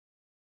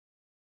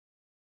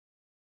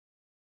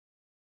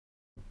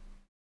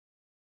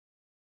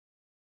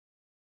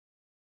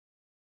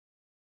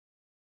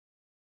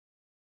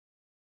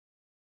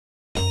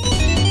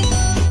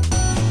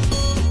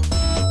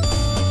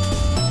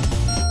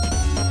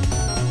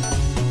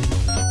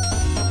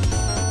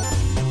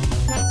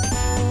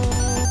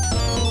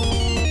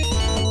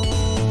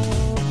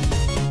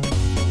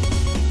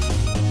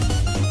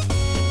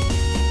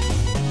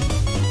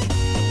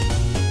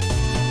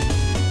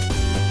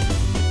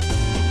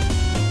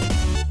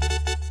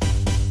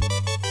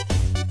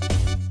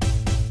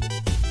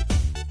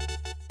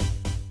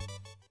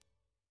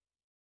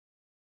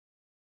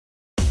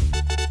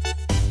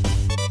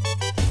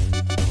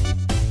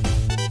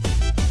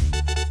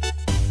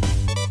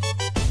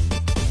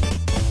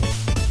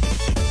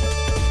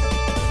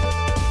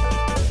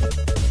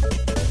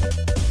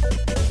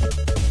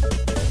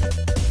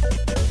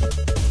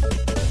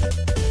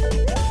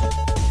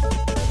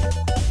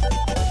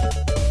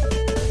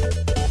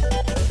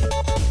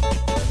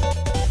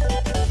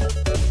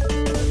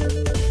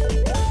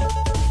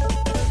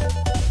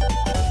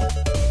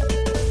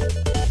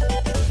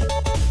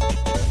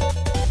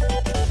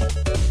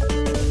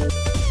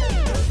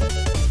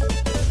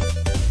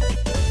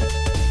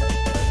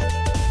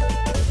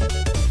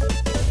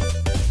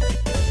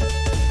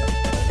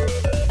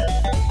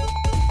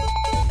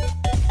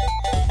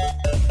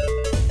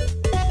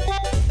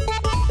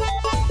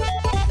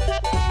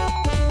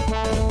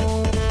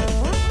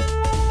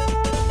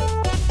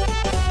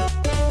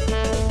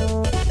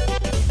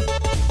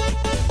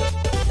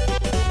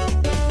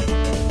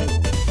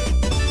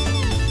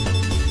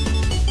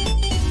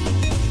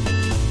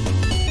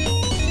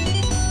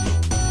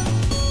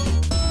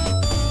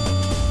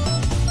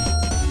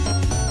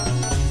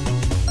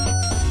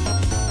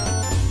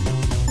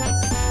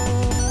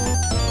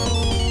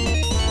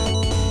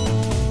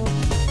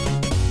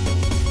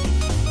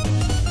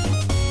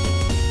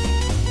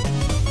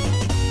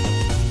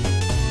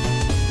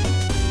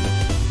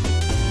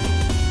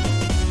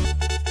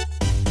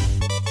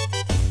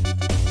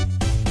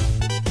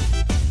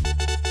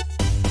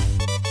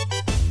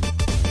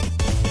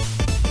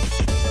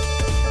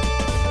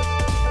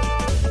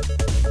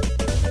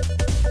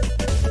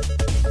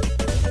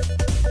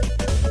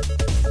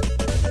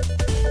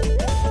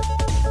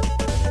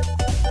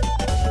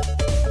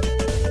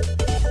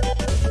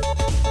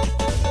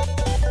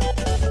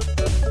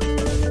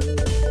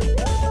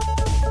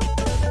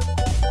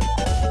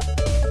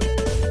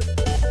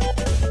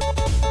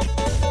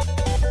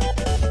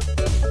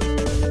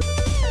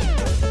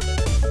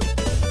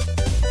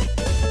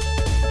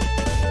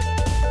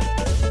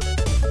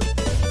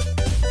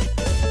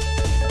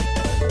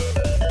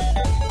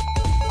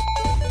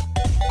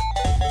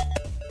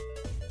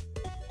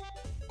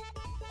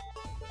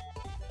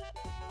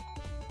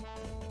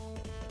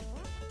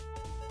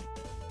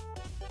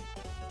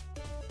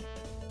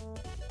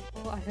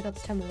I forgot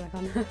to turn my mic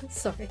on.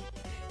 Sorry.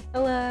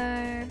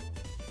 Hello!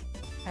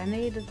 I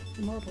made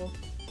a model,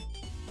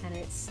 and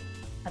it's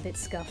a bit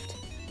scuffed.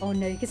 Oh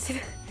no, you can see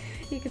the,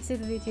 you can see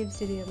the YouTube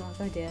studio mark.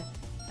 Oh dear.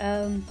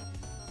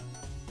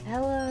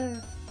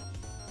 Hello!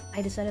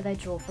 I decided I'd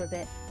draw for a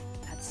bit.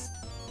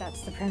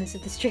 That's the premise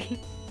of the stream.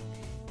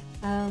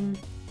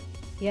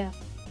 Yeah.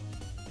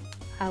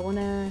 I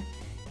wanna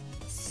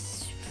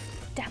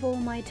dabble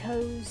my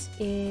toes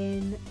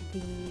in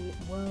the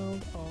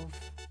world of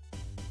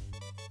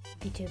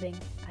VTubing,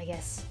 I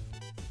guess.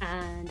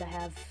 And I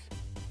have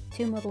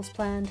two models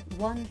planned.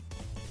 One,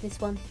 this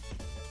one.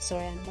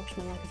 Sorry, I knocked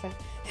my microphone.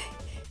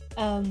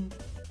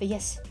 But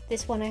yes,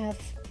 this one I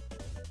have.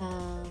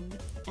 And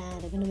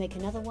I'm gonna make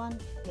another one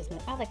with my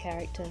other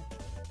character,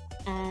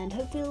 and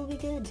hopefully it'll be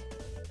good.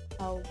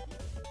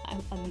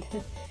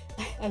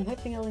 I'm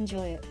hoping I'll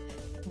enjoy it.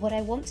 What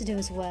I want to do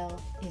as well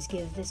is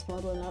give this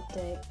model an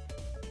update.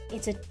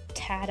 It's a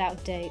tad out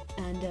of date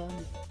and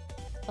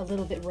a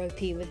little bit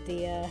ropey with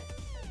the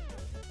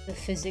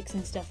physics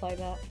and stuff like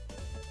that.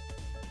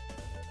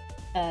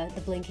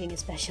 The blinking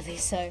especially,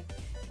 so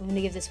I'm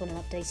gonna give this one an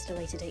update at a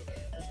later date.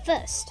 But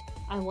first,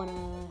 I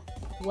wanna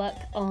work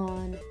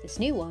on this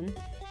new one.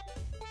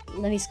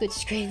 Let me switch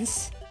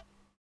screens.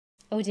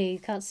 Oh dear, you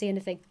can't see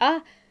anything.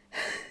 Ah!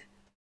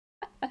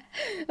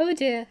 Oh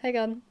dear, hang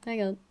on.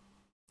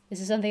 This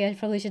is something I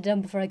probably should have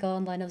done before I go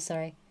online, I'm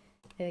sorry.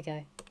 Here we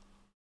go.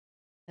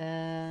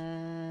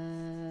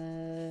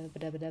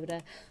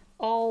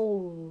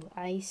 Oh,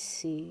 I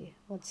see.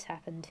 What's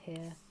happened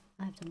here?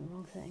 I've done the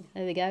wrong thing.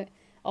 There we go.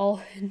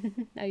 Oh,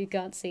 no, you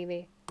can't see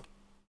me.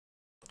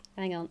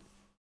 Hang on.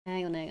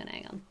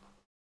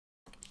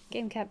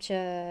 Game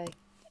capture,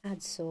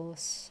 add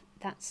source.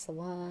 That's the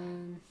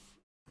one.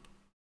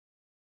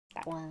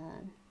 That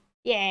one.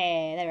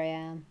 Yeah, there I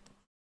am.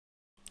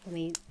 Let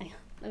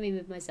me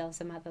move myself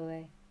some other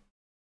way.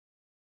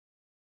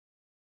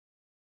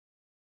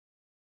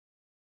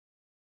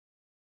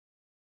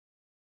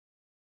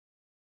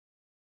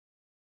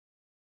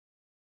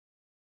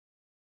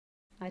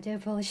 I do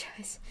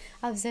apologize.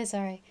 I'm so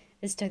sorry.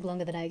 This took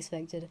longer than I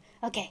expected.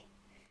 Okay,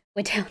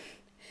 we're done.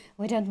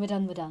 We're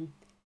done.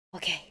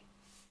 Okay,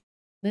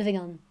 moving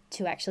on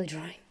to actually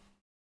drawing.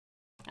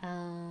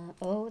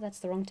 Oh, that's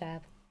the wrong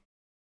tab.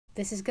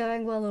 This is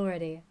going well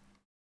already.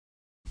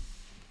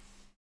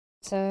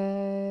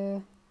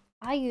 So,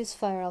 I use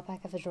Fire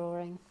Alpaca for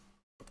drawing,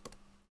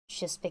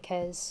 just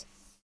because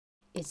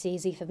it's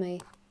easy for me.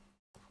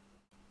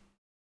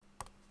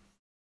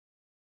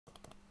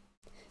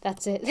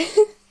 That's it.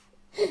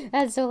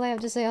 That's all I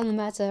have to say on the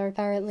matter,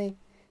 apparently.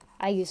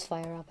 I use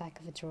Fire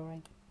Alpaca for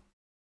drawing.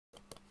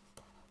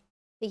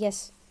 But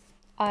yes,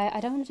 I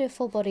don't want to do a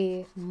full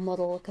body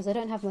model, because I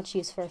don't have much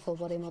use for a full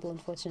body model,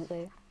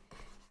 unfortunately.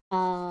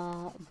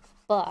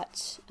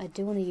 But I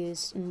do want to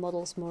use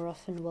models more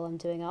often while I'm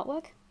doing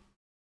artwork.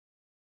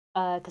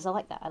 Because I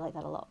like that a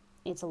lot.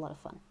 It's a lot of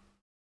fun.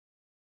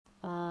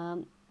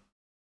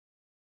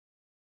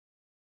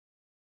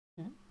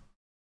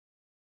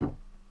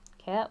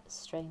 Okay, that was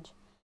strange.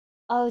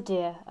 Oh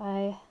dear,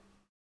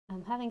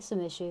 I'm having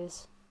some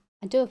issues.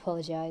 I do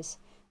apologize.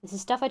 This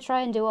is stuff I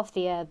try and do off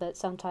the air, but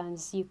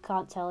sometimes you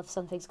can't tell if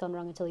something's gone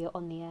wrong until you're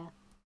on the air.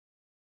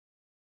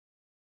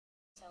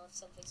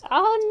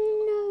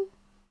 Oh no!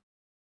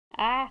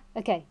 Ah,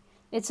 okay.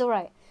 It's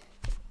alright.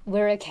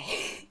 We're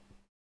okay.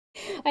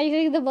 I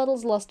think the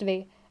model's lost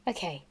me.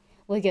 Okay,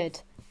 we're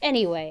good.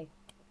 Anyway,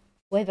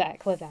 we're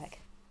back.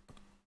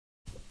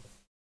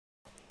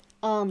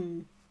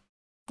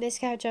 This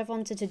character I've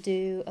wanted to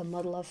do a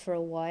model of for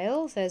a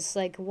while. There's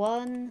like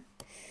one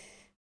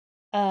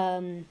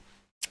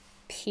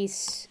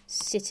piece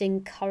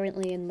sitting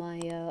currently in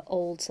my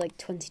old like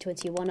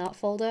 2021 art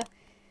folder,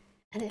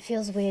 and it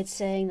feels weird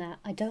saying that.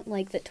 I don't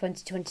like that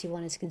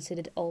 2021 is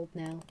considered old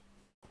now,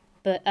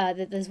 but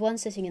there's one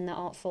sitting in that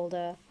art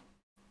folder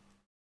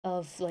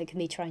of like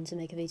me trying to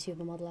make a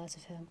VTuber model out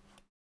of him.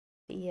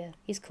 But yeah,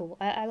 he's cool.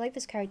 I like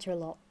this character a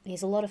lot.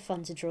 He's a lot of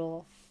fun to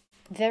draw.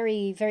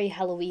 Very, very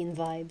Halloween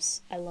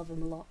vibes. I love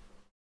him a lot.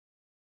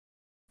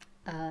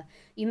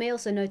 You may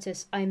also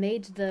notice I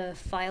made the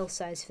file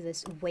size for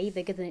this way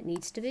bigger than it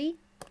needs to be.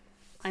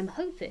 I'm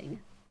hoping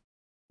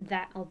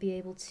that I'll be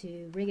able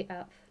to rig it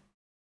up.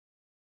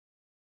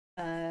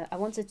 I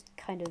want to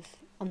kind of...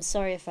 I'm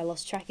sorry if I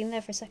lost tracking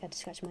there for a sec, I had to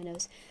scratch my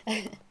nose.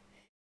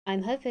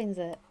 I'm hoping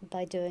that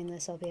by doing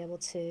this I'll be able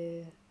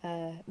to,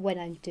 when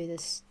I do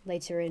this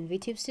later in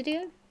VTube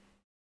Studio,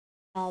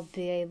 I'll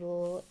be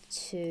able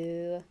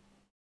to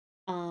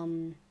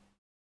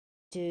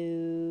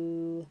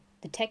do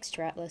the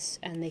texture atlas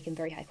and make them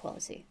very high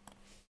quality.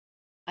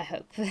 I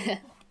hope.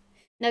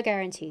 No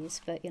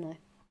guarantees, but you know.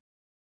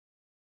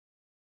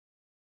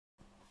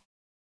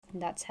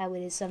 That's how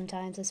it is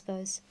sometimes, I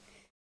suppose.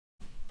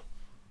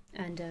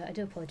 And I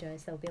do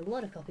apologise, there'll be a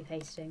lot of copy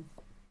pasting,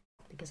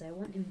 because I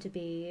want him to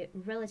be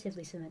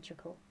relatively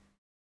symmetrical.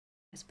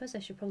 I suppose I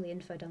should probably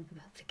info dump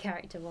about the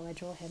character while I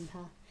draw him,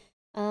 huh?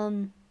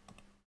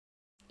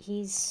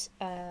 He's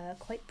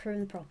quite prim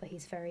and proper.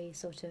 He's very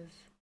sort of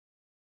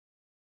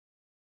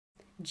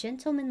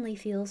Gentlemanly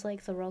feels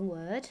like the wrong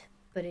word,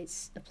 but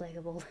it's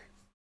applicable.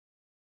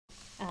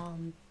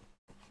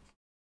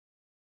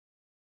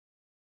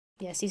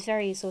 Yes, he's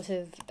very sort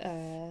of,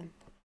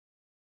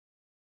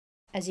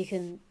 as you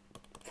can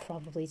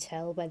probably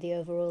tell by the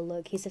overall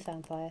look, he's a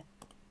vampire.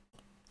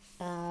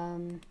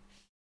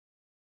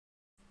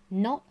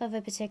 Not of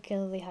a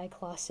particularly high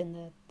class in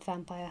the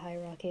vampire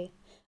hierarchy.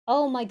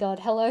 Oh my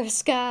god, hello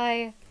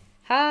Sky!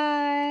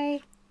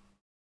 Hi!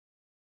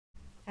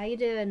 How you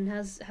doing?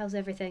 How's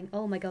everything?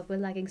 Oh my god, we're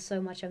lagging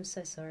so much, I'm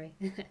so sorry.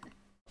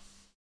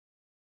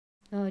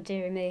 Oh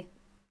dearie me.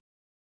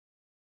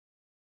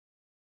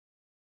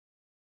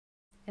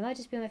 It might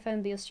just be my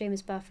phone, but your stream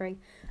is buffering.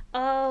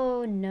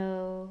 Oh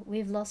no,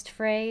 we've lost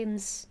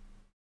frames.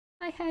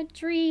 I had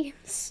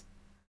dreams.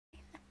 I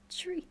had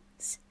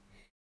dreams.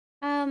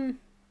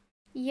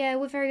 Yeah,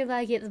 we're very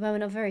laggy at the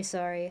moment, I'm very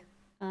sorry.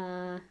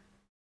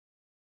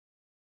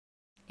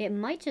 It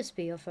might just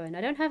be your phone.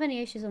 I don't have any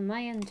issues on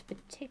my end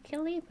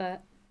particularly,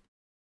 but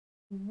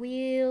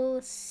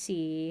we'll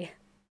see.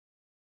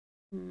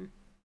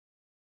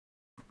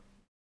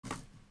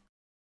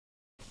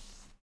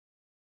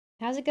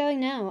 How's it going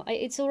now?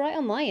 It's alright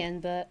on my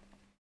end, but...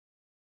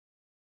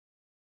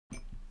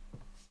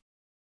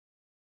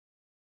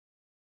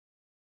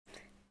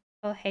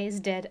 Oh, Hay's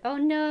dead. Oh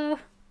no!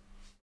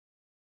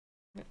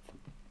 Rip.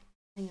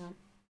 Hang on.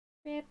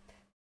 Rip.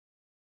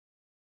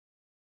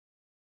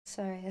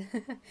 Sorry.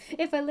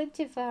 If I look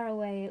too far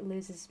away, it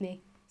loses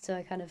me. So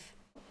I kind of...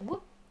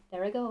 Whoop!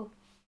 There I go.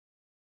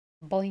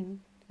 Boing.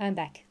 I'm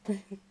back.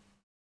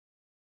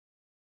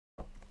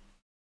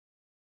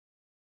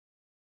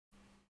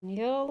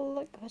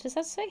 What does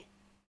that say?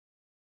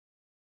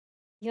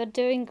 You're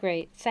doing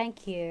great.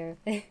 Thank you.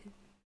 I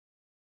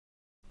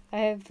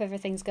hope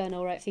everything's going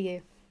alright for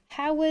you.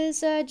 How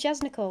was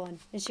Jasnicorn?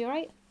 Is she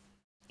alright?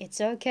 It's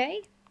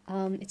okay?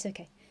 It's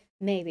okay.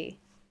 Maybe.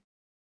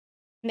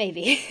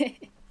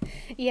 Maybe.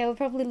 Yeah, we're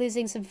probably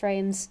losing some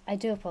frames. I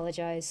do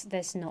apologize.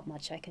 There's not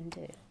much I can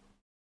do.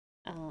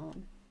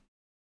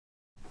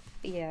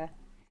 Yeah.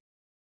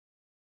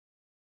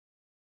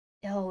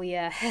 Oh,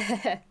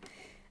 yeah.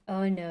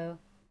 Oh, no.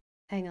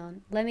 Hang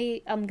on.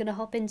 I'm gonna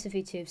hop into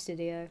VTube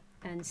Studio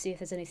and see if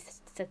there's any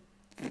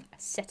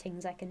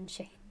settings I can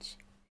change.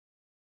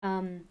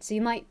 So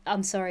you might...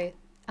 I'm sorry.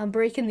 I'm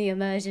breaking the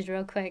immersion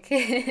real quick.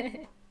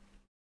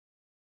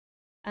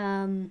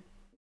 Hold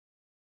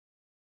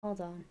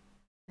on.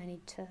 I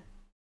need to...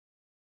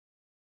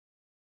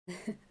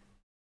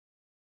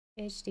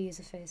 HD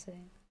user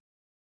facing.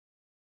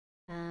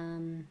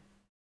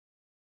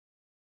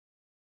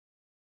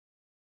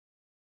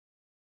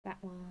 That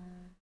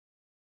one.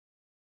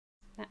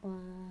 That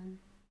one.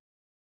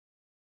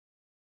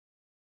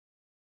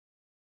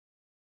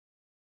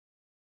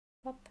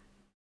 Whoop.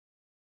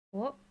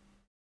 Whoop.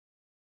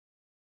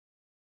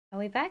 Are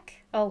we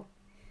back? Oh.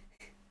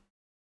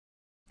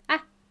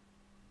 Ah!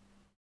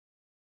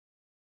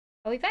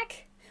 Are we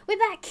back? We're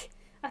back!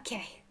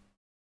 Okay.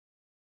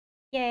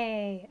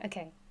 Yay!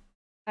 Okay.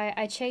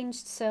 I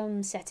changed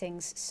some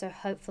settings, so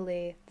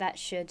hopefully that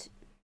should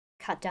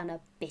cut down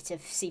a bit of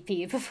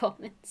CPU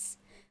performance.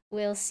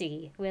 We'll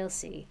see. We'll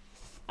see.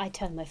 I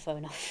turned my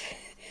phone off.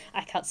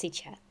 I can't see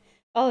chat.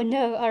 Oh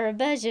no, our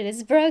immersion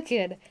is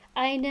broken.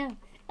 I know.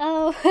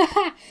 Oh,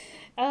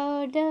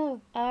 oh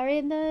no, our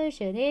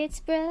immersion, it's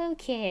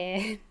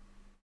broken.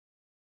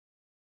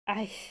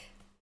 I'm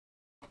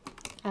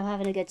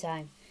having a good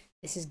time.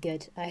 This is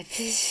good.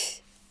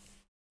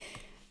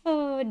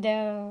 Oh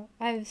no,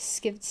 I've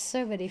skipped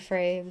so many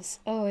frames.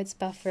 Oh, it's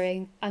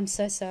buffering. I'm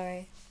so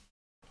sorry.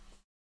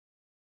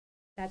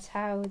 That's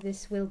how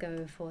this will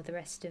go for the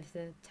rest of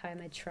the time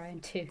I try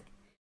and do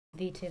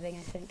VTubing,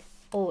 I think.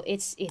 Oh,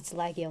 it's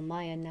laggy on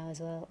my end now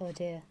as well. Oh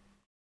dear.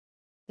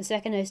 The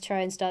second I try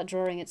and start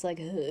drawing, it's like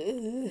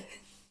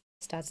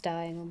starts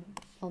dying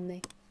on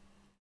me.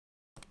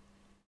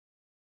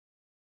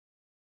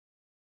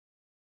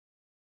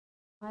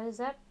 Why is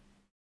that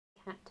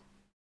cat?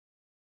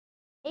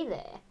 Hey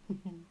there.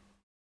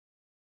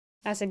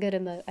 That's a good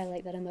emote. I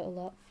like that emote a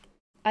lot.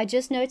 I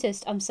just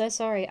noticed, I'm so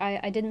sorry,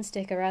 I didn't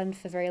stick around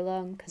for very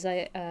long because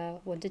I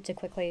wanted to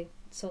quickly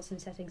sort some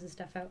settings and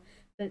stuff out.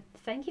 But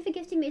thank you for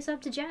gifting me a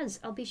sub to Jazz.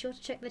 I'll be sure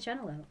to check the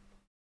channel out.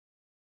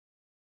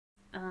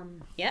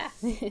 Yeah.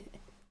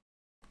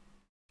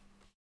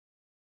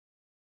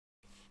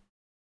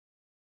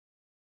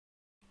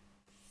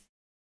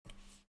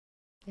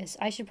 Yes,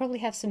 I should probably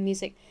have some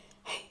music.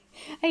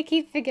 I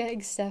keep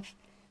forgetting stuff.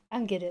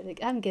 I'm good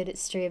at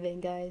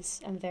streaming,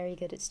 guys. I'm very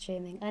good at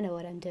streaming. I know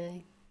what I'm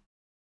doing.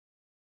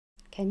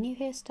 Can you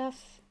hear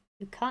stuff?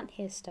 You can't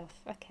hear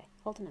stuff. Okay,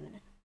 hold on a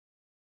minute.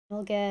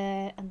 I'll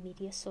get a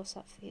media source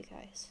up for you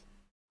guys.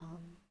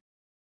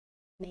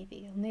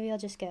 Maybe I'll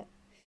just get...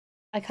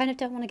 I kind of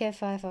don't want to get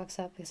Firefox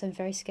up because I'm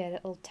very scared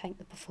it'll tank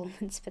the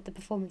performance, but the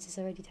performance is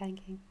already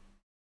tanking.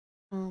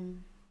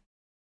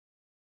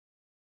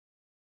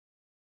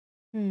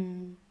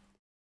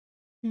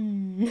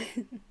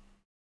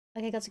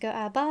 Okay, got to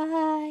go.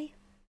 Bye!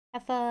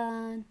 Have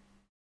fun!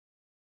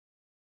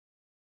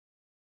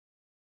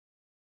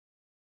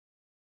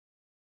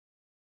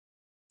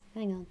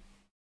 Hang on.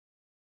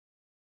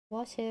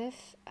 What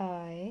if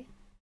I...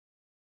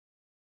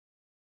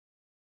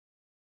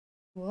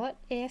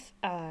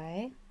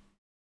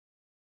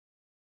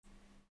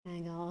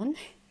 Hang on.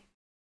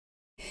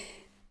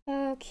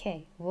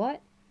 Okay,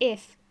 what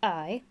if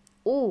I...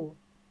 Ooh.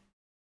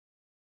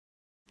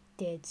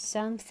 Did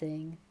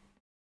something...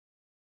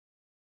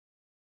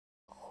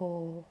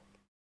 Oh.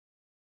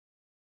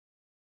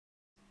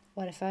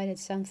 What if I did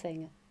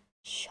something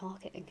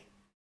shocking?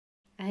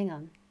 Hang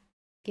on.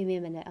 Give me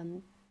a minute.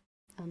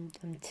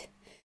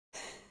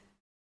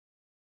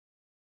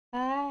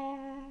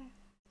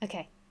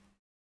 Okay.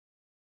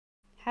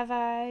 Have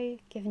I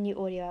given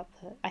you audio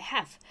output? I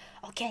have.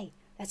 Okay.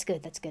 That's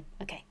good. That's good.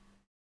 Okay.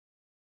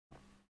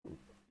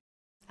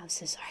 I'm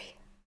so sorry.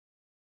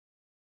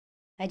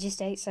 I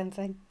just ate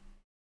something.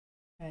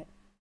 Right.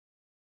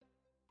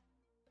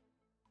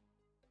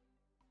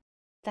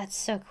 That's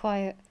so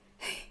quiet.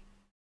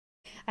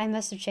 I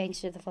must have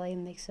changed the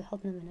volume mixer.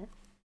 Hold on a minute.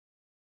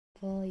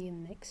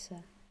 Volume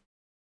mixer.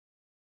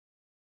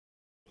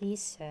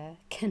 Please, sir,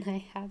 can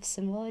I have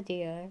some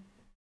audio?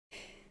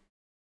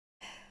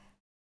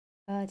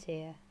 Oh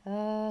dear.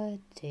 Oh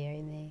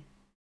dearie me.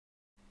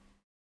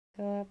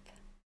 Go up.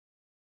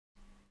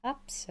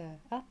 Up, sir.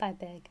 Up, I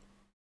beg.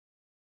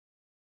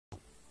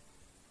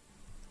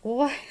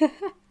 What?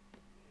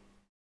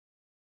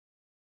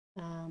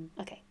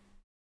 Okay.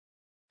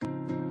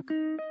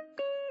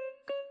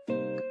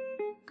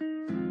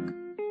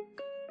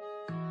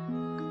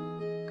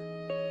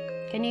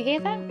 Can you hear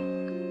that?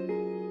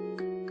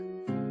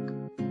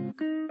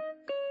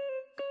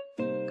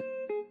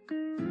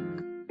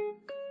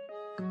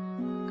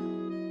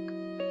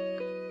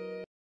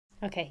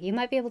 Okay, you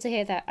might be able to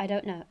hear that. I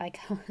don't know. I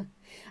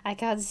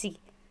can't see.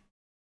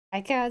 I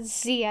can't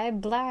see.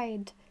 I'm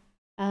blind.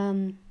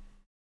 But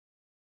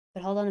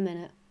hold on a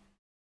minute.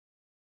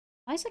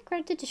 Why is it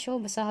credited to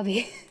Sean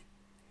Wasabi?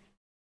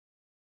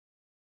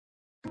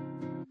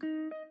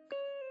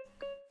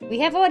 We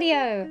have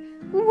audio!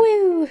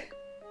 Woo!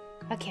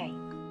 Okay.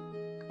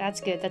 That's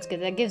good, that's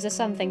good. That gives us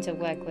something to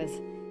work with.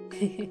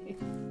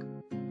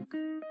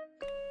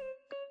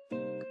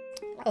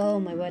 Oh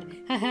my word.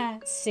 Haha,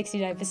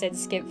 69%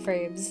 skip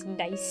frames.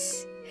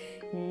 Nice.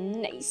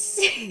 Nice.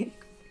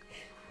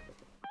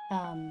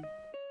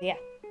 Yeah.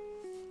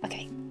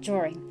 Okay,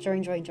 drawing.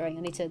 I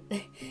need to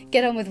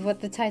get on with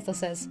what the title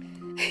says.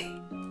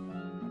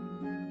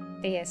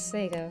 But yes,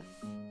 there you go.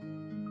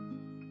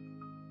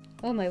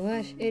 Oh my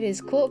word, it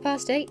is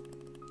 8:15.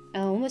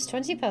 Almost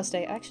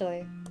 8:20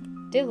 actually.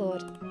 Dear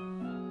Lord.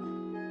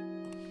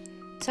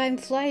 Time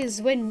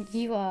flies when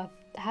you are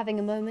having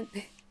a moment.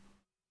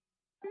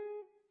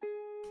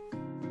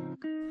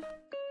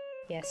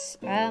 Yes,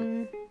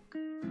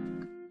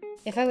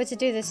 if I were to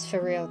do this for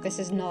real, this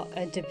is not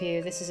a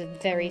debut, this is a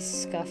very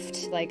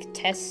scuffed, like,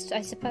 test,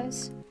 I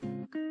suppose.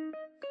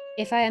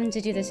 If I am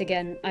to do this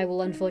again, I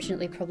will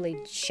unfortunately probably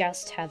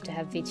just have to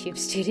have VTube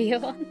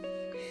Studio on.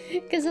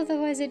 Because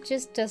otherwise it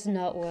just does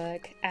not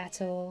work at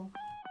all.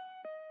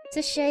 It's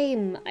a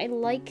shame. I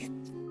like,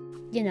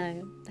 you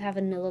know,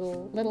 having a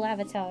little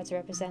avatar to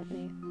represent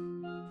me.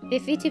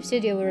 If VTube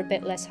Studio were a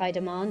bit less high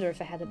demand, or if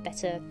I had a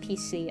better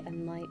PC, I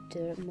might do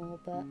it more,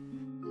 but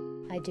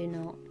I do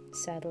not,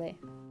 sadly.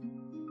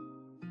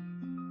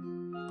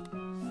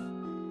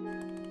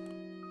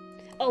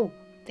 Oh,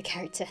 the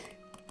character.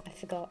 I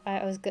forgot.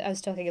 I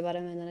was talking about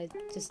him and then I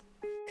just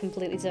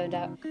completely zoned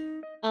out.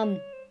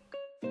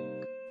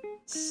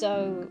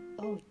 So,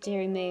 oh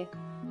dearie me.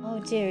 Oh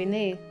dearie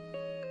me.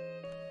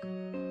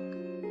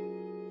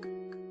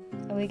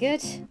 Are we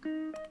good?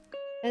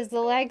 Has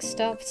the lag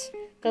stopped?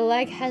 The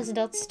lag has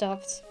not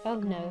stopped. Oh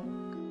no.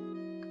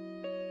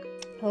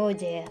 Oh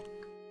dear.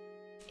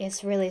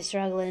 It's really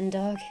struggling,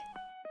 dog.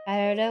 I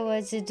don't know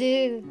what to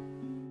do.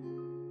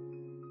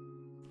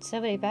 So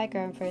many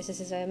background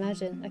processes, I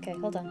imagine. Okay,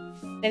 hold on.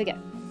 There we go.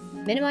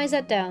 Minimize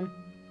that down.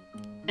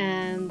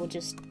 And we'll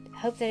just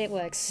hope that it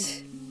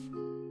works.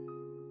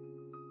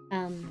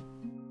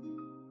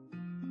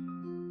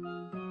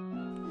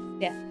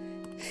 Yeah.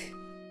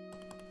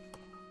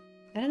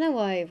 I don't know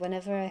why,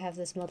 whenever I have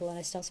this model and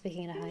I start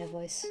speaking in a higher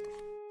voice,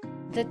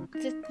 the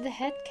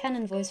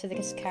headcanon voice for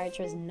this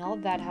character is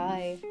not that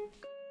high.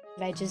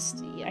 But I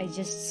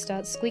just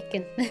start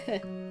squeaking.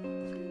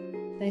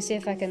 Let me see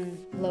if I can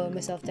lower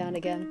myself down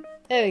again.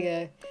 There we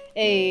go.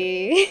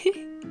 Hey!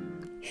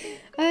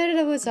 I don't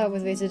know what's up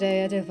with me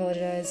today, I do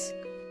apologize.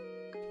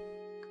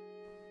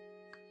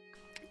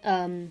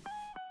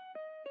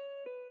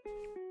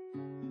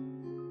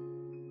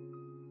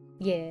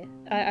 Yeah,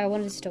 I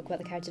wanted to talk about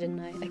the character, didn't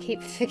I?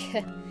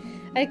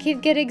 I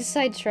keep getting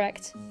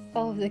sidetracked.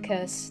 Oh, the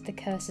curse. The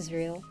curse is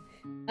real.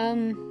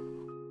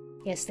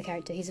 Yes, the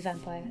character, he's a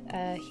vampire.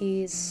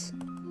 He's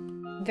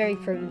very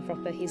prim and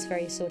proper. He's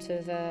very sort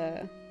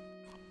of,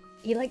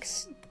 he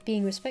likes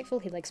being respectful,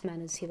 he likes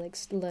manners, he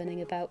likes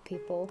learning about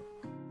people.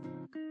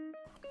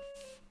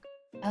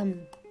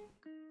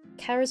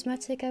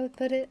 Charismatic, I would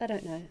put it. I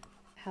don't know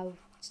how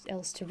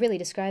else to really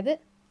describe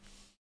it.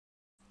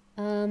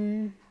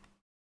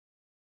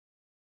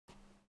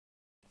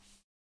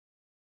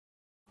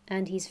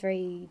 and he's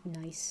very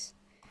nice.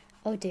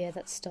 Oh dear,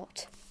 that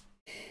stopped.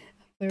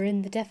 We're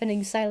in the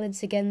deafening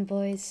silence again,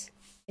 boys.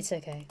 It's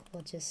okay,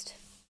 we'll just...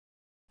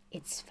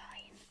 It's fine.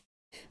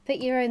 Put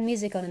your own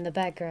music on in the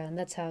background,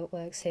 that's how it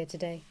works here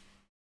today.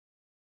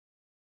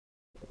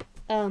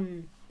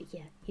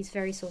 Yeah, he's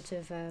very sort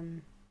of,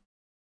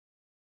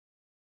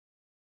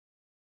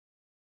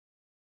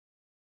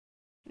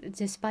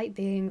 despite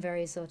being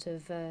very sort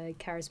of,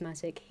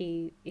 charismatic,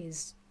 he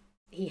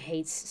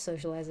hates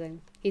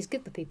socializing. He's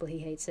good with people, he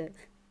hates it.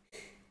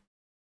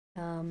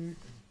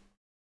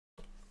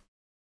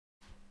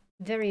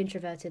 Very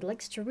introverted,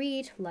 likes to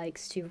read,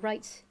 likes to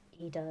write.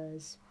 He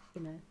does,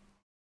 you know.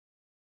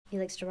 He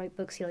likes to write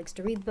books, he likes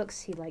to read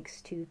books, he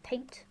likes to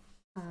paint.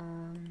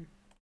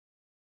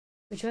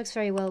 Which works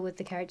very well with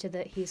the character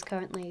that he's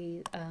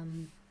currently,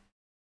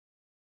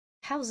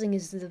 housing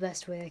is the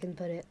best way I can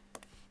put it.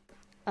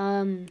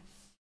 Who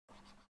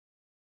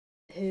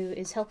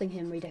is helping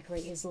him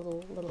redecorate his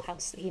little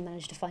house that he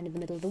managed to find in the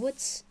middle of the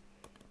woods.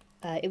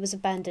 It was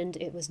abandoned,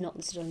 it was not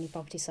listed on any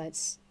property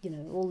sites, you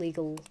know, all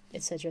legal,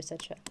 etc,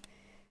 etc.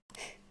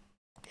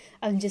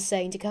 I'm just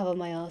saying to cover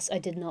my ass, I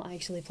did not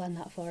actually plan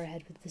that far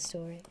ahead with the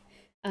story.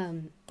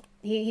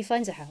 He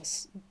finds a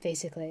house,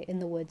 basically, in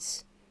the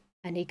woods,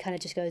 and he kind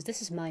of just goes,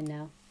 this is mine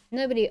now.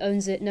 Nobody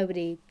owns it,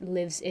 nobody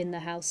lives in the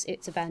house,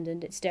 it's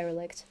abandoned, it's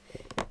derelict.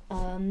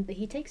 But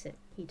he takes it,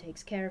 he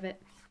takes care of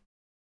it.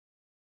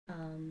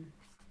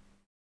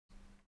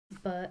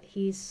 But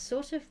he's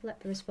sort of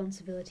let the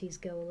responsibilities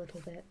go a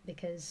little bit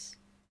because,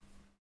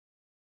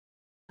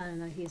 I don't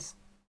know, he's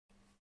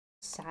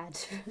sad.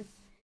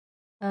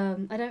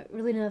 I don't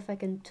really know if I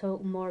can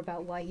talk more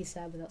about why he's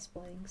sad without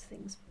spoiling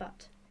things,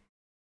 but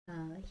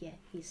yeah,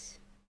 he's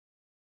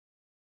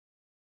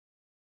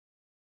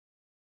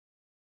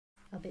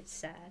a bit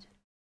sad.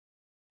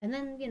 And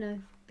then, you know,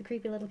 the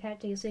creepy little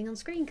character you're seeing on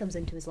screen comes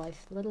into his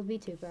life, the little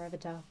VTuber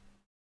avatar.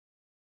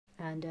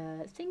 And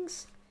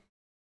things...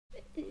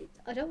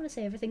 I don't want to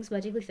say everything's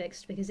magically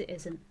fixed, because it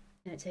isn't.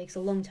 And it takes a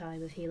long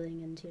time of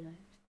healing and, you know,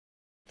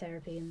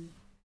 therapy and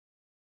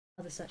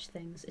other such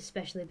things,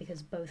 especially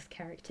because both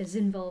characters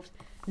involved,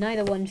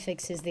 neither one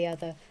fixes the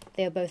other.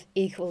 They are both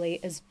equally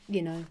as,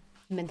 you know,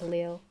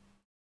 mentally ill.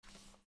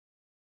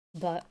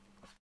 But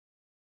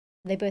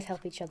they both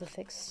help each other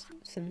fix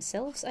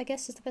themselves, I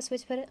guess is the best way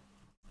to put it.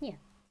 Yeah.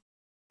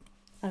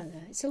 I don't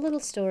know. It's a little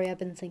story I've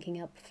been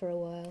thinking up for a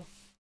while.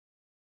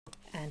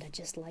 And I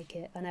just like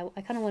it. And I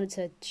kind of wanted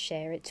to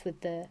share it with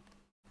the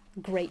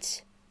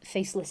great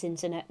faceless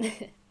internet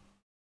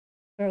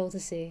for all to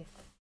see.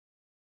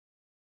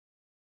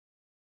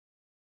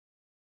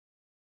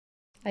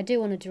 I do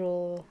want to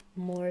draw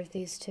more of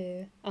these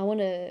two. I want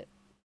to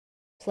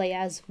play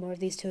as more of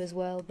these two as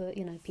well, but,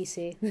 you know,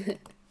 PC.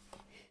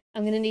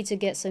 I'm going to need to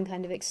get some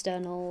kind of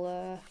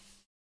external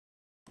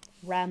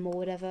RAM or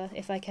whatever,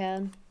 if I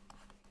can.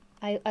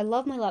 I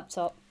love my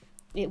laptop.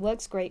 It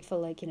works great for,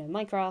 like, you know,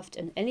 Minecraft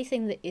and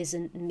anything that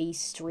isn't me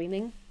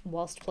streaming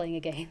whilst playing a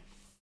game.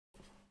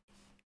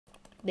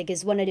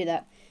 Because when I do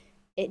that,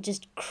 it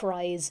just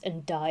cries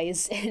and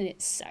dies, and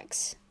it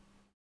sucks.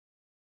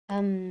 I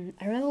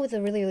remember with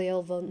a really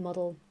old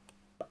model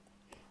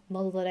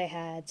that I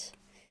had,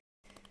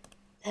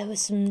 there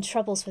was some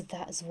troubles with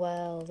that as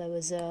well. There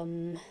was,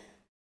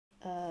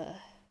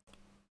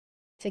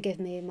 forgive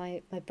me,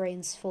 my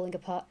brain's falling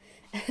apart.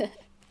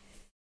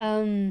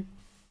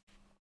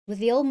 With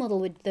the old model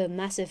with the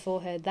massive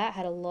forehead, that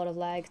had a lot of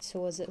lag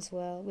towards it as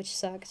well, which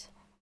sucked.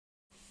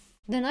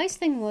 The nice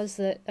thing was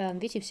that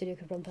VTube Studio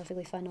could run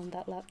perfectly fine on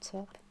that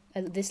laptop,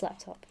 this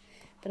laptop,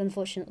 but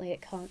unfortunately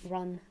it can't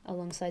run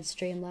alongside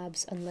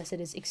Streamlabs unless it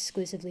is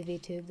exclusively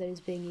VTube that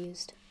is being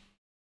used.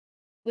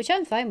 Which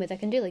I'm fine with, I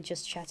can do like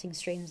just chatting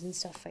streams and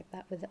stuff like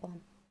that with it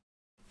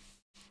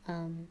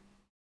on.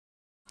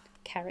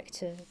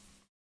 Character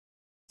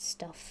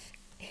stuff,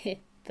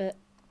 but...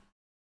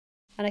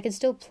 And I can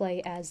still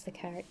play as the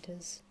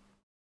characters.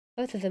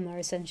 Both of them are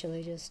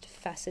essentially just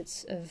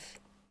facets of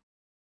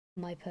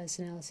my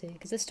personality,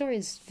 because the story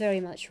is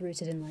very much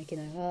rooted in, like, you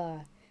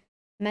know,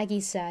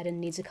 Maggie's sad and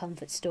needs a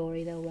comfort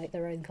story, they'll write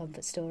their own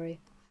comfort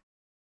story.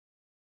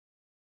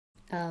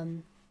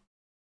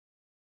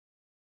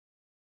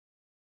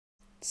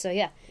 So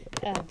yeah,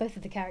 both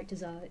of the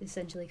characters are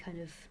essentially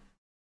kind of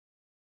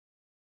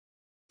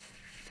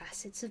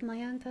facets of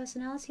my own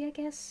personality, I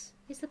guess,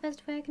 is the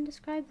best way I can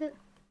describe it.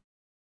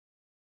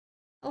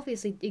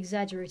 Obviously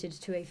exaggerated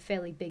to a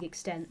fairly big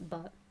extent,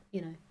 but, you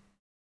know,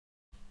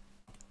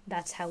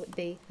 that's how it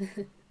be.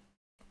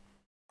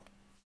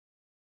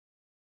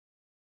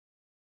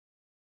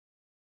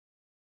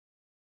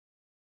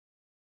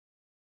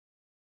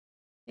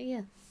 But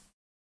yeah.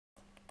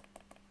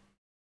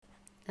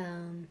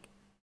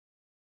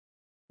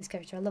 This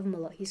character, I love him a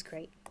lot, he's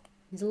great.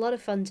 He's a lot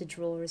of fun to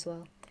draw as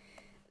well.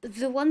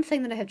 The one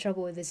thing that I have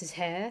trouble with is his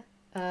hair.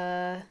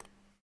 I'll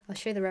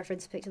show you the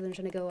reference picture that I'm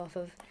trying to go off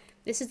of.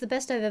 This is the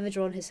best I've ever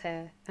drawn his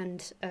hair,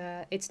 and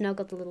it's now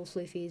got the little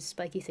floofy,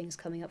 spiky things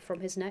coming up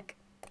from his neck.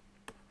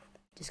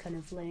 Just kind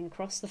of laying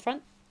across the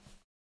front.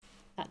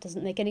 That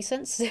doesn't make any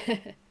sense.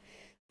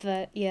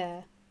 But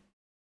yeah,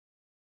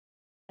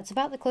 That's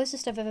about the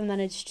closest I've ever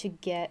managed to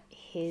get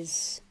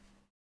his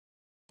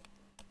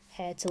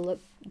hair to look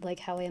like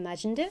how I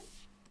imagined it.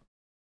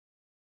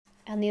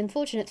 And the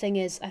unfortunate thing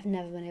is, I've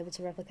never been able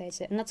to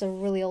replicate it, and that's a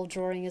really old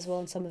drawing as well,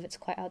 and some of it's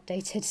quite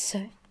outdated,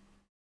 so...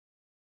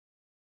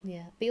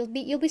 Yeah, but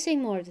you'll be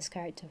seeing more of this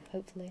character,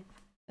 hopefully,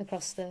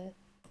 across the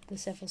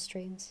several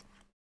streams.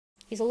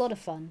 He's a lot of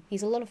fun.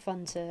 He's a lot of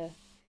fun to...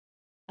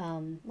 I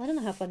don't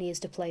know how fun he is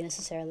to play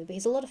necessarily, but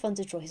he's a lot of fun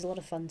to draw. He's a lot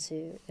of fun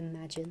to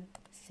imagine,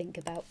 think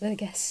about, I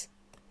guess.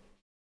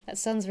 That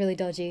sounds really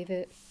dodgy,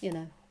 but, you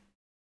know,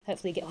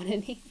 hopefully get one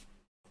in me.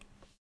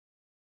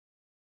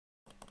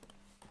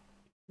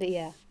 But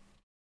yeah,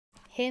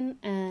 him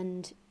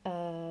and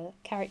a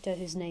character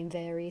whose name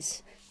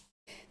varies.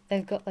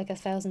 They've got like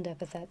 1,000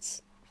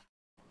 epithets.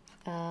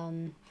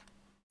 They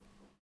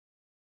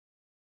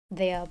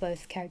are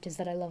both characters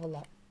that I love a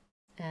lot,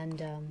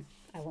 and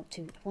I want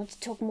to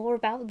talk more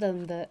about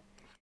them, but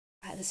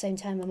at the same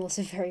time I'm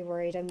also very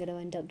worried I'm going to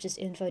end up just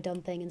info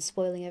dumping and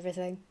spoiling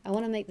everything. I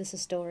want to make this a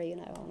story, you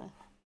know, I want to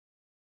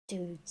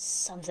do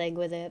something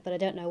with it, but I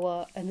don't know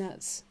what, and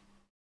that's...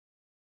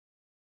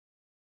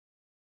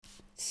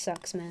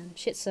 Sucks, man.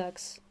 Shit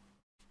sucks.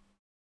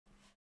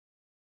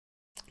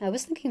 I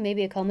was thinking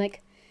maybe a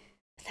comic.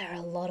 There are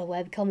a lot of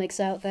webcomics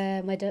out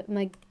there, my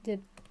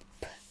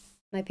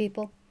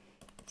people.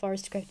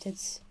 Forest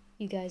Cryptids,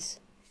 you guys.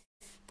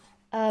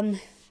 I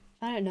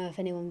don't know if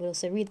anyone would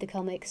also read the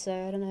comics,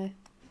 so I don't know.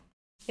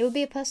 It would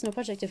be a personal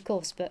project, of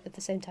course, but at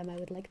the same time I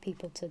would like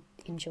people to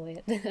enjoy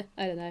it.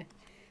 I don't know.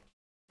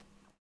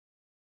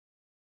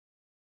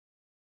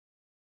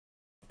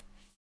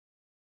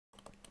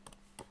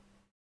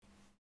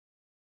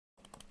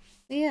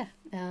 But yeah,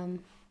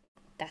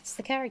 that's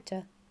the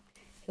character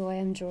who I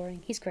am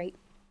drawing. He's great.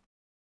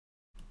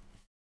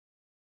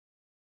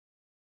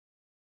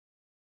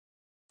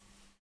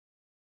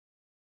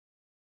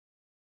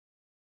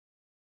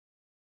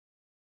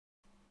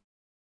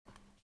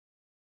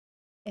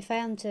 If I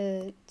am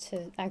to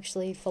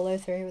actually follow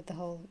through with the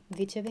whole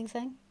VTubing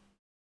thing,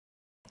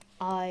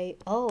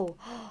 oh,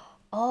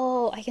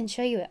 I can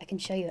show you it. I can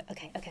show you it.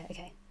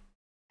 Okay.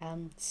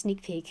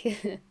 Sneak peek.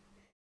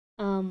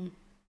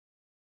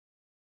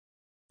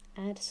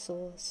 Add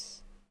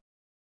source,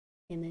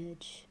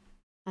 image.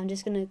 I'm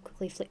just gonna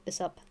quickly flick this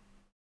up.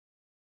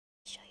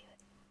 Show you it.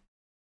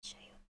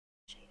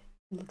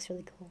 It looks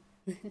really cool.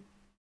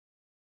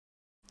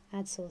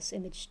 Add source,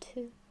 image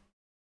 2.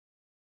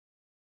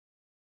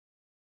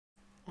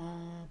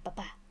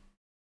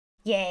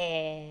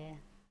 Yeah!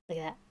 Look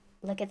at that.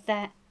 Look at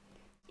that.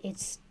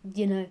 It's,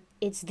 you know,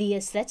 it's the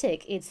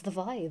aesthetic. It's the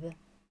vibe.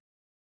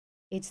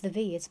 It's the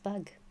V. It's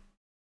bug.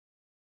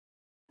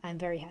 I'm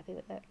very happy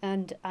with it.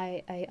 And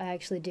I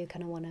actually do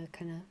kind of want to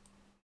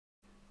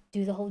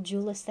do the whole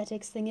dual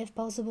aesthetics thing if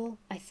possible.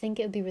 I think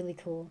it would be really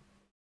cool.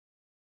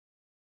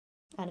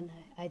 I don't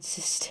know. I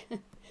just...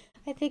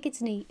 I think it's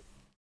neat.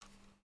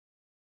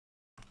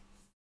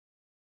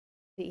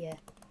 But yeah.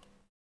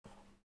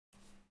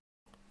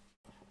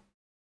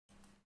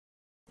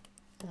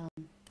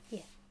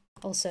 Yeah.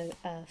 Also,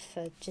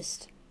 for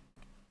just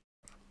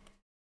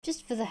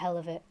for the hell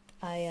of it,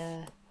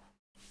 I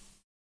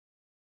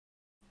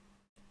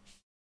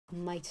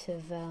might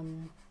have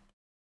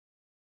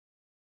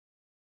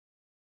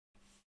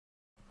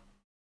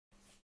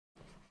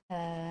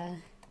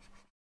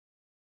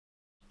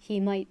he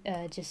might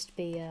just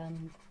be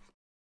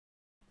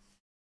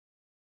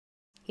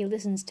he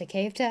listens to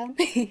Cave Town.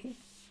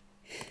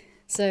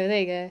 So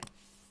there you go.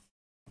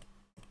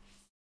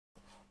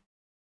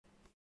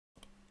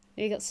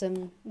 We got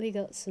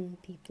some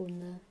people in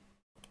there.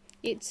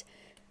 It's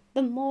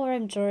the more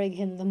I'm drawing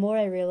him, the more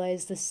I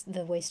realize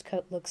the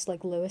waistcoat looks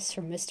like Lewis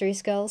from Mystery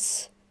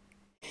Skulls.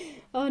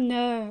 Oh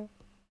no.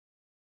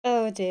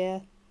 Oh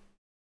dear.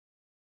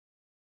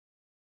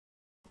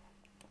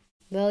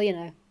 Well, you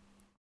know,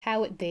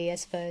 how it be, I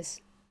suppose.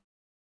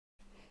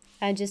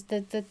 And just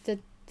the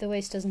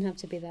waist doesn't have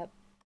to be that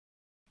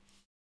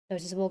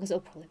noticeable because it'll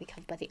probably be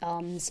covered by the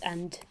arms,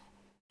 and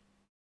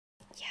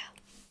yeah,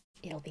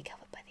 it'll be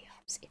covered by the arms.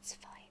 It's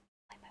fine.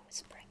 Why am I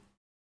whispering?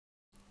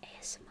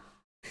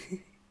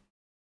 ASMR.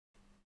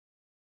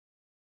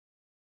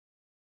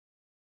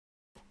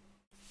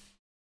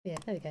 Yeah,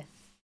 there we go.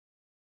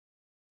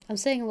 I'm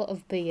saying a lot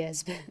of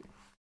BS, but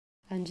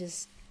I'm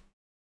just...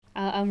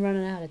 I'm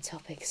running out of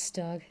topics,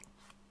 dog.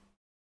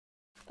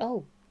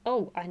 Oh,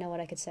 I know what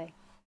I could say.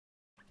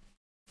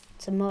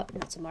 Not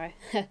tomorrow.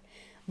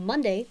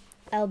 Monday,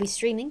 I'll be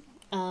streaming.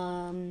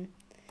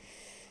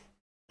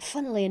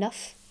 Funnily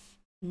enough,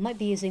 might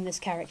be using this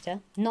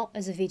character, not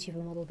as a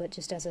VTuber model, but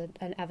just as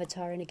an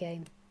avatar in a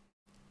game.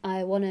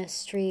 I want to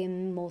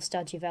stream more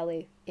Stardew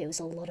Valley. It was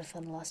a lot of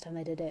fun the last time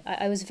I did it.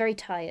 I was very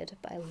tired,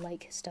 but I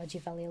like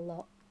Stardew Valley a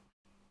lot.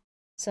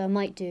 So I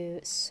might do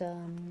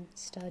some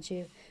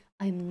Stardew.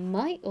 I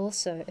might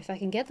also, if I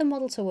can get the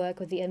model to work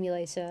with the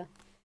emulator,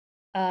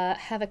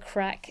 have a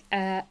crack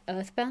at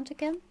Earthbound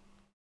again.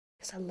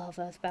 Because I love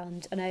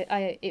Earthbound, and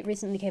it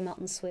recently came out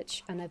on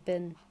Switch, and I've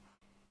been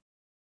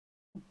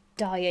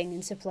dying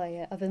to play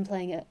it. I've been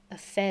playing it a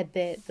fair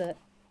bit, but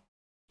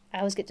I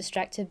always get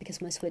distracted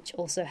because my Switch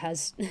also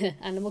has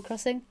Animal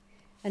Crossing.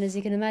 And as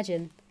you can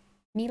imagine,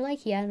 me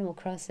like Animal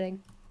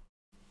Crossing.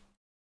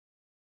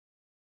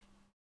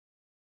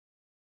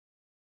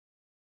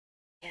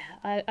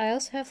 Yeah, I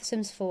also have The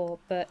Sims 4,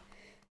 but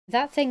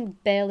that thing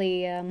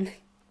barely,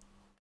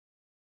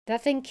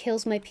 that thing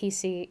kills my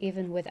PC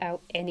even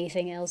without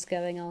anything else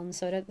going on,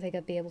 so I don't think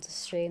I'd be able to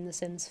stream The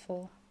Sims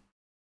 4.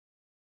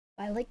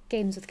 I like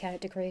games with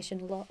character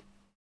creation a lot.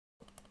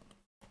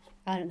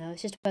 I don't know,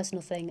 it's just a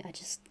personal thing. I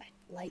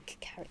like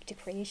character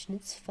creation,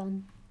 it's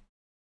fun.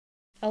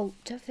 Oh,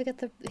 don't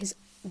forget his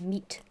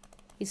meat.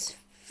 His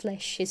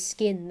flesh, his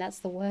skin, that's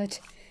the word.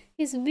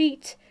 His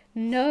meat!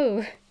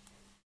 No!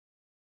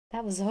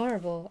 That was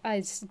horrible.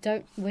 I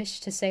don't wish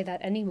to say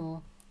that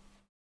anymore.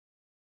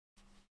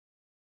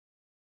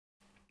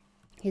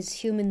 His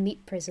human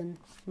meat prison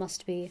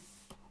must be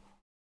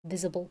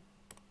visible.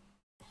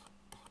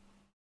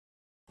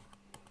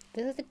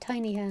 Look at the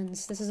tiny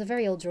hands. This is a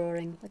very old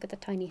drawing. Look at the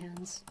tiny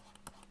hands.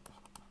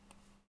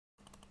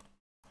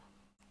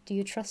 Do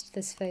you trust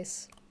this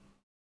face?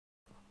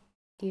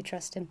 Do you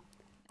trust him?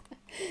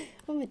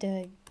 What am I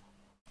doing?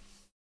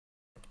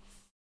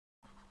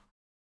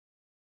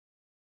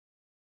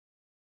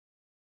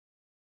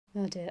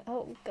 Oh dear.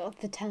 Oh god,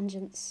 the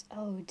tangents.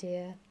 Oh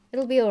dear.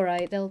 It'll be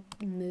alright. They'll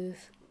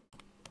move.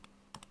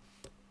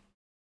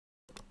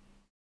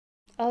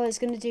 Oh, it's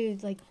gonna do,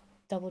 like,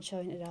 double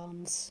jointed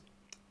arms.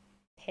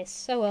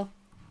 Piss. Oh well.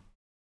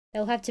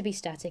 They'll have to be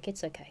static.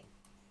 It's okay.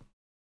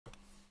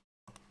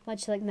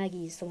 Much like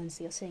Maggie's, the ones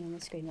that you're seeing on the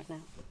screen right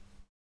now.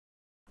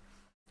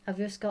 I've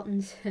just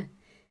gotten...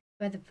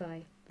 By the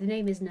by, the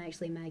name isn't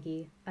actually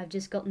Maggie. I've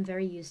just gotten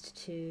very used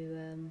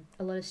to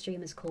a lot of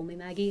streamers call me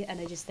Maggie, and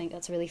I just think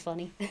that's really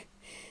funny.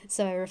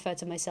 So I refer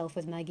to myself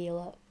with Maggie a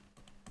lot.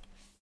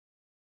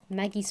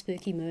 Maggie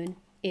Spooky Moon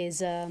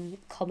is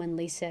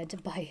commonly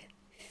said by...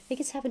 I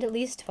think it's happened at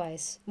least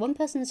twice. One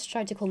person's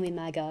tried to call me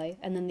Magi,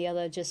 and then the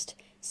other just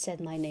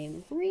said my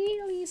name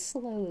really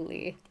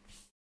slowly.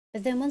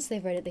 But then once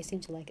they've read it, they seem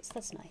to like it, so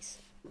that's nice.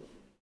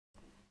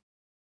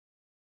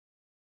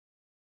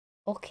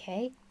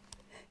 Okay.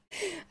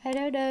 I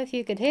don't know if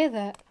you could hear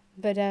that,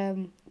 but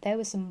there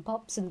were some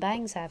pops and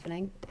bangs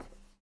happening.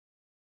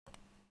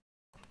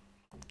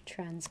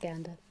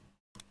 Transgander.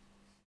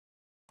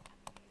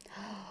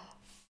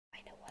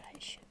 I know what I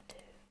should do.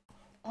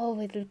 Oh,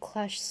 it would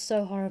clash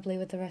so horribly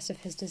with the rest of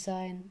his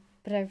design,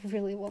 but I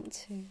really want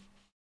to.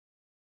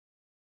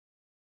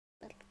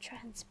 Little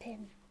trans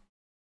pin.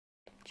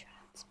 Little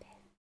trans pin.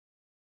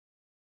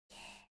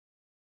 Yeah.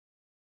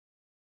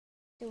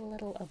 Do a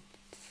little, oh,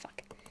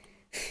 fuck.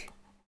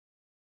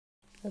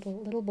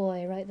 little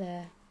boy right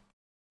there.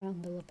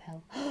 Around the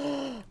lapel.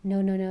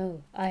 No, no,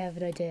 no. I have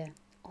an idea.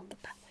 On the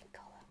Batwing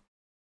collar.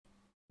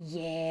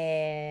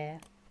 Yeah.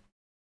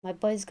 My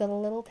boy's got a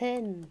little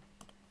pin.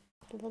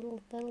 A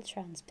little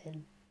trans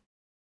pin.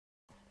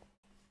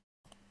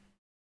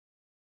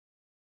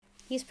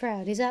 He's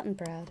proud. He's out and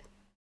proud.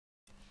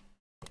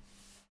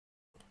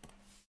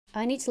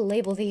 I need to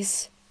label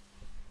these.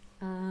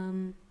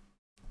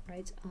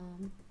 Right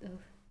arm. Oh.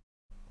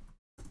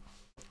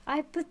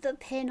 I put the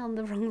pin on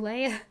the wrong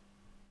layer.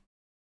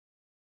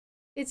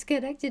 It's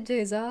connected to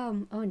his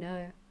arm. Oh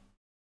no.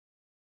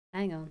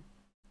 Hang on.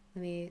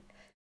 Let me...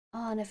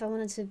 Oh, and if I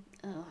wanted to...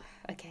 Oh,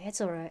 okay,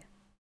 it's alright.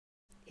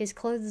 His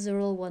clothes are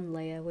all one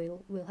layer.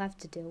 We'll have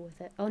to deal with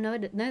it. Oh no,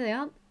 no they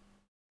aren't.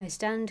 I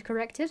stand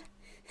corrected.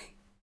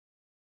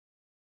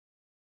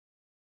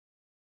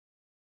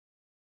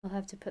 I'll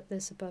have to put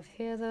this above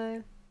here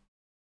though.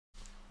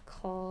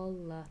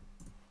 Collar.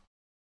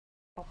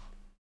 Oh.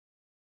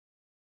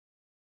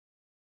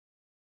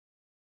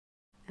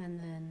 And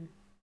then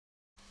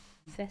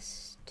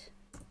vest.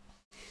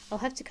 I'll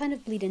have to kind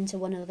of bleed into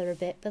one another a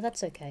bit, but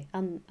that's okay.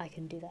 I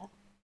can do that.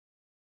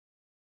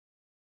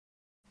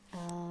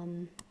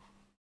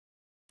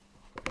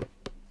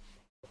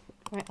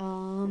 Right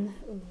arm,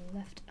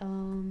 left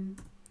arm.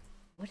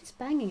 What is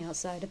banging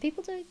outside? Are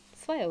people doing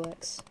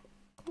fireworks?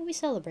 What are we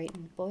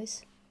celebrating,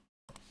 boys?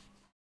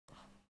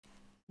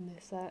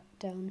 Move that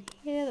down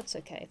here, that's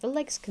okay. The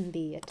legs can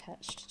be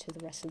attached to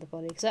the rest of the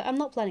body, because I'm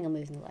not planning on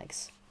moving the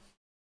legs.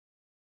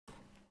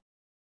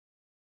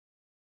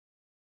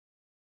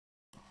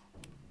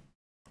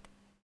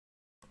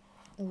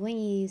 The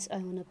wingies I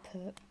want to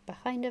put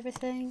behind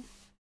everything.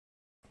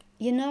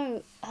 You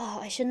know,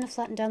 I shouldn't have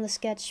flattened down the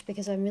sketch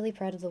because I'm really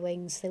proud of the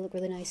wings. They look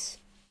really nice.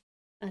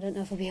 I don't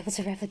know if I'll be able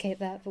to replicate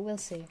that, but we'll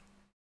see.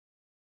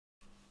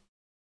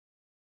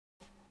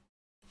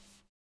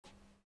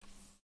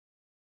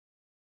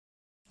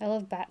 I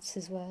love bats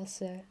as well,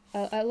 so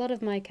a lot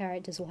of my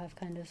characters will have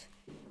kind of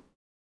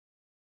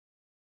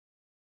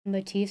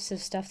motifs of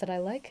stuff that I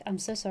like. I'm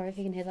so sorry if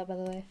you can hear that, by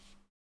the way.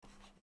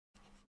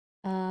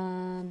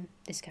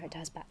 This character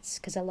has bats,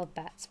 because I love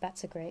bats.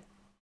 Bats are great.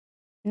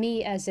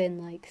 Me as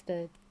in, like,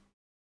 the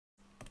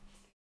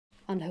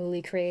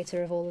unholy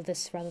creator of all of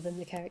this, rather than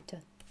the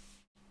character.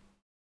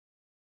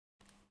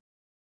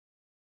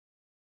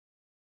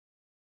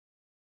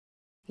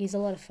 He's a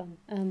lot of fun.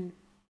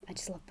 I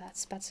just love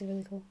bats. Bats are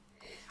really cool.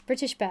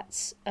 British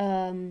bats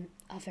are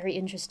very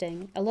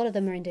interesting. A lot of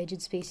them are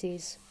endangered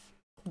species,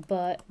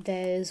 but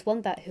there's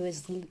one bat who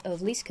is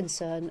of least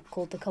concern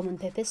called the common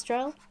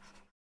pipistrelle,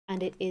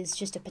 and it is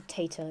just a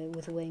potato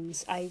with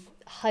wings. I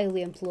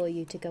highly implore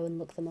you to go and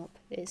look them up.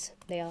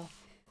 They are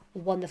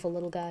wonderful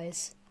little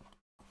guys.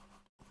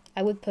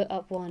 I would put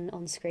up one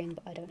on screen,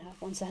 but I don't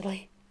have one,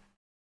 sadly.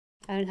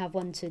 I don't have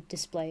one to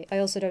display. I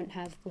also don't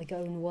have, like,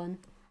 own one,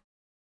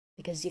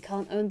 because you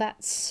can't own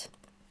bats.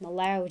 Not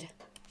allowed.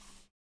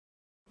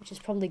 Which is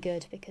probably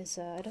good, because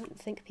I don't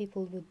think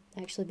people would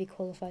actually be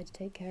qualified to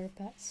take care of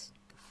bats.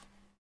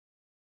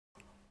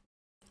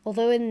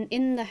 Although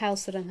in the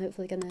house that I'm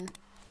hopefully gonna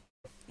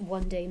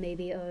one day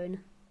maybe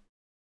own,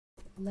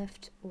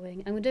 left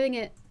wing, I'm doing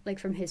it, like,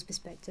 from his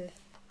perspective.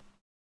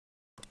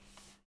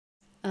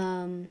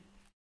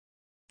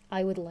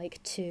 I would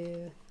like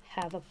to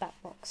have a bat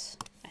box.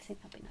 I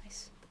think that'd be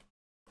nice.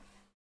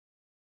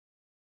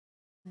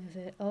 Move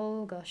it.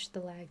 Oh gosh, the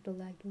lag, the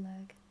lag, the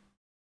lag.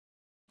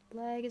 The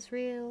lag is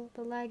real.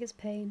 The lag is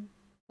pain.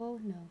 Oh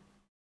no.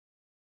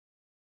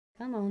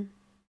 Come on.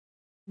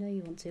 No,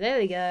 you want to. There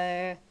we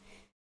go.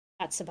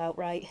 That's about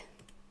right.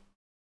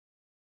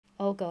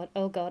 Oh god,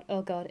 oh god,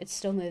 oh god. It's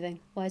still moving.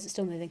 Why is it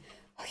still moving?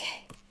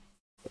 Okay.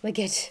 We're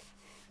good.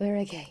 We're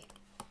okay.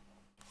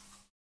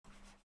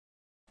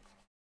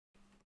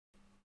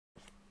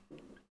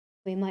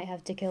 We might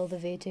have to kill the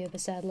VTuber,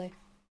 sadly.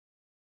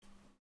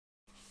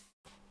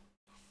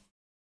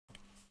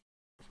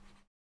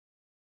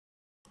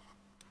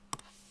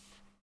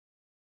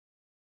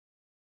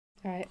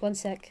 Alright, one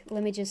sec.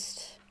 Let me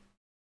just...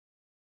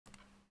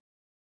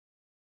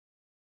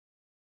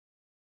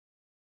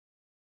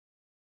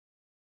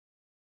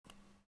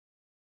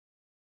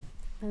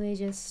 The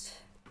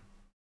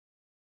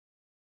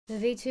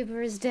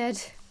VTuber is dead.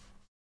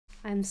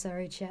 I'm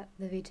sorry, chat.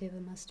 The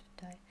VTuber must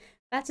die.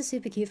 Bats are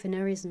super cute for no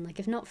reason. Like,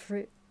 if not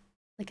fruit,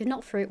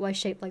 why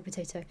shaped like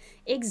potato?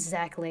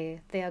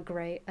 Exactly. They are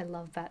great. I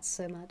love bats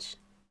so much.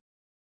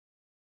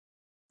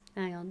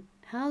 Hang on.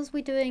 How's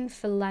we doing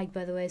for lag,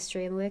 by the way,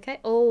 stream? Are we okay?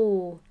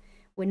 Oh,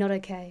 we're not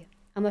okay.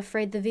 I'm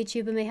afraid the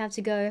VTuber may have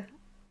to go.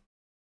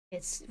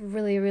 It's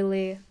really,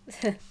 really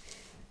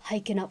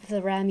hiking up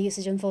the RAM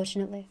usage,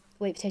 unfortunately.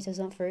 Wait, potatoes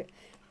aren't fruit.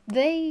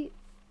 They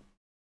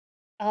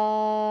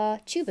are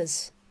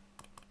tubers.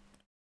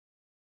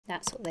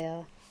 That's what they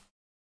are.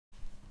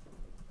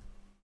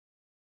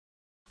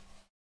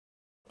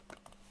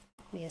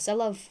 Yes, I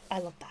love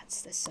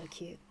bats. They're so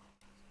cute.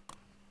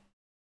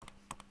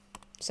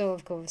 So,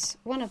 of course,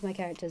 one of my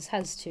characters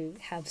has to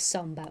have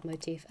some bat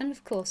motif, and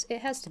of course,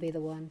 it has to be the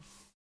one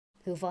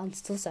who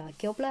wants to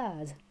suck your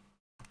blood.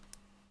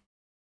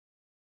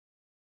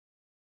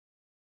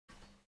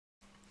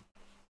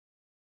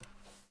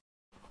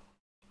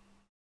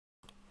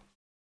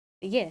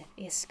 Yeah,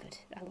 it's good.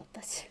 I love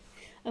that.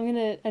 I'm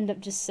gonna end up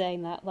just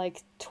saying that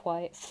like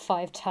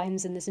 5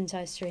 times in this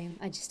entire stream.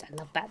 I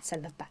love bats, I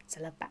love bats,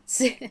 I love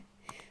bats.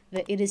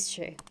 But it is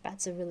true.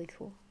 Bats are really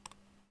cool.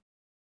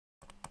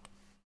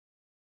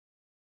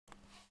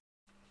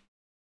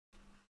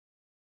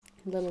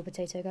 Little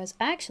potato guys.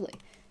 Actually,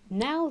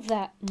 now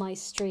that my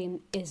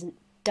stream isn't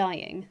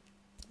dying,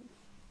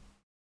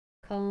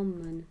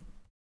 common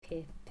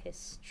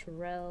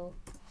pipistrelle.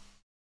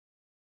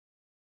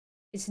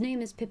 Its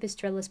name is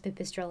Pipistrellus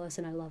pipistrellus,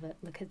 and I love it.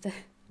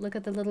 Look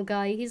at the little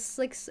guy. He's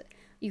like,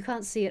 you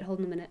can't see it. Hold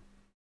on a minute.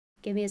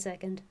 Give me a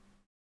second.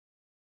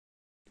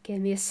 Give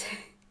me a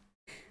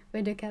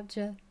window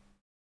capture.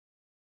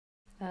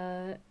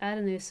 Add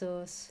a new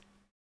source.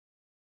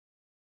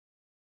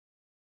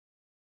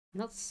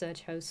 Not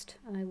search host.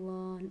 I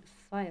want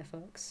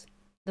Firefox.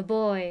 The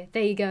boy.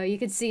 There you go. You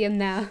can see him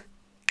now.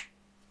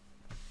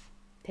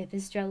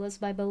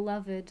 Pipistrellus, my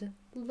beloved.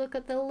 Look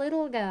at the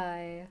little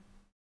guy.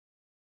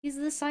 He's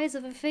the size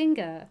of a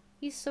finger.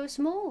 He's so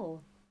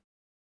small.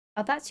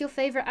 Oh, that's your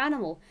favorite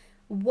animal.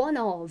 One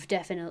of,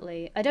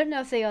 definitely. I don't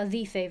know if they are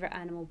the favorite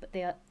animal, but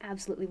they are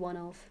absolutely one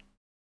of.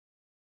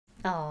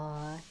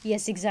 Ah,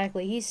 yes,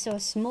 exactly. He's so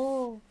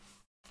small.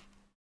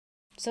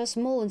 So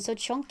small and so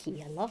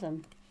chunky. I love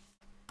him.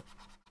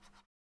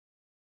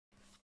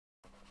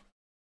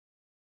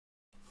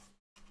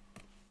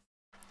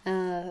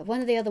 One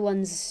of the other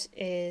ones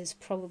is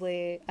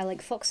probably... I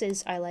like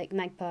foxes, I like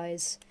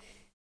magpies.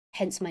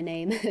 Hence my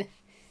name.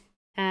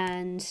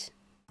 And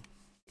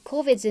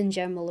corvids in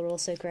general are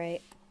also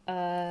great.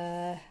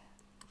 What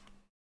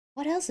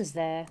else is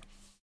there?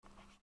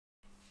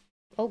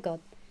 Oh god.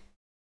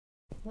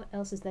 What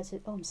else is there to...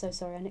 Oh, I'm so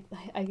sorry.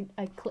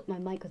 I clipped my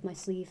mic with my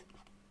sleeve.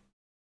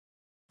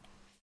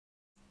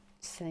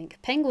 Let's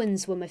think.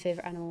 Penguins were my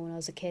favourite animal when I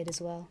was a kid as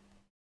well.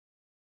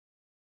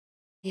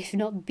 If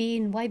not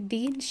bean, why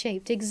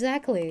bean-shaped?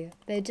 Exactly.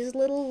 They're just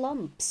little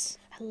lumps.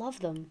 I love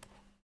them.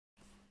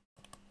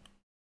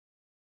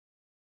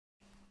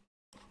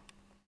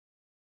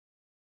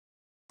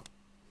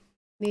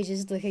 Me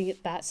just looking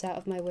at bats out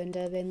of my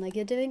window being like,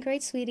 you're doing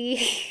great,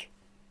 sweetie.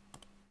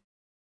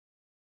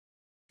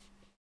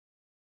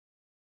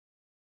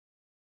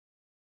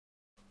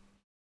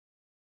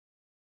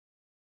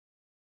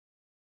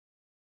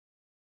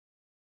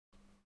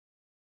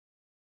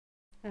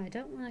 I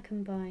don't want to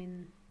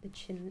combine the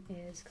chin and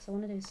ears because I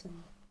want to do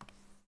some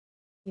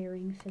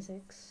hearing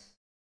physics.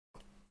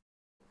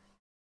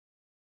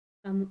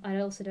 I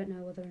also don't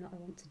know whether or not I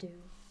want to do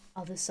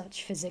other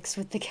such physics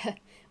with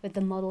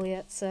the model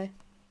yet, so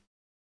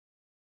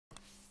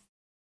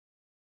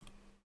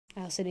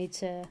I also need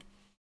to,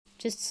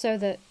 just so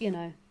that, you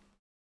know,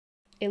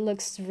 it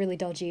looks really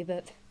dodgy,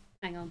 but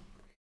hang on.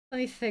 Let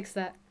me fix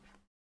that.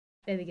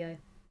 There we go.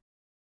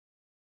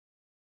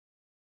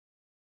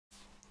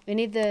 I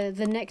need the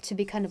neck to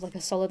be kind of like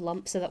a solid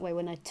lump, so that way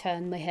when I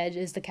turn my head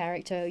as the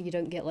character, you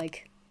don't get,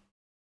 like,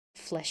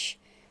 flesh.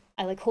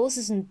 I like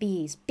horses and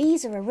bees.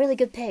 Bees are a really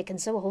good pick,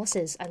 and so are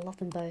horses. I love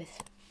them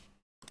both.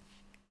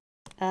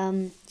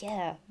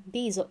 Yeah,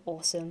 bees are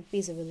awesome.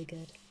 Bees are really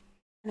good.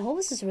 And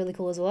horses are really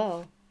cool as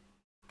well.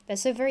 They're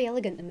so very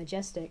elegant and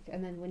majestic,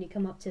 and then when you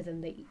come up to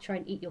them, they try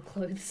and eat your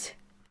clothes.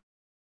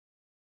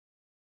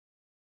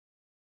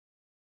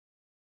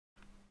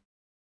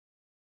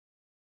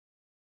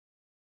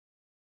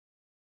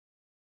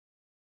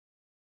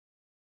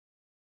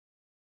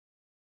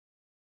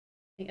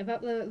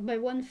 About my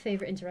one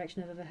favourite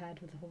interaction I've ever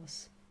had with a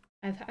horse.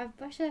 I've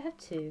actually I have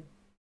two.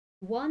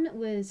 One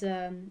was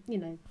you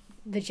know,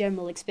 the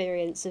general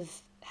experience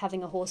of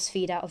having a horse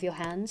feed out of your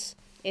hands.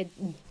 It,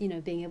 you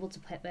know, being able to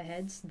pet their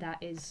heads, that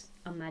is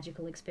a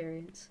magical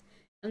experience.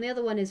 And the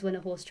other one is when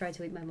a horse tried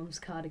to eat my mum's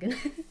cardigan.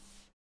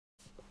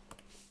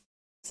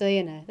 So,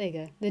 you know, there you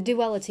go. The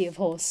duality of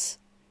horse.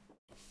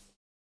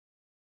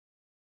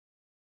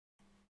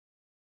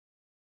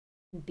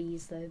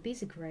 Bees, though.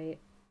 Bees are great.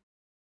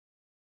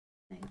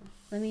 Hang on.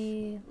 Let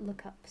me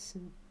look up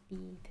some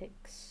bee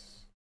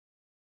pics.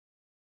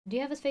 Do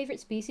you have a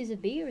favourite species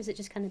of bee, or is it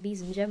just kind of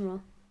bees in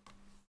general?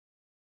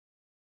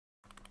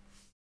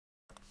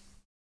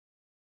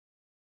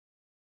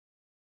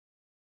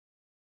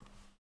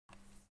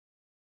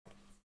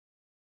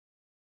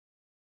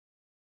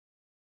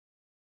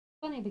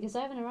 Funny, because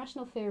I have an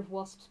irrational fear of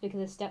wasps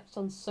because I stepped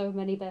on so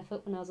many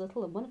barefoot when I was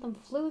little, and one of them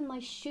flew in my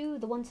shoe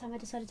the one time I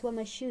decided to wear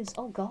my shoes.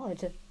 Oh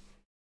god.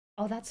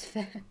 Oh, that's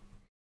fair.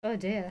 Oh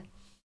dear.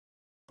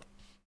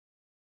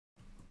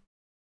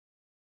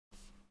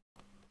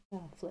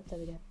 Oh, flip, there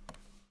we go.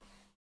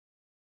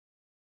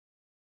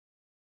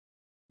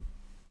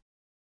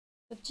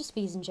 But just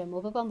bees in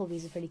general, but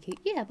bumblebees are pretty cute.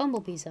 Yeah,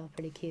 bumblebees are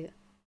pretty cute.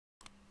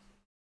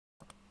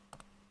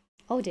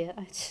 Oh dear,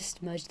 I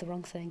just merged the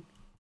wrong thing.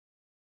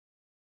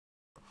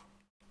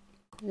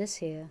 This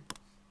here.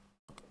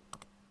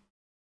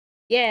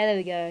 Yeah, there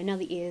we go. Now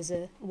the ears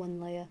are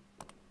one layer.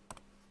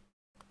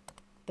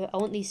 But I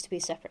want these to be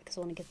separate because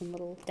I want to give them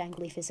little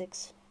dangly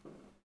physics.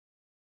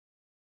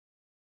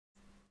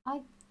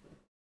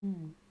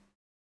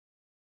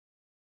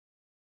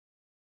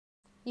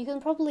 You can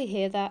probably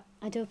hear that.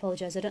 I do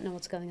apologise, I don't know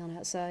what's going on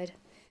outside.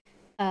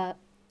 Oh,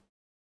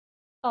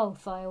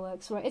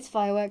 fireworks. Right, it's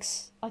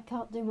fireworks. I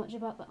can't do much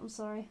about that, I'm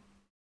sorry.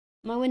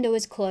 My window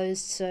is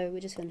closed, so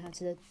we're just going to have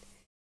to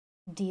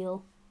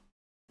deal.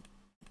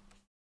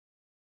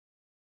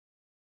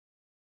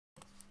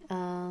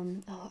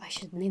 Oh, I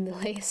should name the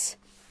lace.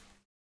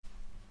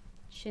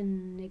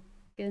 Shinnigan.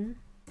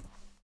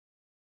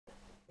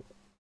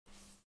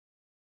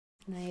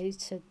 And I need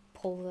to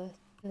pull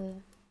the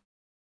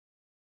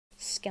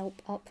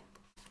scalp up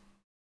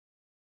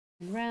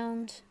and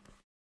round.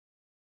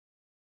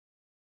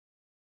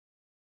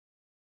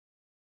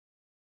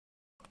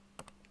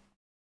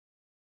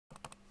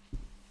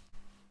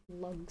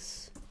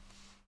 Lugs.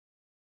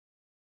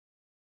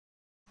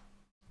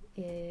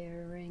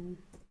 Earring.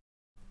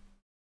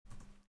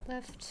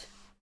 Left.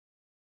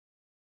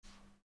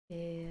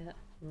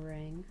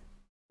 Earring.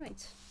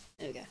 Right.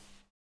 There we go.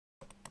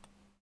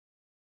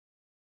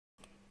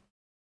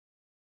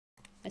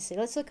 Let's see,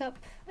 let's look up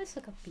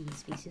bee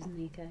species in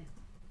the UK.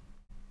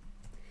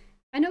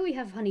 I know we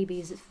have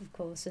honeybees, of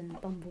course,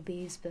 and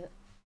bumblebees, but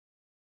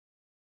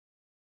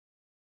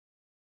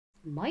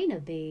minor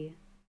bee.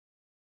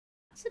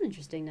 That's an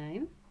interesting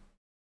name.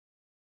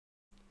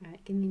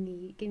 Alright, give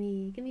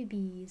me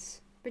bees.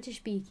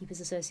 British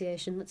Beekeepers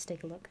Association, let's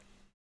take a look.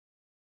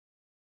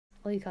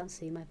 Oh, you can't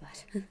see, my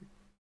bad.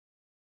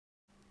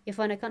 You're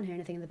fine, I can't hear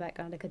anything in the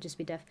background, I could just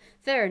be deaf.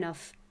 Fair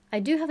enough. I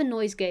do have a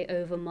noise gate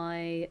over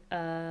my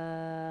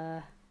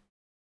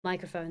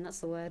microphone, that's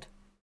the word.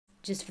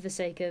 Just for the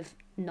sake of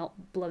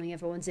not blowing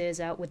everyone's ears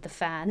out with the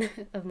fan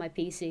of my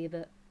PC,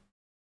 but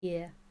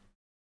yeah.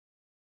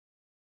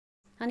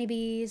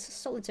 Honeybees,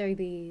 solitary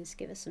bees,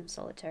 give us some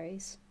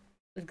solitaries.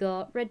 We've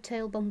got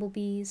red-tailed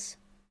bumblebees.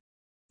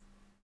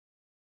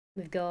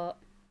 We've got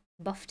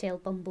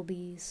buff-tailed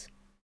bumblebees,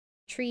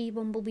 tree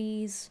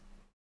bumblebees,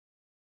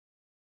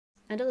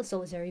 and other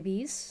solitary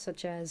bees,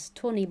 such as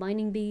tawny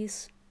mining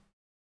bees,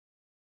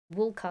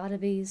 wool carder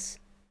bees,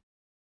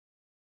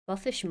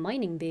 buffish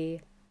mining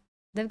bee.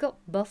 They've got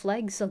buff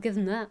legs, I'll give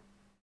them that.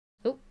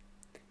 Oh.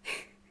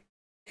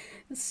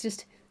 Let's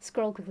just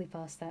scroll quickly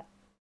past that.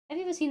 Have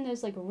you ever seen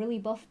those like really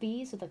buff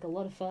bees with like a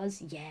lot of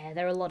fuzz? Yeah,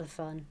 they're a lot of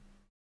fun.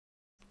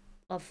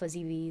 Love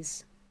fuzzy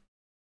bees.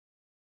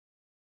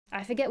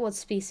 I forget what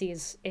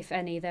species, if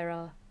any, there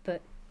are,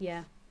 but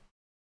yeah.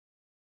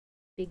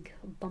 Big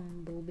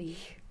bumblebee.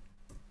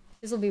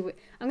 This will be.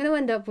 I'm gonna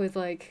end up with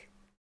like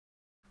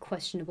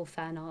questionable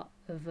fan art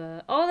of.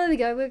 Oh, there we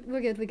go.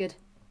 We're good. We're good.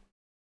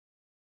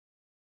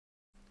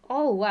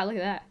 Oh wow! Look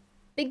at that.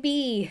 Big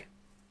bee.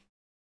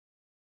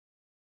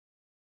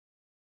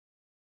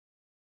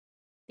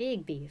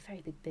 Big bee.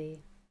 Very big bee.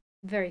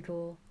 Very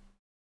cool.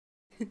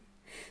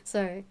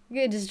 Sorry, I'm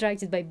getting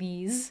distracted by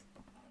bees.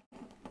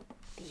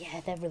 But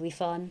yeah, they're really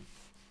fun.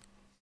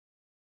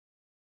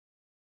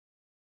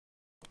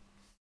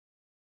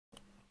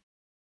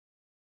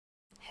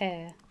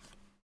 Hair.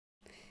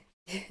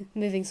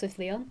 Moving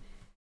swiftly on.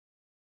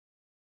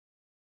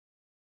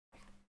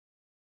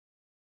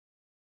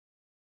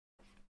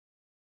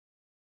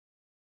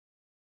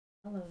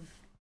 I love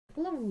a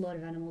lot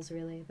of animals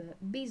really,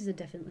 but bees are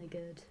definitely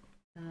good.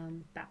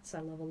 Bats I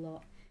love a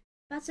lot.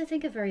 Bats I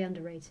think are very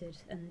underrated,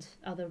 and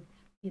other,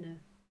 you know,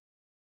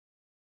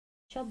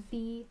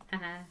 chubby.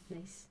 Ah,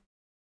 nice.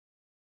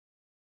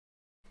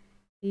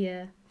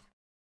 Yeah,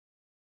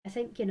 I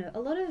think there are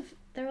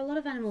a lot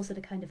of animals that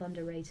are kind of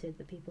underrated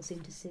that people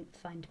seem to seem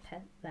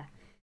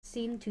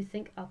to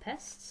think are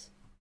pests,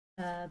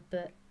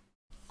 but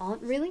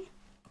aren't really.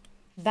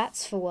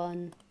 Bats for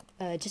one,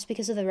 just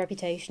because of their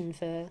reputation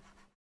for,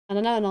 and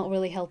I know I'm not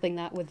really helping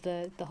that with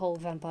the whole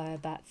vampire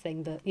bat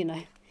thing, but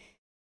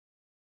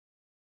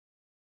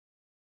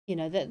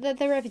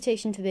their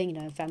reputation for being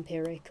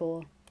vampiric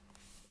or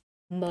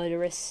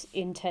murderous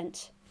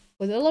intent.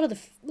 Well, a lot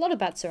of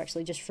bats are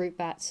actually just fruit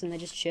bats, and they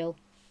just chill.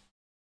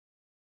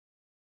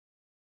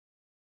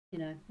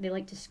 They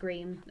like to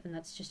scream, and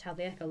that's just how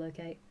they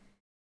echolocate.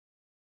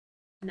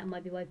 And that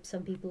might be why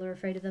some people are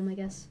afraid of them, I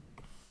guess.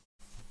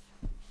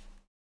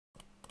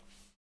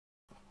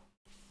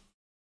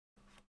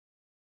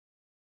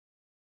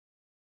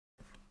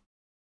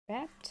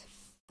 Rat?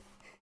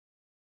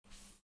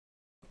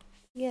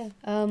 Yeah,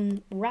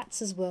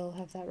 rats as well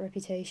have that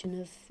reputation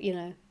of,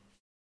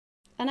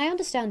 and I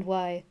understand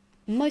why.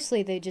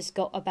 Mostly they just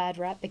got a bad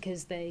rap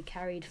because they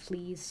carried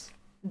fleas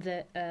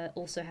that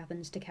also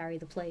happens to carry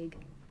the plague.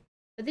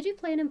 But they do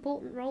play an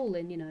important role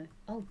in.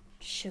 Oh,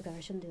 sugar, I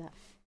shouldn't do that.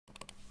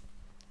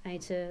 I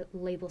need to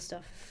label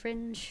stuff.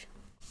 Fringe.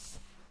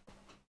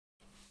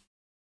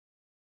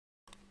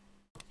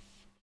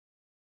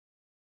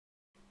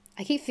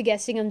 I keep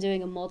forgetting I'm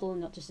doing a model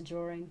and not just a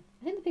drawing.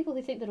 I think the people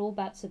who think that all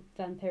bats are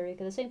vampiric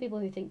are the same people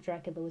who think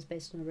Dracula was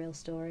based on a real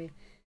story.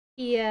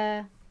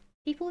 Yeah.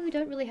 People who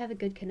don't really have a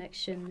good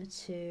connection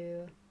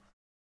to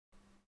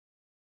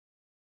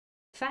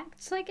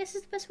facts, I guess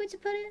is the best way to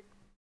put it.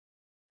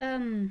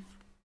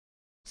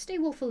 Stay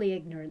willfully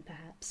ignorant,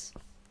 perhaps.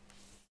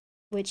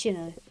 Which,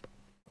 I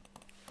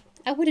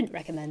wouldn't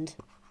recommend.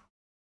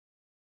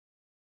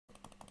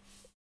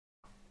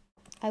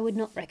 I would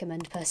not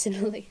recommend,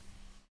 personally.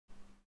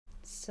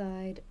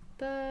 Side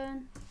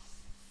burn.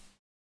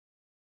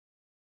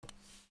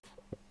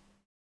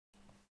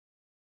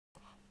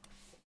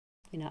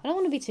 I don't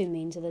want to be too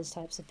mean to those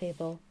types of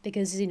people,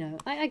 because,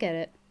 I get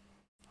it.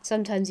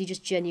 Sometimes you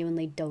just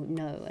genuinely don't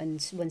know,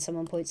 and when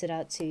someone points it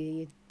out to you,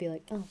 you'd be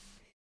like, oh.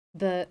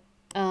 But,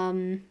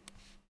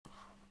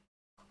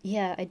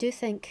 yeah, I do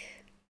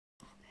think...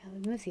 I'll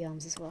remove the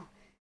arms as well.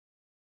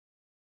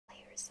 What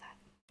layer is that?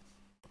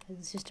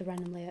 It's just a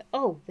random layer.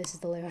 Oh, this is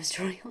the layer I was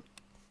drawing on.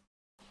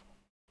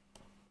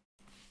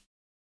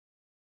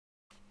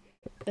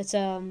 But,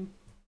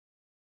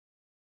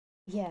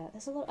 yeah,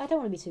 there's a lot... I don't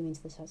want to be too mean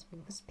to those types of people,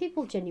 because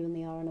people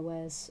genuinely are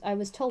unawares. I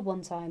was told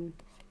one time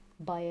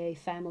by a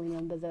family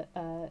member that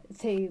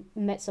they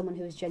met someone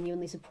who was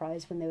genuinely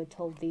surprised when they were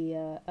told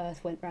the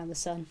Earth went round the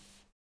sun.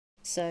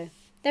 So,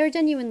 there are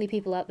genuinely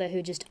people out there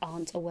who just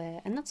aren't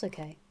aware, and that's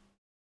okay.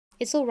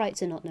 It's alright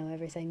to not know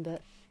everything,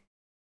 but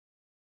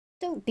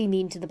don't be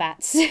mean to the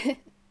bats.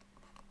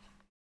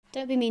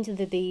 Don't be mean to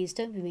the bees,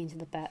 don't be mean to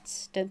the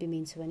bats, don't be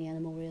mean to any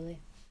animal, really.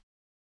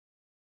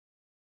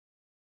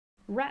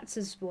 Rats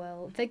as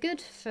well. They're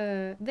good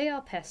for... They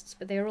are pests,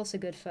 but they are also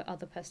good for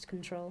other pest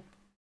control.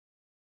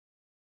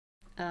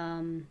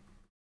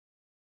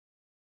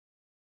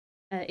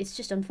 It's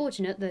just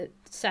unfortunate that,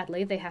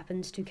 sadly, they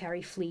happened to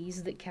carry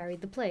fleas that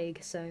carried the plague,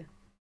 so...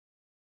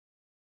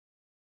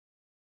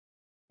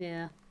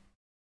 Yeah.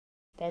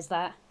 There's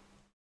that.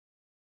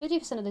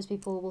 50% of those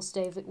people will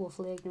stay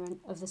willfully ignorant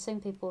of the same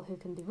people who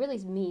can be really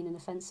mean and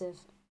offensive,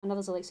 and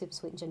others are like super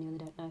sweet and genuinely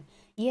don't know.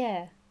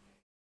 Yeah.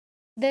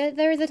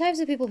 There are the types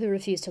of people who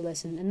refuse to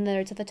listen, and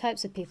there are the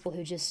types of people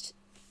who just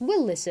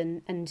will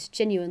listen and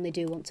genuinely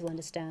do want to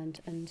understand,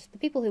 and the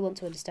people who want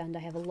to understand I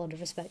have a lot of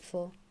respect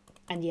for.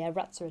 And yeah,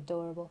 rats are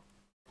adorable.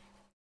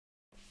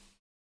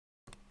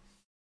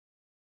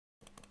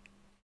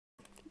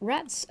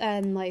 Rats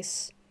and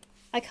mice.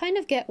 I kind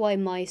of get why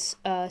mice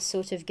are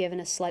sort of given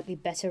a slightly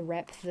better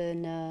rep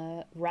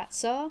than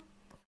rats are.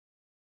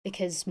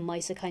 Because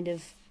mice are kind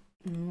of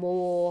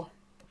more...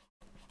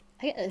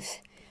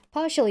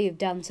 partially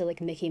down to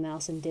like Mickey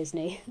Mouse and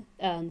Disney,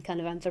 kind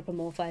of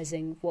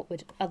anthropomorphizing what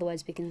would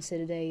otherwise be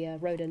considered a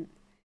rodent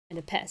and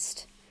a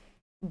pest.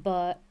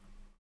 But,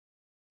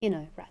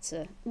 rats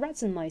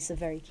and mice are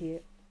very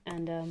cute.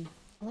 And a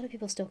lot of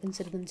people still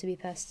consider them to be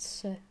pests,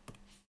 so...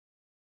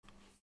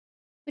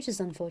 Which is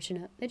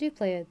unfortunate. They do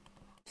play a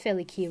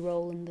fairly key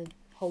role in the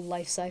whole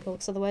life cycle,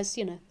 because otherwise,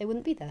 you know, they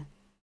wouldn't be there.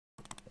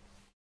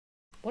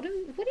 What do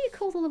you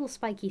call the little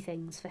spiky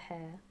things for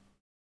hair?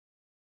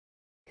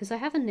 Because I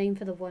have a name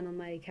for the one on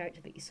my character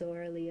that you saw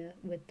earlier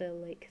with the,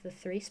 like, the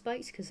 3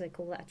 spikes, because I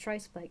call that a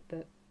tri-spike,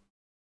 but...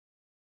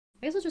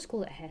 I guess I'll just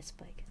call it a hair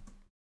spike.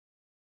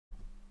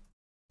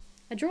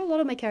 I draw a lot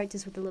of my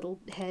characters with the little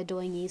hair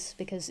doingies,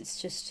 because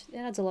it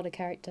adds a lot of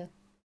character.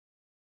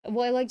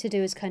 What I like to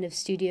do is kind of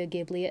Studio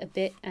Ghibli it a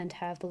bit, and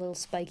have the little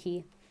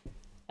spiky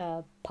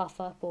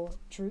puff up or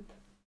droop.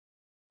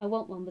 I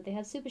want one, but they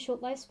have super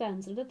short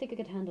lifespans, and I don't think I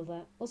could handle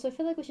that. Also, I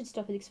feel like we should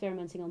stop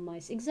experimenting on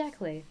mice.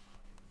 Exactly!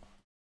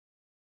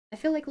 I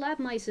feel like lab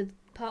mice are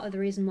part of the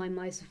reason why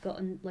mice have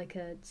gotten, like,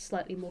 a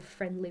slightly more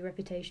friendly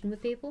reputation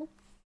with people.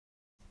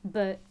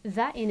 But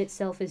that in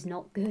itself is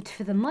not good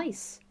for the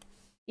mice,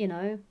 you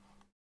know?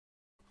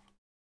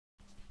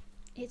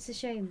 It's a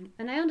shame.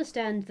 And I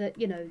understand that,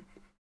 you know,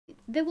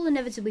 there will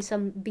inevitably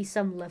be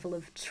some level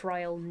of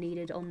trial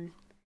needed on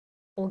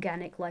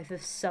organic life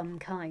of some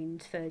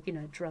kind for, you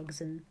know, drugs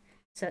and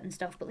certain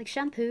stuff, but like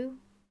shampoo.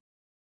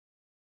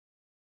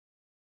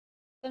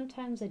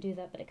 Sometimes I do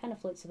that, but it kind of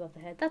floats above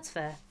the head. That's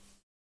fair.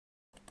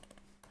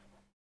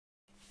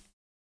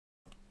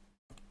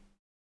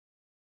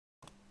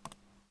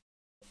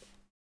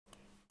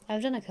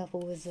 I've done a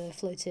couple with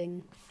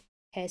floating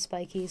hair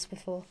spikies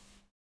before.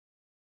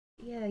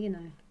 Yeah, you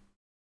know.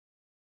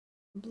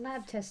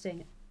 Lab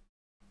testing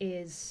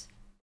is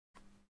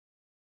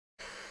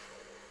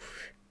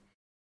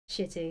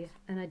shitty,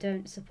 and I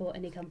don't support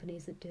any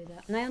companies that do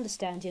that. And I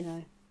understand, you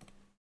know.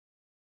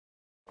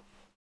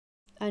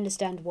 I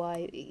understand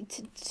why.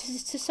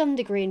 To some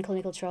degree in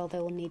clinical trial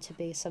there will need to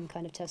be some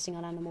kind of testing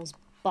on animals,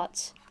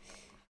 but,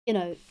 you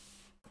know,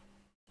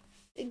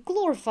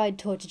 glorified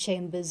torture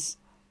chambers,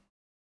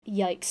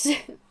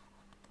 yikes.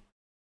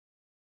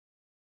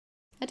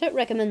 I don't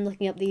recommend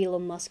looking up the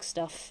Elon Musk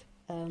stuff.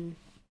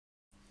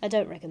 I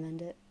don't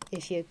recommend it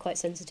if you're quite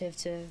sensitive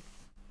to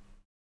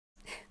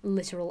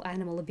literal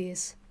animal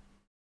abuse.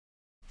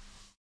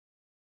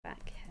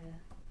 Back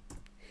hair.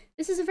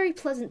 This is a very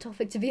pleasant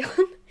topic to be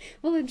on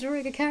while I'm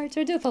drawing a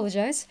character. I do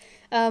apologise.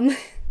 Yeah.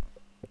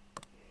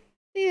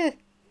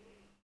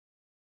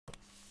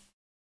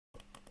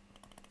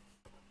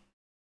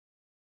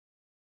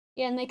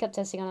 Yeah, and makeup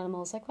testing on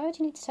animals. Like, why would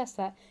you need to test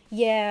that?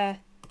 Yeah,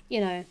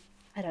 you know,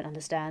 I don't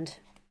understand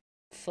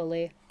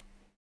fully.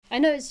 I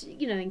know it's,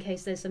 you know, in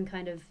case there's some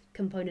kind of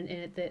component in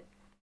it that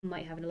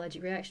might have an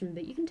allergic reaction,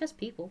 but you can test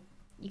people.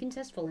 You can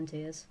test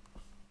volunteers.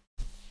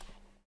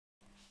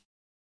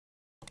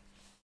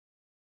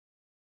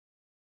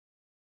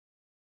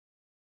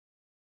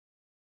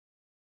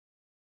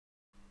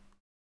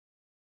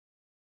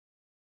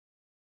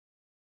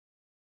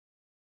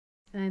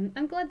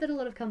 I'm glad that a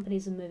lot of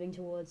companies are moving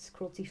towards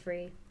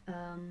cruelty-free,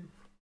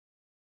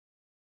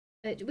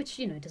 which,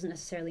 you know, doesn't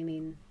necessarily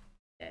mean,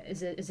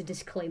 as a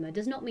disclaimer,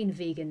 does not mean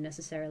vegan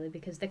necessarily,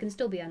 because there can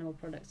still be animal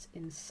products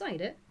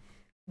inside it,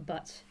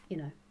 but, you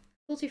know,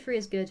 cruelty-free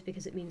is good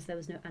because it means there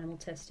was no animal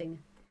testing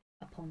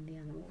upon the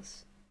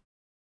animals.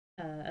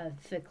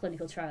 For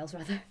clinical trials,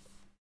 rather.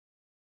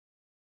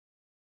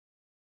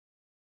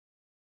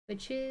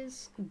 Which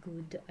is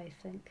good, I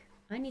think.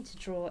 I need to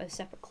draw a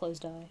separate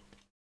closed eye.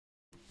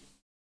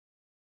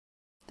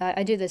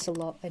 I do this a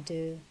lot. I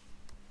do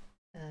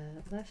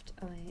left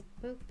eye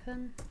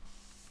open,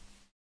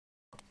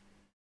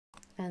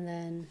 and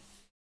then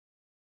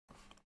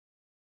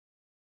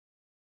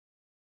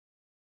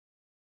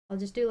I'll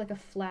just do like a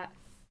flat,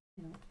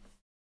 you know,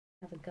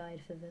 have a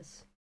guide for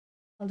this.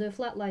 I'll do a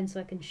flat line so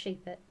I can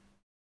shape it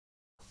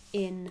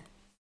in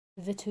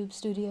VTube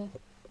Studio.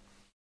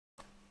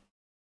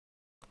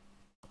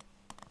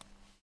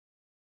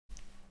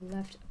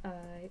 Left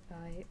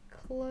eye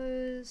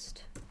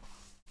closed.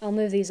 I'll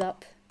move these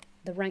up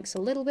the ranks a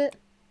little bit.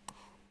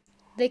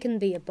 They can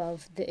be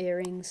above the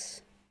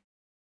earrings.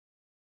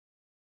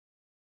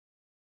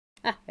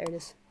 Ah, there it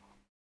is.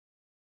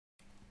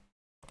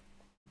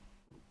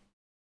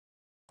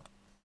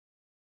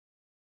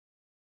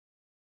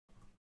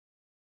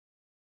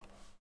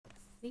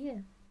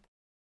 Yeah.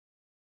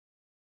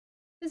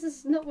 This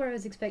is not where I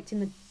was expecting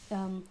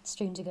the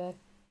stream to go.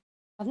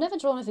 I've never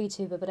drawn a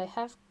VTuber, but I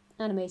have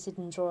animated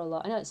and draw a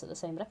lot. I know it's not the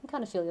same, but I can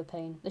kind of feel your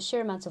pain. The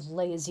sheer amount of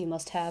layers you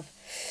must have.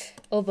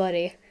 Oh,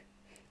 buddy.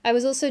 I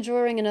was also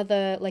drawing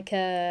another, like,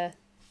 a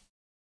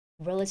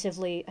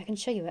relatively... I can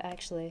show you it,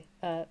 actually.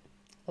 Oh,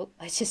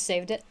 I just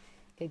saved it.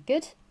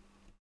 Good.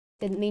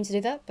 Didn't mean to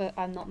do that, but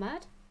I'm not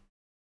mad.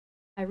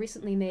 I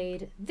recently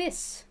made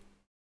this.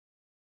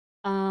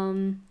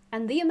 And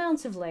the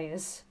amount of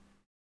layers.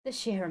 The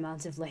sheer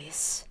amount of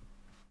layers.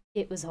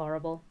 It was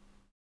horrible.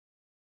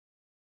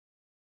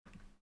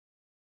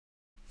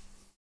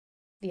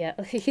 Yeah,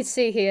 you can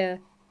see here.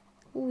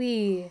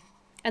 Wee.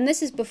 And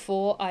this is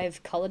before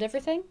I've coloured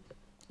everything.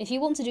 If you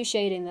want to do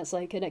shading, that's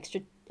like an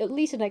extra, at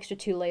least an extra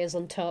 2 layers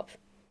on top.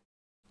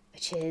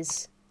 Which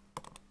is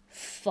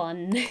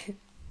fun.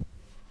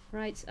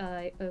 Right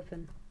eye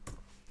open.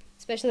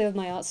 Especially with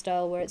my art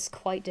style where it's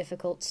quite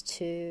difficult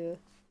to...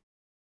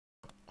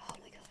 Oh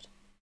my god.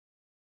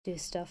 Do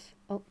stuff.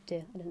 Oh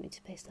dear, I didn't need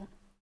to paste that.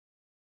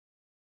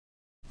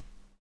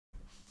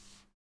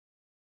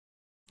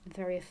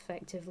 Very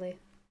effectively.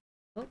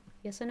 Oh,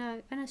 yes I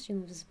know. I know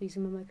Streamlabs is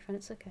using my microphone,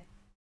 it's okay.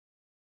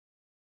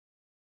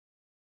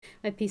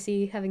 My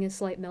PC having a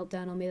slight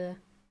meltdown on me there.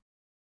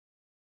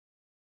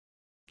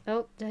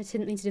 Oh, I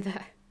didn't mean to do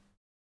that.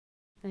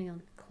 Hang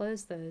on,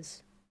 close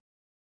those.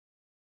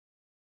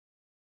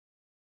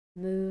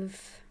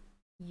 Move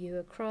you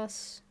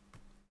across.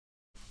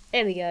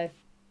 There we go.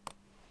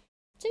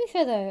 To be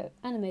fair though,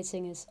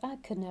 animating is... I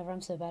could never,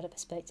 I'm so bad at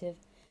perspective.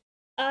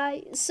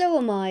 So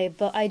am I,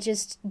 but I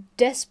just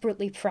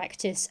desperately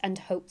practice and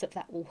hope that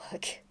that will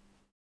work.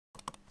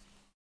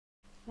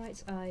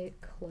 Right eye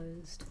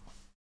closed.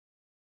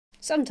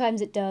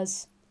 Sometimes it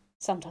does,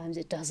 sometimes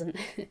it doesn't.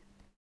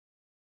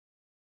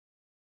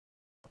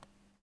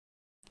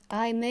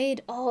 I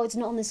made... Oh, it's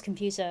not on this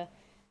computer.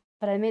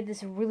 But I made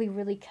this really,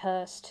 really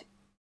cursed,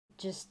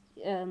 just,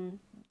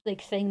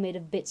 like, thing made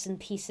of bits and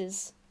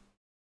pieces.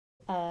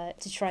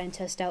 To try and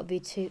test out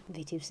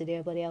VTube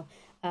Studio, bloody hell.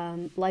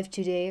 Live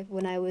 2D,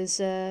 when I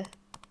was,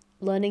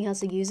 learning how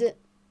to use it.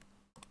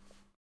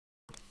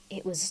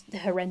 It was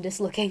horrendous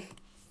looking.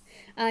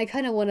 I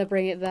kind of want to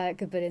bring it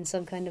back, but in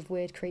some kind of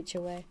weird creature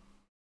way.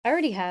 I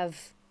already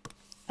have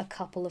a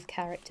couple of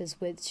characters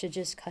which are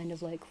just kind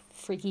of like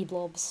freaky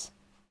blobs.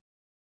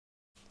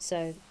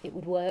 So, it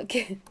would work.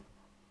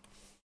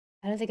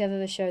 I don't think I've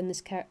ever shown this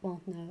character.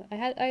 Well, no.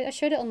 I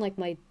showed it on, like,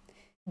 my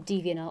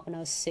DeviantArt when I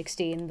was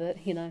 16,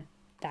 but, you know,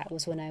 that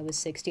was when I was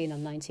 16.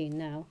 I'm 19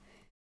 now.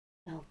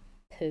 Oh,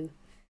 poo.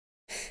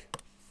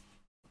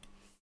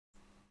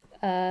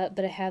 But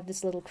I have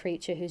this little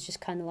creature who's just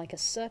kind of like a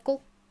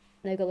circle.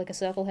 And they've got, like, a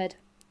circle head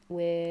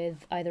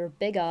with either a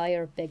big eye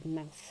or a big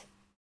mouth.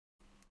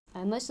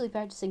 I'm mostly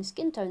practicing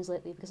skin tones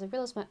lately because I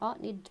realised my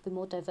art needed to be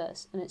more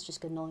diverse, and it's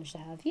just good knowledge to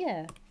have.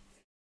 Yeah.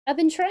 I've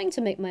been trying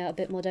to make my art a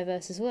bit more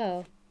diverse as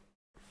well.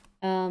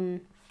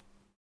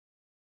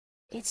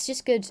 It's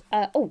just good.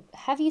 Oh,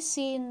 have you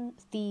seen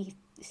the...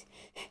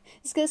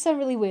 It's gonna sound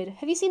really weird.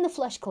 Have you seen the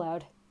flesh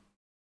cloud?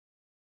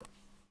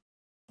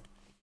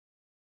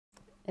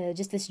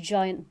 Just this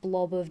giant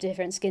blob of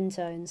different skin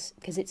tones,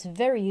 because it's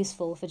very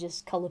useful for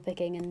just colour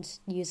picking and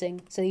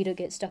using, so you don't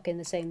get stuck in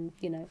the same,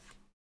 you know,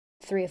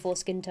 3 or 4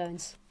 skin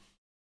tones.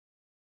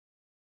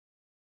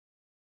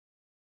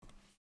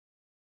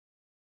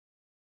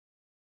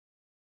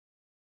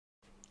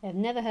 I've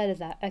never heard of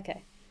that.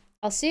 Okay.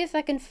 I'll see if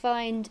I can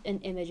find an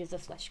image of the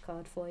flesh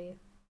cloud for you.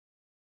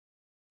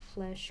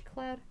 Flesh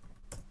cloud.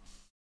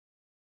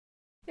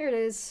 Here it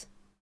is.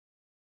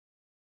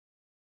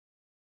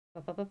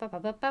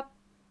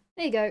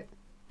 There you go.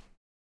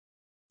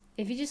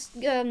 If you just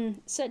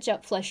search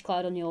up flesh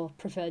cloud on your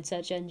preferred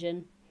search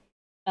engine,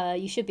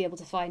 you should be able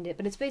to find it,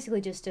 but it's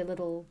basically just a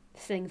little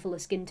thing full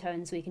of skin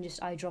tones where you can just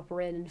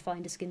eyedropper in and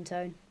find a skin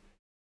tone.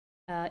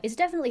 It's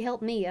definitely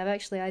helped me. I've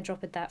actually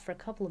eyedropped that for a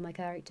couple of my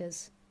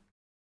characters.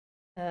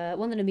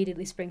 One that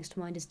immediately springs to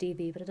mind is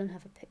DB, but I don't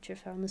have a picture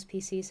of her on this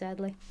PC,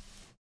 sadly.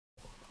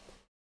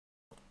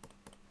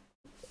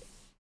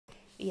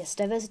 Yes,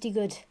 diversity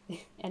good,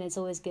 and it's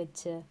always good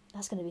to...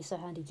 That's going to be so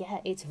handy.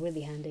 Yeah, it's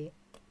really handy.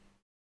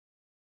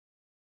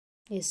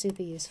 It's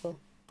super useful.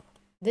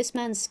 This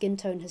man's skin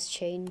tone has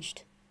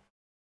changed,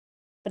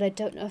 but I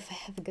don't know if I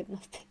have a good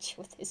enough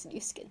picture with his new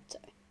skin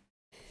tone.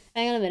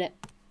 Hang on a minute.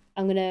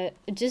 I'm gonna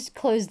just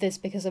close this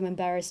because I'm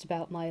embarrassed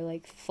about my,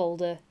 like,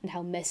 folder and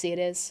how messy it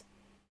is.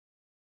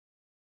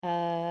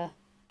 Bear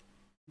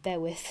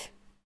with.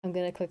 I'm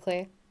gonna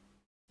quickly...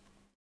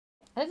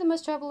 I have the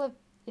most trouble of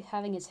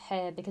having his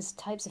hair because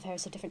types of hair are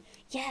so different.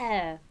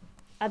 Yeah!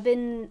 I've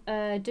been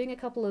doing a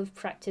couple of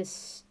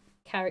practice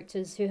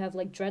characters who have,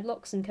 like,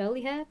 dreadlocks and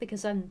curly hair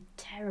because I'm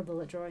terrible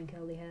at drawing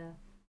curly hair.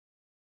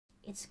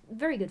 It's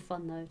very good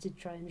fun, though, to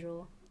try and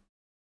draw.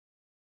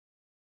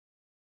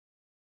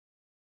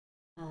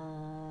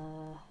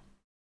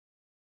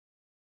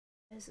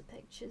 There's the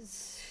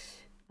pictures.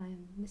 I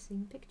am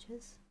missing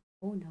pictures.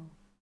 Oh no.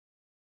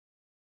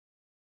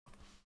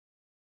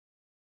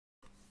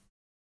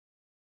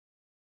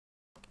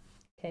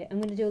 Okay,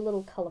 I'm gonna do a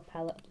little colour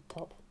palette at the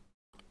top.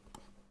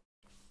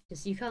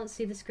 Just, you can't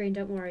see the screen,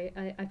 don't worry.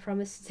 I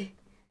promise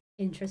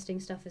interesting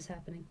stuff is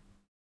happening.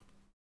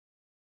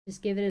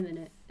 Just give it a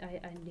minute.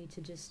 I need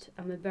to just...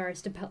 I'm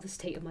embarrassed about the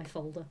state of my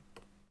folder.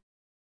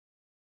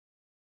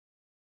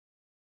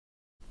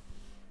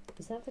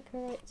 Is that the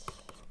correct...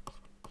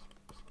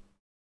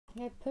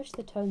 I pushed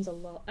the tones a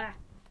lot. Ah!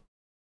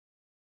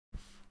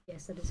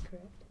 Yes, that is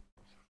correct.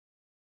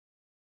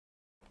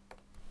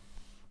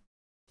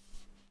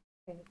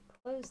 Okay,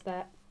 close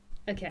that.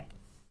 Okay.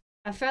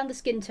 I found the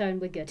skin tone,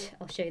 we're good.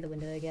 I'll show you the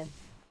window again.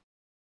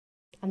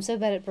 I'm so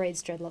bad at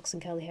braids, dreadlocks,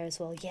 and curly hair as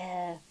well.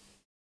 Yeah.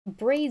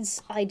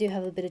 Braids, I do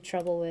have a bit of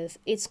trouble with.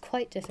 It's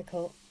quite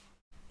difficult.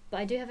 But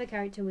I do have a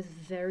character with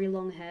very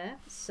long hair,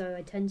 so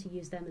I tend to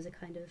use them as a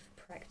kind of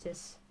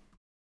practice.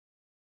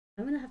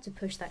 I'm gonna have to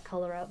push that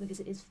colour out because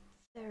it is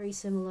very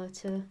similar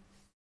to...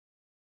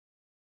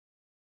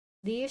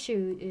 The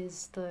issue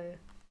is, though,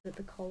 that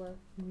the collar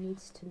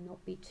needs to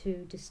not be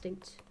too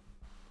distinct,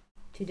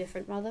 too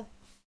different, rather.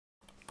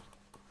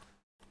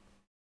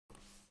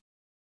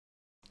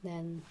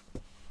 Then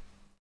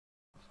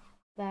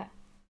that.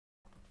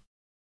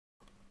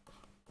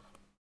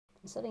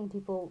 I'm studying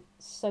people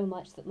so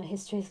much that my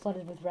history is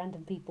flooded with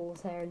random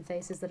people's hair and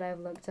faces that I've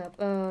looked up.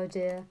 Oh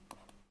dear.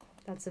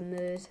 That's a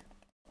mood.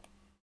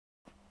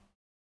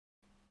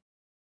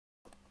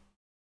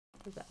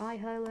 The eye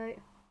highlight.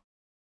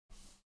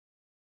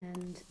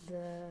 And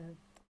the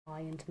eye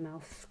and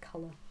mouth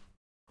colour.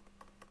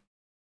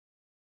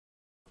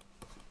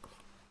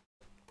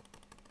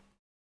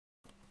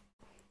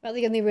 Well,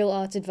 the only real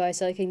art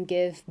advice I can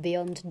give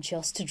beyond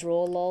just to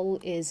draw lol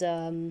is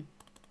to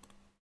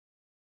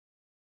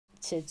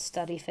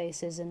study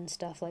faces and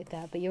stuff like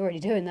that, but you're already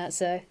doing that,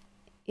 so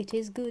it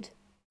is good.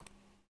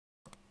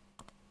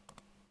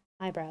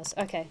 Eyebrows.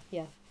 Okay,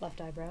 yeah,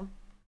 left eyebrow.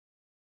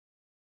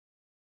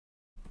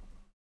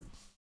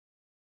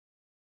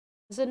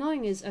 What's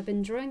annoying is I've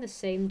been drawing the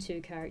same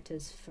two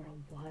characters for a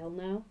while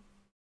now.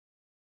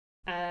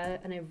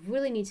 And I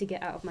really need to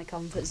get out of my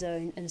comfort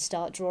zone and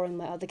start drawing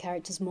my other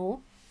characters more.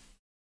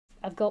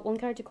 I've got one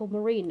character called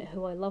Marine,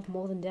 who I love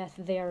more than death.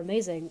 They are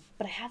amazing,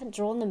 but I haven't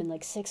drawn them in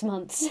like 6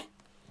 months.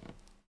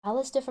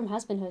 Alistair from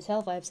Has Been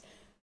Hotel vibes.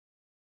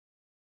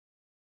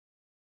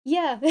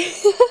 Yeah.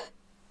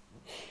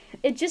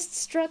 It just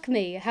struck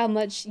me how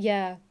much,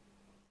 yeah.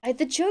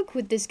 The joke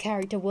with this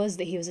character was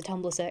that he was a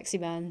Tumblr sexy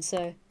man,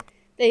 so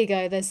there you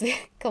go, there's the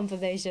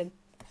confirmation.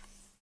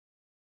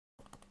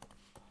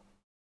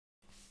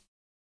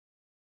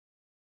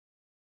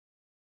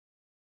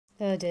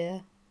 Oh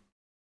dear.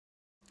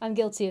 I'm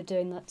guilty of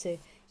doing that too.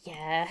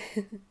 Yeah.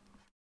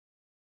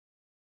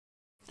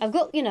 I've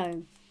got, you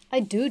know, I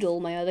doodle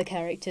my other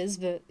characters,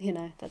 but, you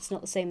know, that's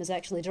not the same as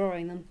actually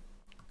drawing them.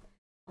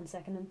 1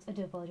 second, I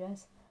do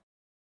apologise.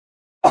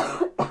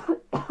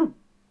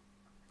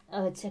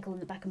 Oh, a tickle in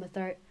the back of my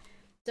throat.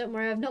 Don't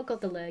worry, I've not got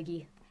the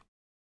lurgy.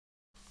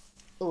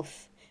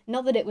 Oof.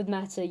 Not that it would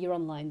matter, you're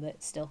online,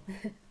 but still.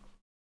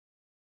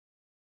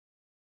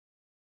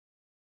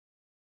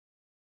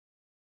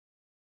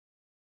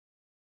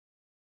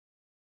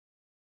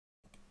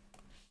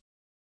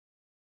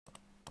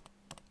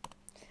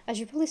 I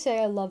should probably say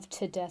I love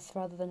to death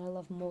rather than I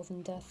love more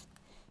than death.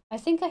 I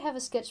think I have a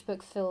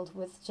sketchbook filled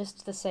with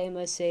just the same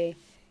OC.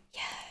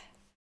 Yeah.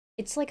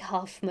 It's like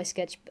half my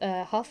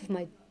half of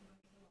my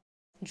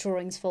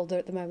drawings folder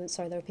at the moment.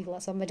 Sorry, there are people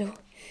outside my door.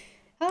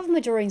 Half of my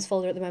drawings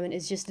folder at the moment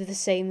is just the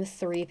same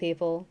 3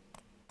 people.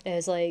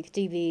 There's like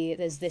DB,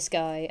 there's this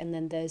guy, and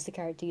then there's the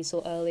character you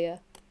saw earlier.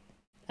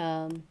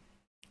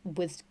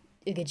 With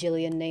a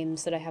gajillion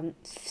names that I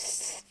haven't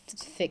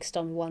fixed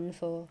on one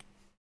for.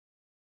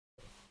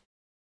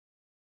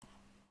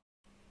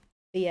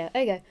 But yeah,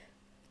 there you go.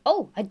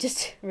 Oh, I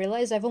just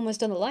realised I've almost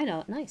done the line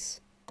art.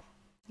 Nice.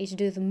 Need to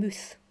do the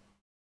mouth.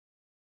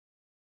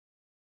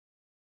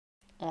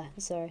 Ah,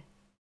 sorry.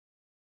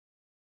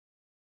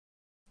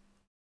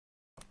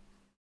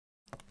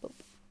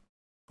 Oop.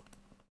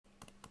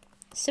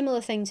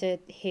 Similar thing to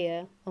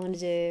here. I want to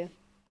do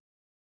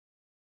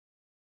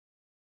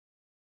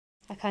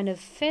a kind of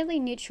fairly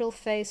neutral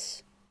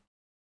face.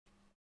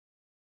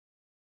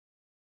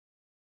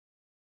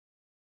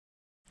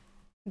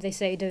 They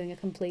say doing a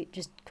complete,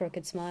 just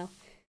crooked smile.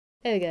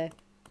 There we go.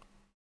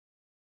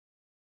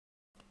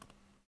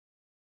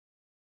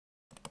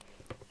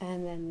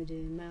 And then we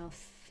do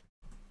mouth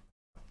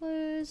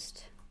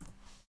closed.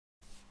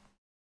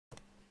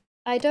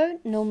 I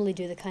don't normally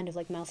do the kind of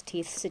like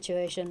mouth-teeth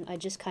situation. I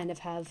just kind of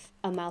have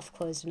a mouth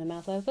closed and a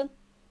mouth open.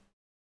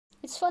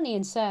 It's funny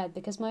and sad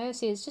because my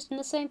OC is just in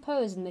the same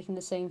pose and making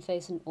the same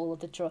face in all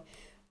of the draw.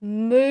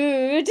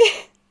 Mood!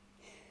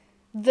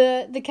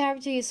 The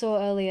character you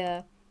saw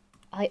earlier,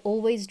 I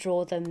always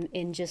draw them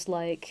in just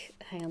like...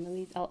 Hang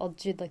on, I'll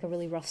do like a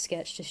really rough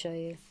sketch to show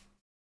you.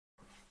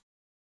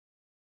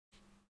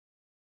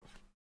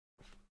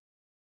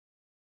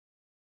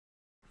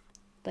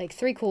 Like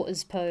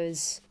 3/4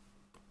 pose.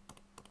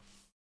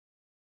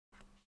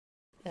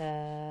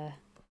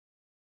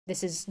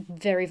 This is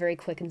very, very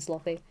quick and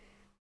sloppy.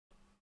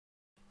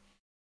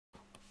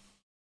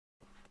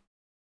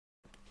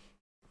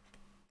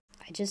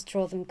 I just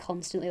draw them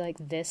constantly like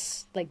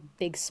this, like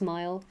big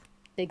smile,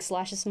 big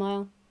slasher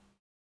smile.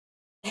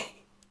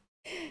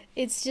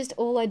 It's just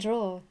all I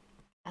draw.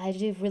 I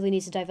do really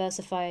need to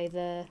diversify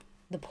the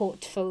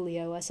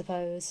portfolio, I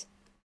suppose.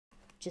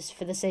 Just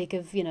for the sake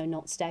of, you know,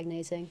 not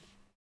stagnating.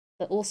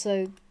 But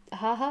also,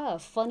 haha,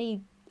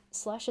 funny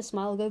slasher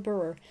smile go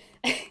burr.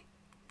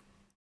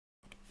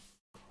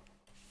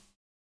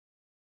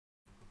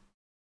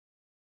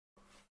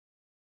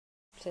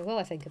 So while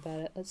I think about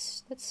it,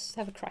 let's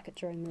have a crack at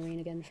drawing Marine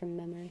again from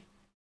memory.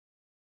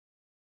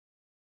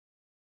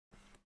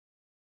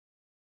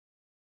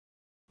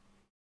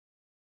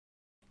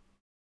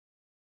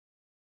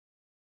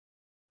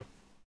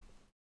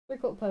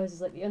 Three-quarter pose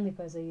is like the only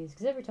pose I use,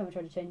 because every time I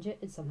try to change it,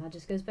 it somehow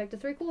just goes back to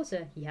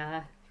 3/4.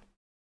 Yeah.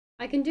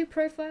 I can do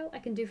profile, I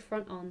can do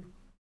front on.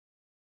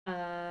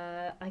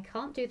 I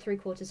can't do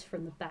 3/4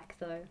 from the back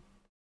though.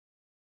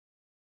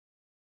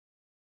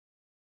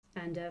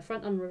 And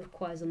front on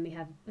requires me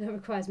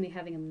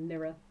having a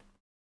mirror.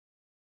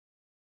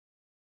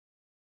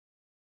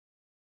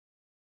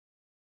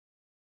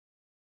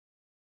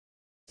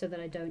 So that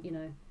I don't, you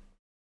know,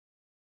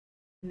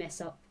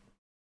 mess up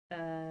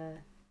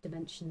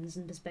dimensions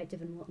and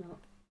perspective and whatnot.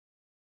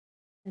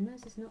 The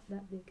nose is not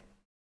that big.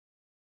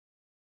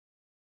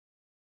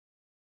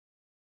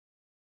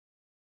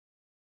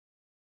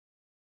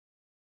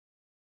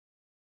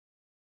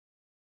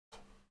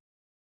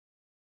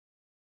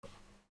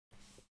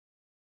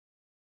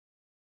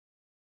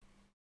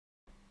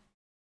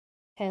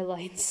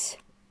 Hairlines.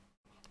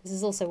 This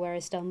is also where I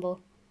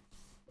stumble.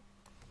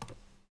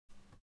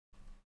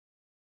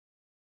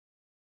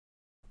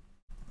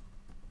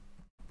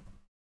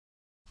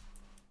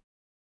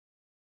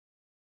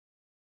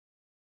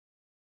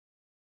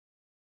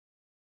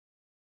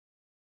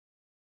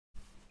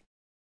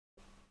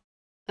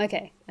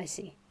 Okay, I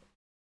see.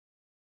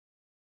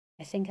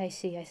 I think I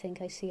see.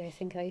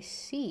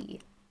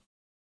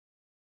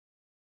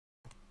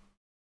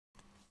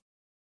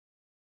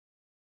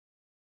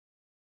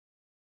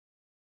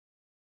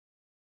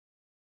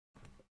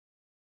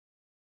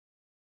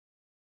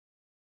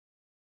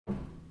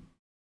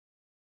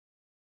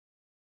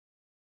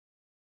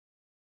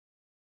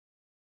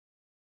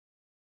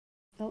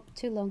 Oh,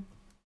 too long.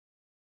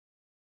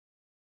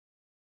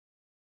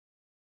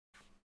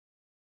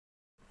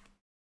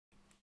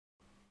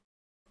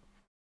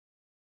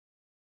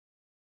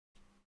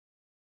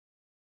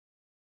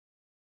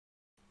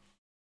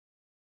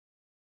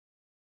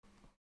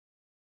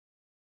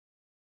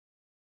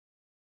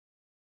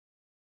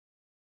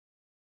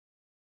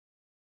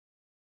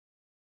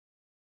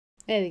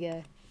 There we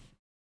go.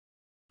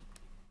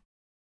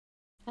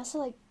 Also,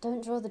 like,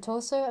 don't draw the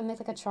torso and make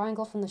like a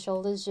triangle from the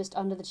shoulders just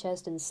under the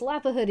chest and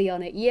slap a hoodie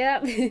on it.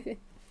 Yep.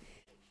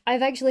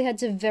 I've actually had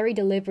to very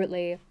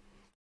deliberately,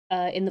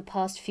 in the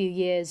past few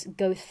years,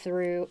 go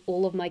through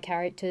all of my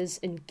characters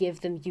and give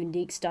them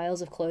unique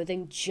styles of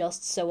clothing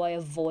just so I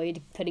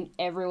avoid putting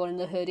everyone in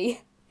the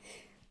hoodie.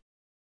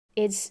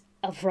 It's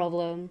a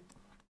problem.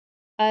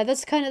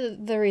 That's kind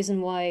of the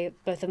reason why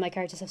both of my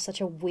characters have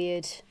such a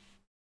weird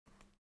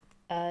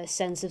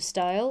sense of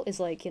style, is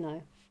like, you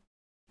know,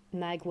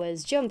 Mag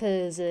wears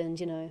jumpers and,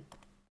 you know,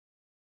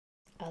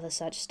 other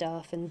such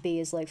stuff, and B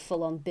is like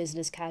full-on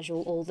business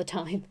casual all the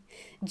time,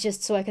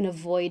 just so I can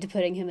avoid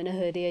putting him in a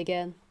hoodie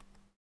again.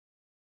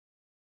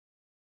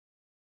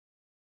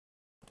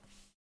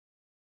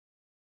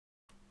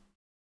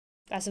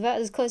 That's about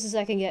as close as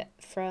I can get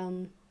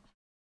from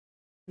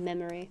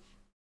memory.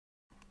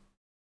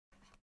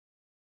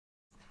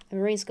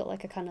 And Marie's got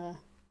like a kind of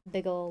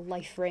big ol'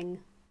 life ring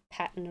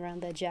pattern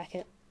around their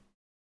jacket.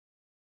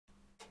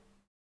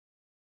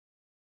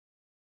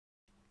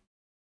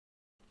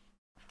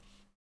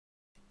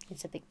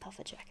 It's a big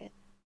puffer jacket.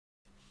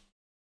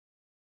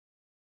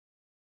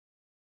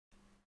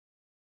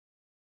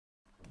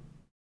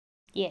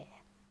 Yeah.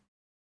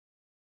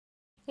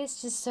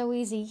 It's just so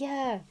easy,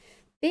 yeah.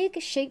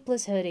 Big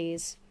shapeless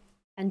hoodies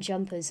and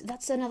jumpers.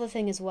 That's another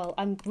thing as well.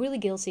 I'm really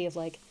guilty of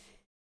like,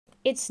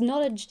 it's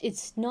not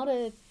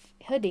a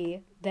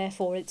hoodie,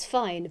 therefore it's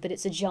fine, but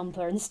it's a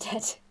jumper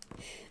instead.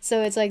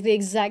 So it's like the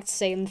exact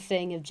same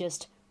thing of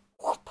just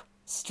whoop,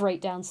 straight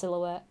down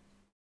silhouette.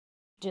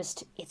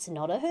 Just, it's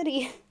not a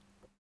hoodie.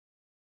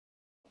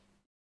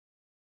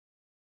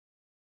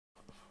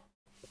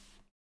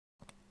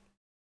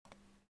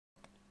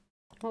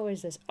 What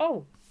was this?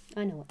 Oh,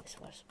 I know what this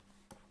was.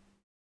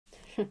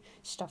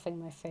 Stuffing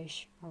my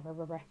face.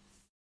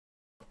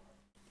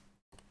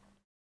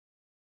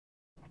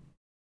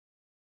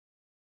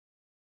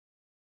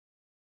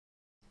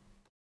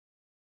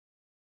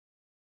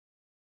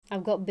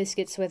 I've got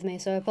biscuits with me,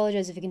 so I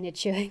apologize if you can hear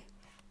chewing.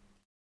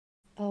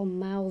 Oh,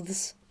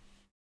 mouths.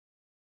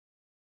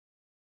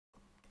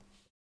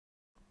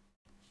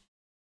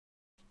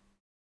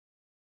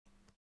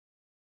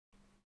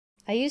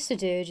 I used to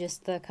do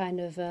just the kind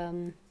of,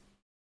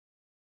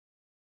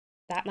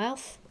 bat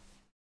mouth.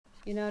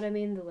 You know what I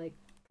mean? The, like,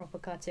 proper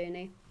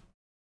cartoony.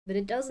 But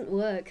it doesn't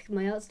work.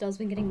 My art style's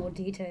been getting more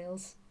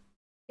details.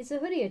 It's a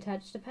hoodie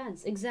attached to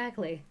pants.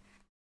 Exactly.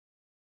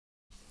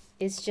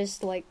 It's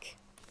just, like...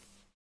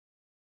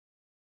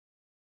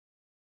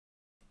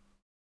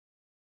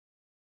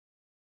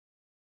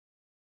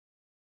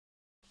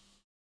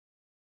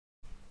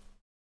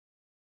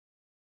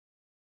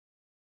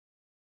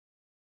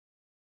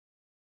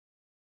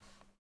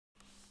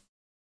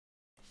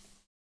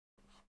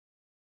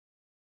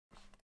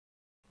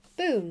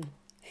 boom!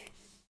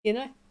 You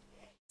know?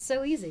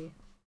 So easy.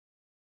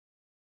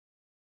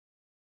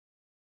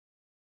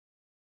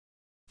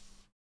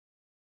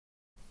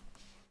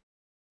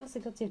 Also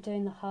guilty of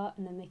doing the heart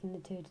and then making the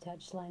two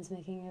detached lines,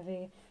 making a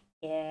V.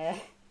 Yeah.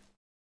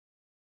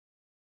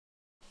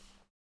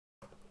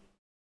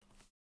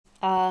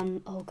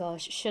 Oh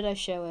gosh, should I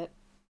show it?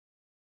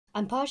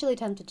 I'm partially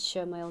tempted to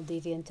show my old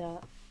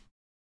DeviantArt.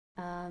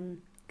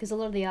 Because a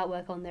lot of the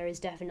artwork on there is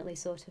definitely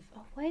sort of...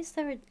 Oh, why is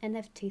there an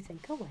NFT thing?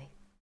 Go away.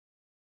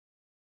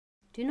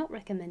 Do not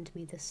recommend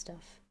me this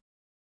stuff.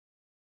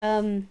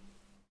 A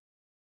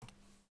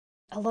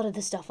lot of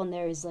the stuff on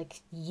there is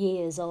like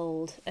years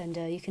old, and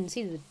you can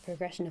see the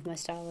progression of my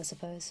style, I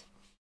suppose.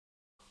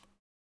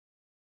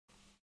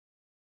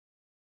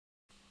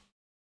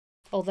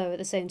 Although at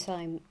the same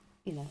time,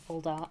 you know,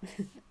 old art.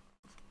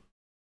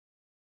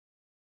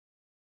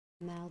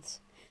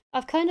 Mouths.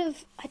 I've kind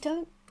of... I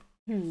don't...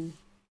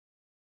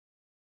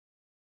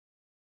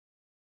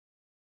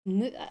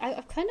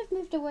 I've kind of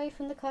moved away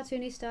from the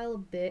cartoony style a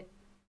bit.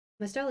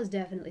 My style is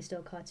definitely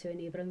still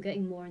cartoony, but I'm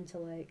getting more into,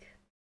 like...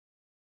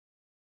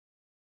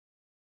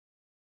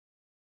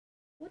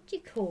 What do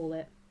you call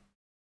it?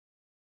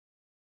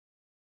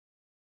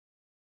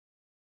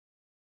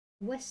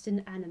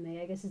 Western anime,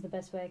 I guess is the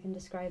best way I can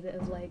describe it,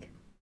 of, like,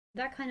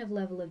 that kind of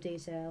level of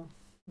detail.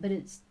 But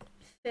it's...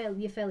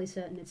 you're fairly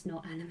certain it's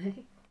not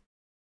anime.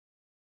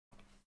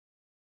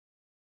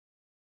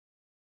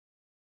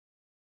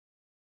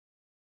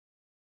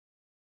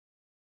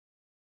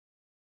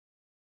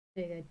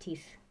 There you go,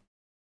 teeth.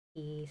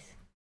 Teeth.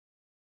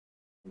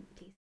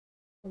 Teeth.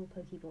 Little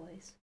pokey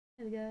boys.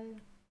 There we go.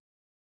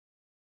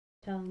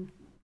 Tongue.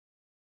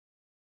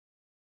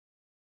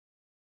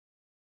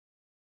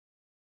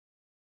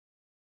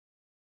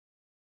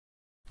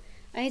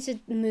 I need to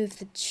move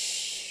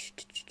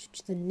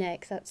the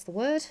neck, that's the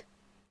word.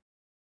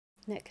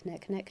 Neck,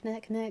 neck, neck,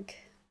 neck, neck.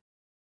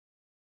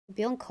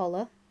 Be on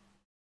collar.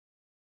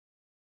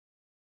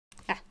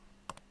 Ah.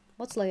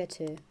 What's layer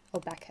 2? Oh,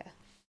 back hair.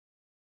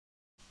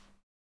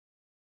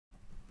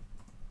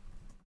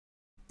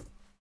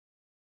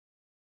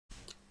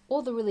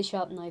 Or the really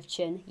sharp knife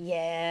chin.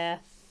 Yeah.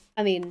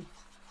 I mean...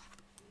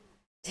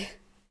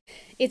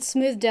 it's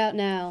smoothed out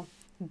now.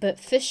 But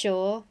for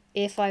sure,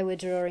 if I were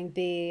drawing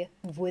B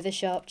with a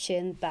sharp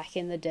chin back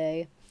in the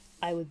day,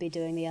 I would be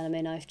doing the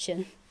anime knife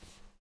chin.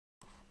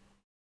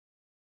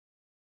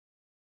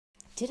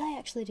 Did I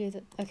actually do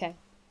that? Okay.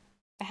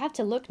 I have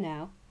to look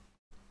now.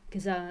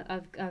 Because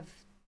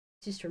I've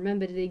just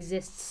remembered it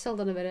exists. Hold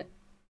on a minute.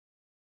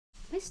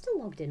 Am I still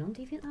logged in on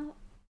DeviantArt?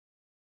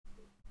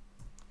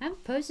 I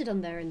haven't posted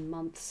on there in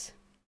months.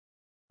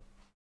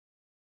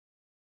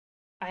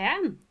 I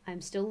am.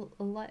 I'm still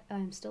alive.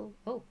 I'm still...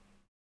 Oh.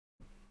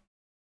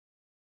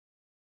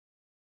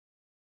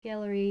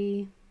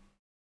 Gallery.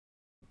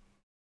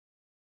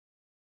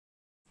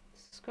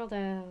 Scroll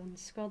down,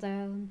 scroll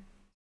down,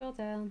 scroll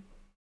down.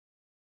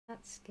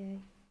 That's gay.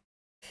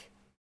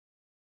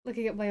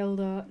 Looking at my old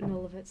art and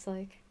all of it's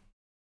like...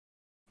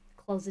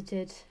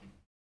 closeted.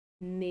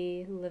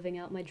 Me living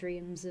out my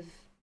dreams of...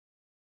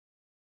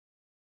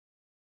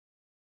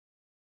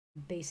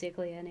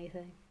 basically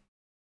anything.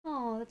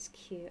 Oh, that's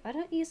cute. I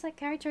don't use that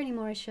character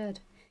anymore, I should.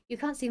 You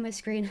can't see my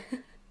screen.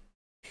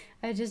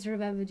 I just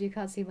remembered you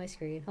can't see my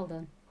screen. Hold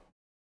on.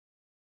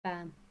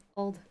 Bam.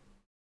 Old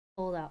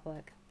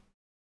artwork.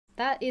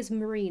 That is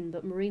Marine,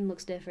 but Marine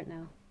looks different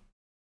now.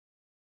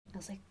 I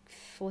was like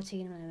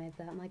 14 when I made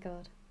that, my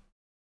god.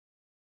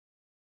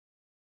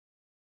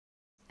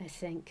 I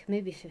think.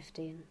 Maybe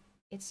 15.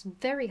 It's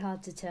very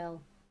hard to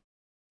tell.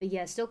 But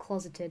yeah, still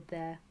closeted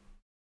there.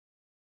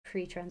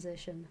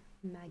 Pre-transition.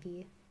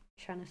 Maggie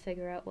trying to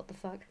figure out what the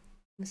fuck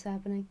was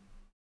happening.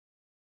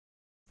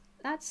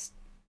 That's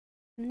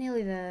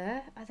nearly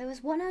there. There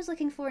was one I was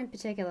looking for in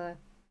particular.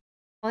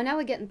 Oh, now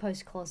we're getting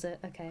post-closet.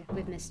 Okay,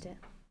 we've missed it.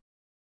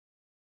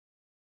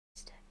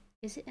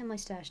 Is it in my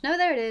stash? No,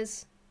 there it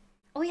is.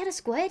 Oh, he had a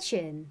square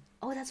chin.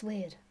 Oh, that's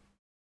weird.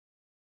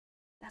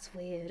 That's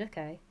weird,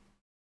 okay.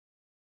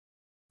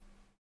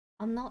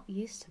 I'm not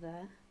used to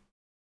that.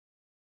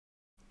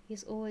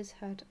 He's always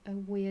had a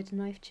weird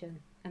knife chin.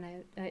 And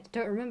I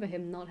don't remember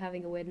him not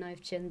having a weird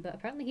knife chin, but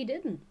apparently he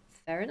didn't.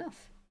 Fair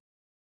enough.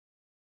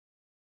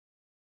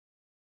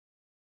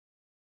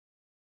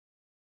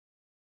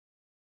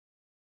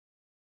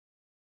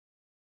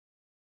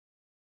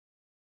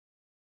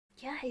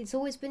 Yeah, it's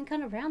always been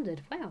kind of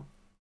rounded. Wow.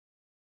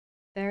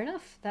 Fair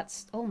enough.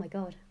 That's... oh my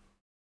god.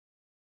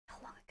 How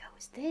long ago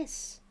was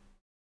this?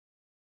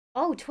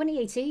 Oh,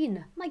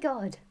 2018. My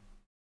god.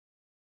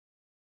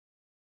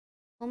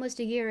 Almost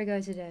a year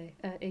ago today.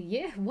 A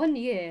year? 1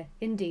 year.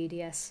 Indeed,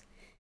 yes.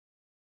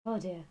 Oh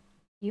dear.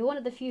 You're one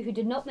of the few who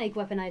did not make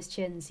weaponized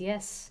chins,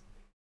 yes.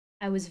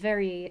 I was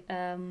very,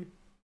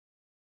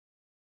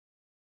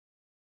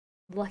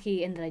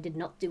 lucky in that I did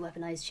not do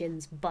weaponized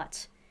chins,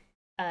 but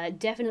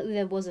definitely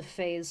there was a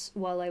phase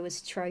while I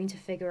was trying to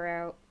figure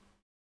out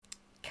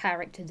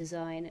character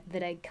design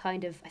that I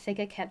think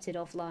I kept it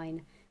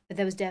offline, but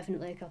there was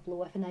definitely a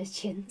couple of weaponized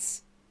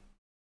chins.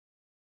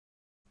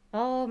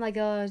 Oh my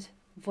god.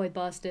 Void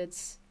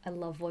Bastards. I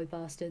love Void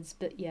Bastards,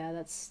 but yeah,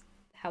 that's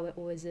how it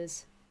always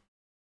is.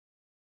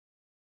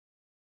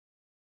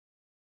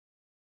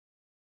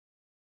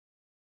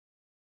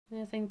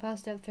 Anything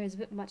past depth 3 is a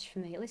bit much for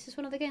me. At least it's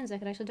one of the games I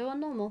can actually do on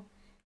normal.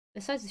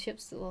 Besides the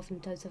ships that often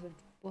don't have a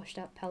washed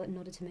out palette in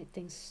order to make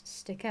things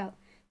stick out.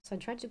 So I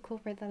tried to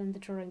incorporate that in the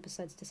drawing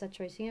besides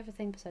desaturating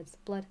everything besides the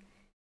blood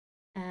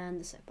and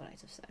the soap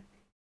items. So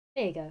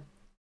There you go.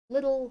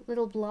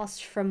 Little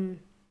blast from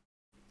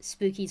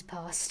Spooky's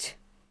past,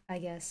 I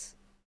guess.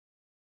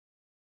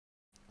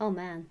 Oh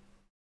man.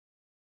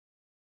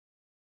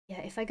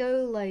 Yeah, if I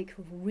go like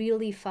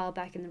really far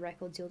back in the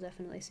records, you'll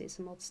definitely see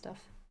some odd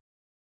stuff.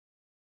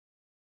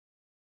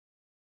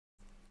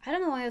 I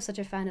don't know why I was such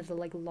a fan of the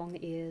like long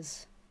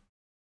ears,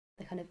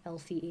 the kind of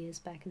elfy ears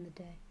back in the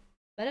day.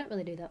 But I don't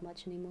really do that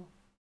much anymore.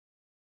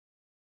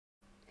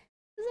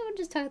 This one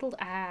just titled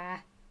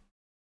Ah.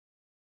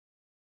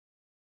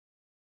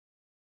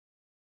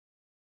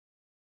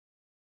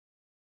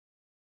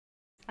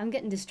 I'm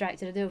getting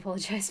distracted, I do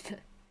apologise, but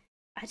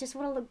I just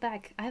want to look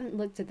back. I haven't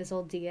looked at this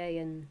old DA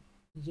in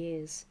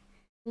years.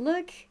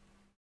 Look!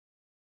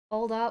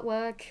 Old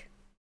artwork.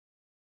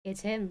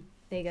 It's him.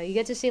 There you go. You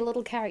get to see a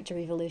little character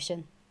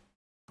evolution.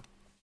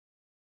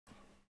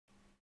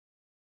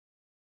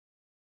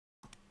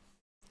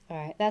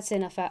 Alright, that's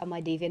enough out of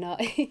my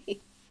DeviantArt.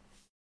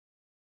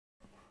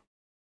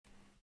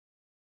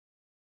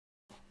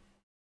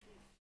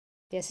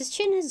 Yes, his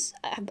chin is...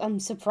 I'm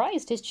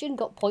surprised his chin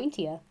got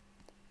pointier.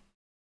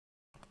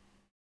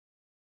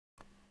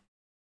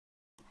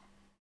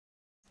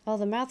 Oh,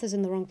 the mouth is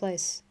in the wrong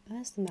place.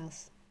 Where's the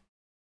mouth?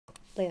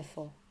 Layer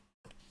 4.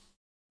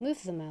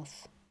 Move the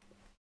mouth.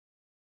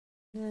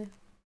 No.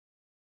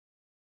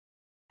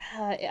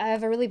 I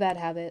have a really bad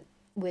habit,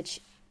 which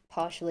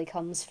partially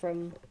comes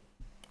from...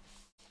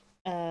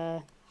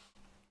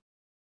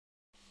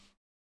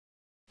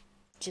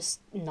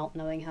 just not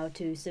knowing how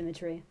to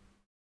symmetry.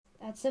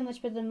 That's so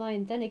much better than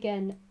mine. Then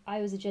again,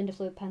 I was a gender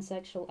fluid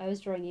pansexual. I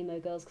was drawing emo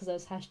girls because I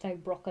was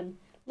hashtag Brocken.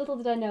 Little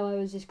did I know I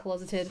was just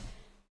closeted.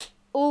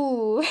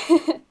 Ooh!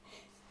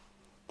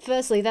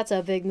 Firstly, that's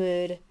a big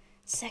mood.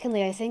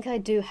 Secondly, I think I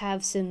do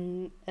have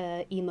some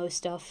emo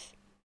stuff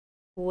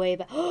way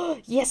back.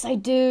 Yes, I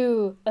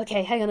do!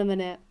 Okay, hang on a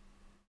minute.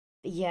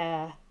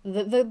 Yeah.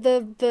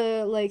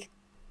 The like,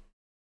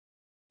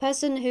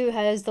 person who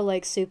has the,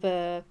 like,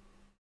 super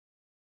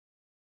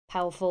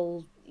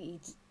powerful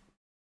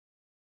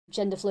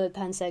gender fluid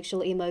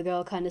pansexual emo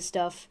girl kind of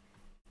stuff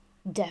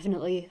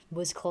definitely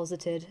was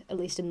closeted, at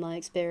least in my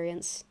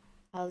experience,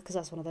 because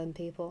that's one of them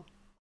people.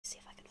 Let's see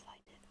if I can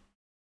find it.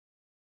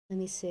 Let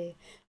me see.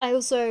 I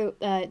also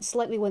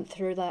slightly went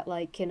through that,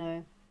 like, you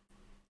know,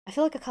 I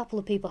feel like a couple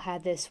of people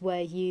had this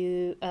where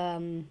you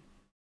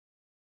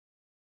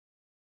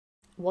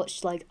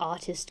watched like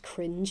artist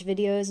cringe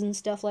videos and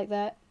stuff like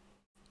that,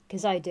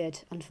 because I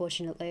did,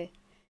 unfortunately.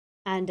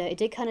 And it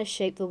did kind of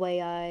shape the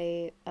way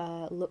I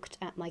looked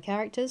at my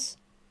characters.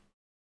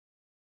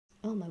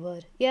 Oh my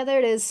word. Yeah, there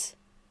it is.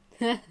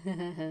 There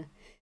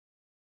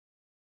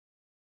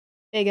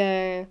you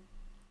go.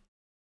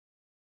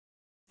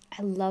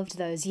 I loved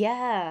those.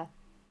 Yeah.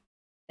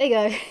 There you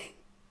go.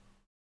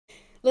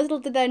 Little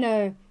did I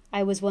know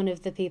I was one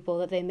of the people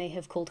that they may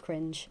have called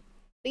cringe.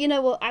 But you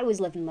know what? I was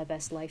living my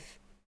best life.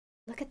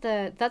 Look at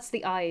that's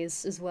the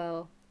eyes as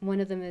well. One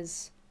of them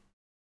is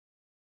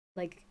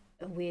like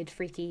a weird,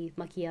 freaky,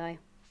 mucky eye.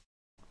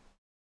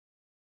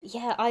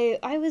 Yeah,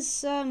 I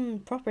was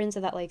proper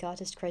into that like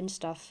artist cringe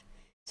stuff.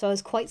 So I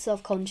was quite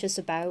self-conscious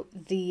about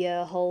the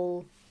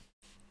whole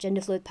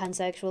gender fluid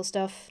pansexual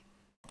stuff.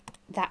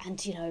 That,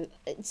 and you know,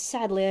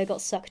 sadly I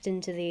got sucked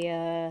into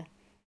the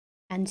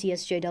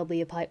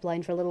anti-SJW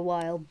pipeline for a little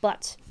while,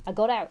 but I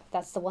got out.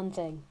 That's the one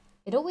thing.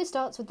 It always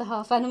starts with the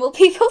half animal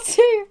people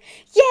too.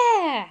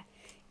 Yeah!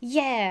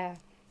 Yeah.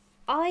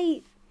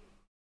 I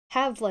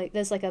have like,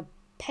 there's like a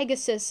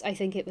Pegasus, I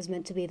think it was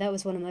meant to be. That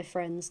was one of my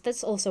friends.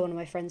 That's also one of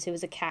my friends who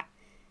was a cat.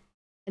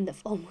 And the,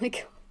 oh my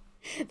god.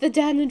 The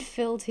Dan and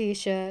Phil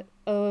t-shirt.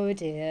 Oh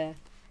dear.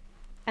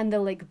 And the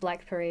like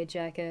Black Parade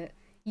jacket.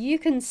 You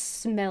can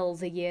smell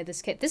the year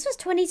this came. This was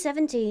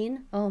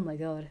 2017. Oh my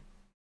god.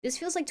 This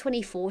feels like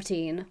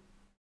 2014.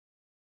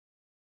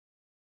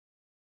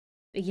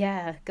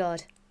 Yeah,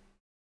 god.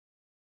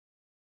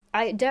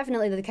 I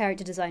definitely, the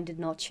character design did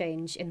not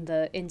change in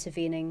the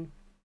intervening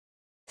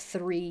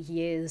 3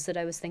 years that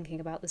I was thinking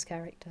about this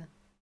character.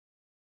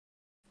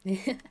 There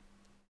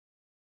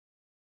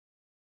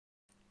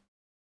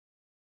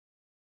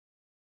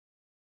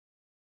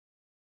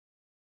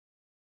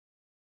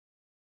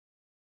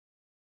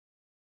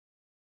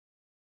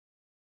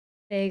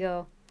you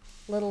go.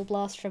 Little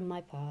blast from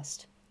my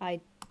past.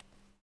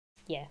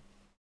 Yeah.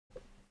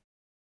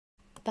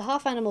 The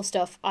half animal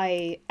stuff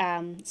I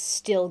am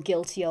still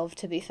guilty of,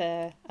 to be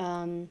fair.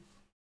 I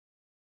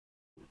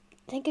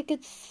think a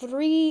good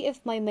 3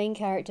 of my main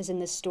characters in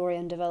this story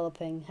I'm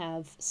developing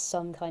have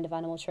some kind of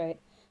animal trait.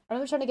 I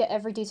remember trying to get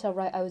every detail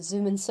right. I would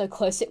zoom in so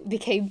close it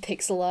became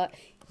pixel art.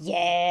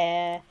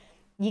 Yeah!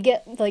 You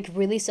get, like,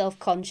 really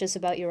self-conscious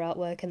about your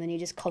artwork, and then you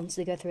just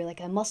constantly go through, like,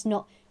 I must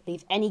not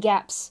leave any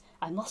gaps.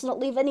 I must not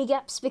leave any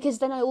gaps, because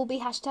then I will be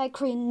hashtag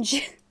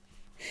cringe.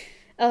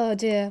 Oh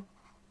dear.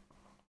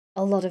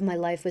 A lot of my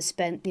life was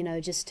spent, you know,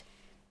 just...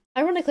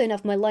 Ironically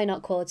enough, my line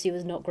art quality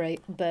was not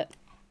great, but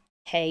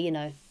hey, you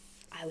know,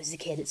 I was a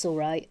kid, it's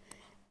alright.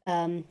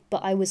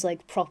 But I was,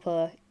 like,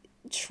 proper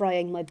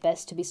trying my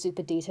best to be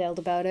super detailed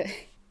about it.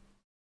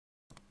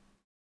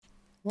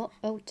 What?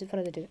 Oh, what did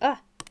I do?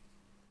 Ah!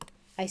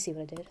 I see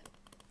what I did.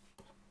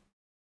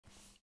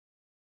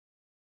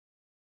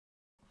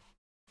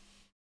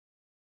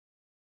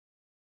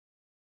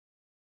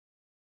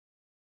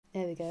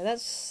 There we go.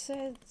 That's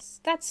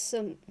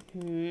some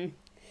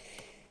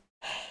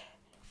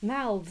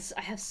mouths.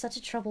 I have such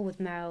a trouble with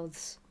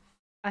mouths.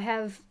 I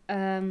have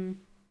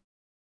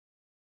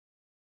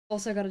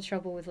also got a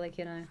trouble with, like,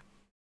 you know,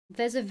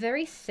 there's a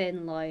very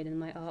thin line in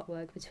my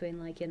artwork between,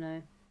 like, you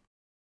know,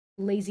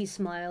 lazy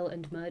smile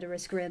and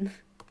murderous grin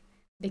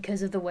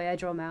because of the way I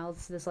draw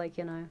mouths. There's, like,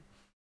 you know,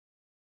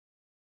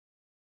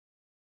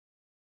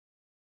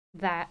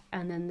 that,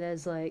 and then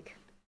there's like,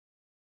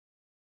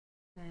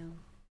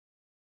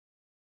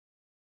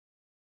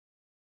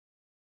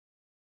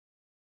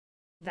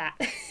 that.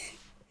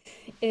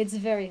 It's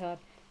very hard.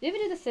 Do you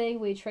ever do the thing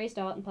where you traced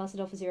art and pass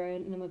it off as your own,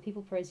 and then when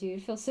people praise you, you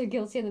feel so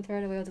guilty and then throw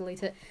it away or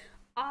delete it?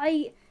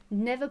 I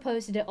never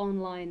posted it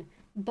online,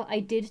 but I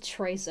did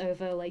trace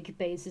over, like,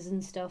 bases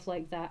and stuff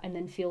like that, and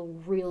then feel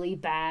really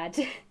bad.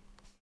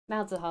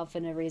 Mouths are hard for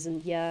no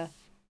reason, yeah.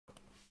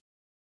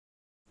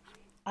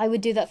 I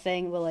would do that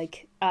thing where,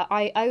 like,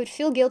 I would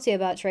feel guilty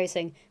about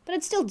tracing, but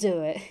I'd still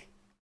do it.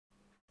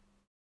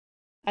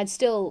 I'd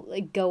still,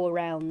 like, go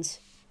around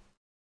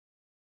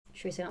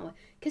tracing that way.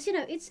 Because, you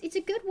know, it's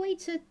a good way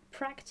to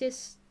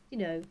practice, you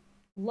know,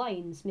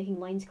 lines, making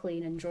lines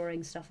clean and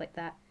drawing stuff like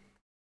that.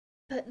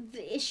 But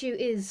the issue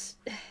is,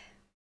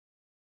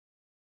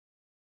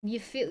 you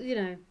feel, you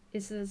know,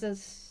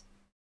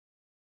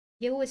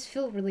 you always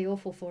feel really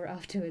awful for it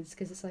afterwards,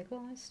 because it's like,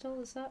 well, I stole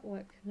this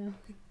artwork, you know.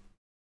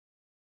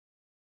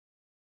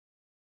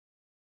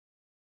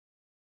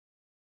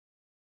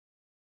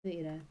 But,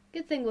 you know,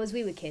 good thing was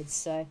we were kids,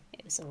 so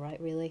it was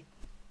alright, really.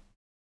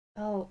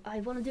 Oh,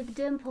 I want to do the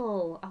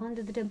dimple! I want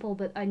to do the dimple,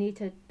 but I need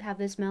to have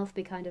this mouth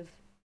be kind of...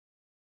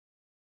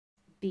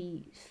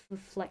 be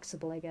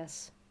flexible, I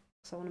guess.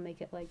 So I want to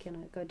make it, like, you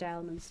know, go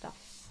down and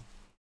stuff.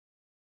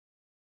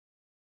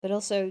 But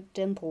also,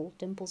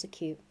 dimples are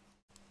cute.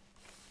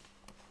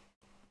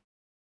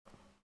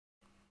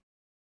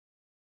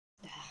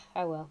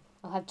 Oh well,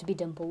 I'll have to be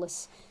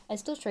dimpleless. I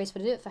still trace,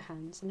 but I do it for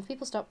hands. And if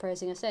people stop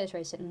praising, I say I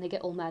trace it, and they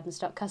get all mad and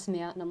start cussing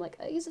me out, and I'm like,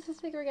 I use it for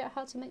figuring out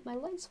how to make my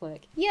lines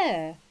work.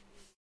 Yeah!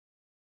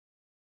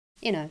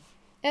 You know,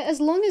 as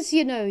long as,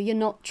 you know, you're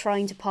not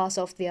trying to pass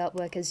off the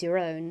artwork as your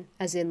own,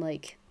 as in,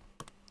 like,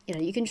 you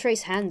know, you can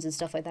trace hands and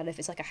stuff like that if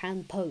it's like a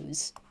hand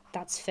pose.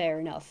 That's fair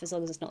enough, as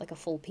long as it's not like a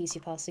full piece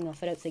you're passing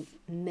off. I don't think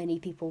many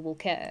people will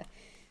care.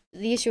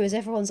 The issue is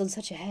everyone's on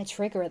such a hair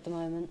trigger at the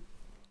moment.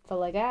 They're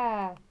like,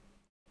 ah,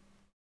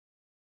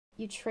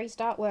 you traced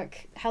artwork,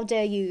 how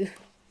dare you?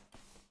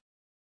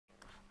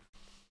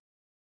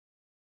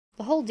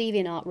 The whole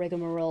DeviantArt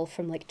rigmarole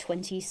from, like,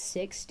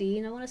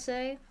 2016, I want to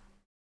say,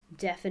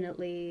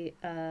 definitely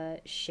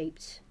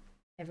shaped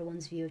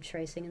everyone's view of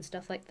tracing and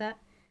stuff like that.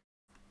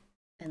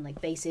 And,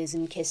 like, bases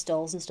and kiss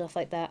dolls and stuff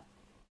like that.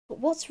 But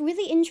what's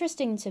really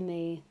interesting to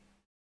me...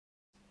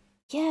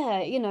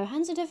 Yeah, you know,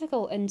 hands are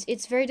difficult, and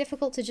it's very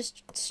difficult to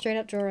just straight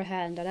up draw a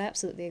hand, and I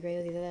absolutely agree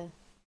with you there.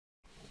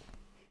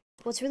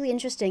 What's really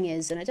interesting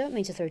is, and I don't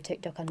mean to throw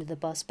TikTok under the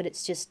bus, but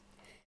it's just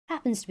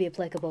happens to be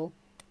applicable.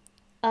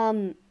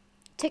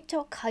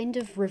 TikTok kind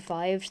of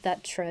revived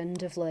that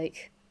trend of,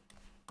 like,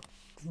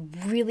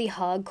 really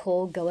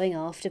hardcore going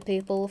after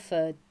people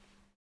for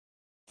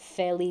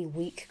fairly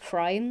weak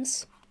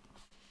crimes.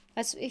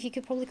 That's if you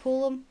could probably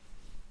call them.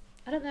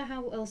 I don't know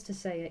how else to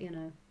say it, you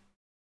know.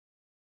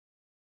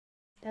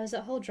 There was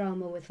that whole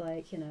drama with,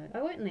 like, you know,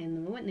 I won't name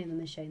them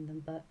and shame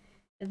them, but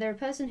they're a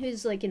person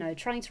who's, like, you know,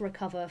 trying to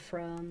recover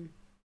from...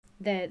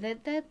 They're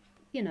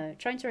you know,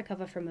 trying to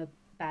recover from a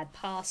bad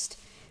past,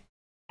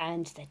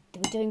 and they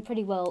were doing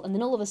pretty well, and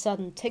then all of a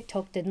sudden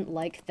TikTok didn't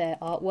like their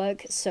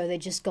artwork, so they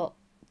just got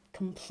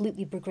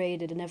completely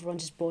degraded, and everyone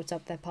just brought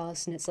up their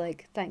past, and it's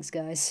like, thanks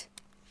guys.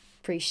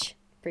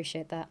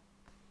 Appreciate that.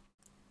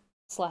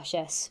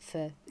 /S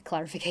for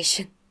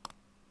clarification.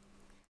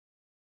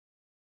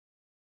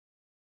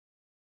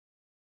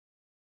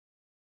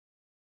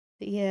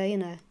 But yeah, you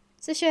know,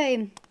 it's a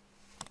shame.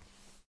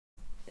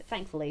 But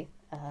thankfully,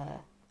 I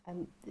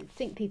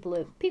think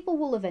people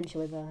will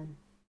eventually learn.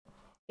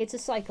 It's a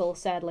cycle,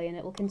 sadly, and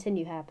it will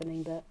continue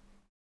happening, but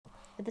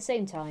at the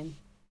same time,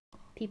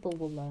 people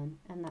will learn,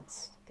 and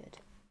that's good.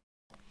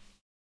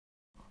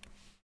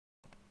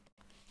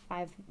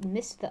 I've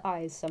missed the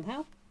eyes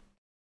somehow.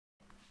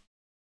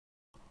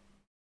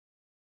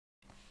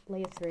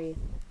 Layer 3.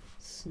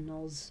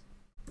 Snoz.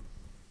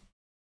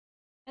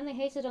 And they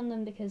hated on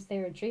them because they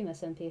were a Dream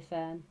SMP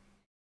fan.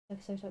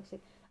 So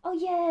toxic. Oh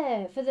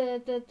yeah, for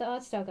the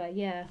art style guy,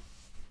 yeah.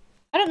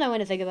 I don't know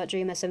anything about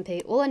Dream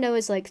SMP. All I know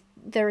is, like,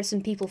 there are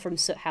some people from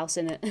Soot House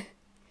in it.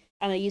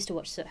 And I used to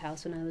watch Soot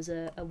House when I was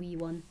a wee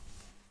one.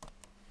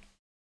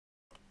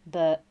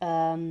 But,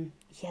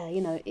 yeah,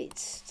 you know,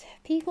 it's...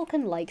 People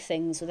can like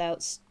things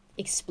without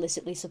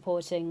explicitly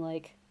supporting,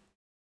 like,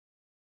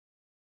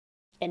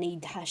 any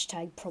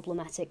hashtag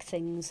problematic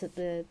things that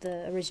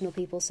the original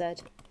people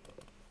said.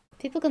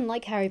 People can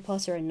like Harry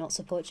Potter and not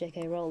support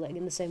J.K. Rowling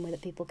in the same way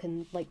that people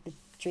can like the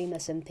Dream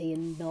SMP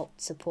and not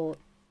support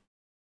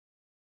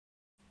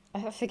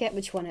I forget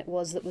which one it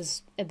was that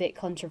was a bit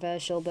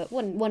controversial, but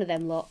one of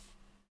them lot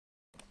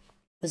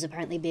was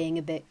apparently being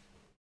a bit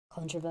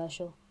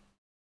controversial.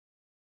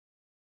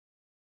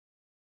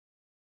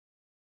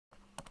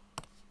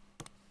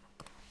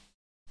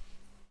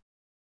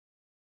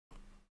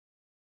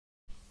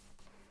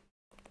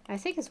 I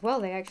think as well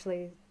they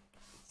actually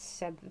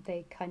said that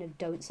they kind of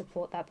don't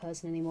support that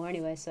person anymore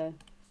anyway, so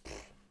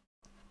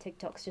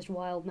TikTok's just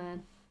wild,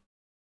 man.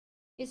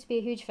 Used to be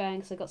a huge fan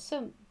because I got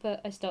so, but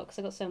I stopped because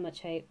I got so much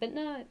hate. But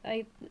no,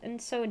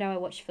 and so now I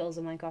watch fills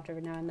of Minecraft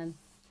every now and then.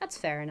 That's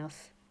fair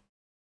enough.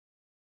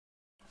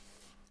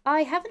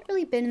 I haven't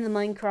really been in the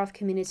Minecraft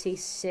community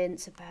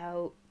since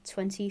about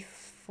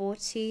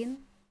 2014.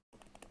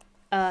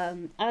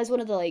 I was one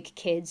of the like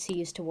kids who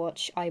used to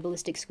watch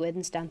iBallistic Squid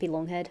and Stampy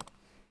Longhead.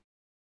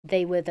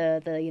 They were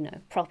the you know,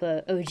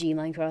 proper OG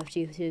Minecraft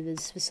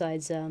YouTubers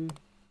besides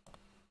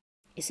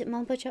is it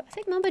Mambo Jumbo? I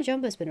think Mambo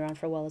Jumbo's been around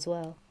for a while as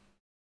well.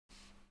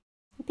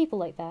 People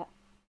like that.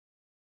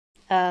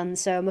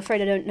 So I'm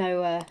afraid I don't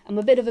know, I'm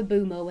a bit of a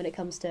boomer when it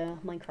comes to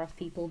Minecraft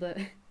people, but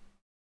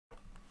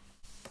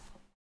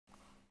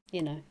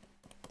you know,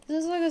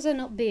 as long as they're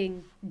not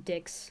being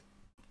dicks.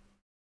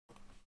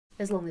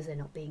 As long as they're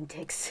not being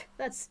dicks.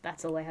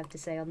 That's all I have to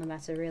say on the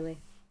matter, really.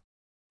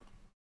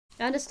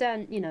 I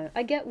understand, you know,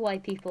 I get why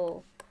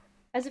people,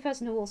 as a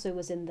person who also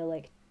was in the,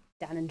 like,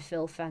 Dan and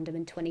Phil fandom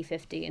in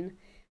 2015,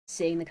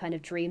 seeing the kind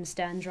of Dream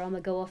Stand drama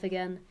go off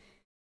again,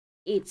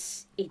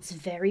 it's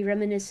very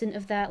reminiscent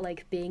of that,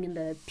 like, being in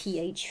the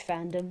PH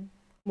fandom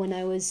when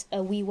I was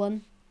a wee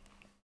one.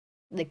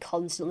 They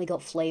constantly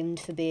got flamed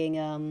for being,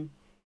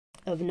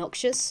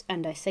 obnoxious,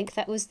 and I think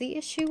that was the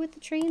issue with the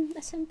Dream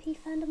SMP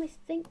fandom, I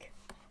think.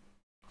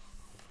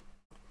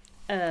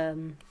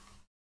 And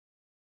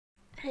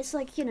it's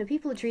like, you know,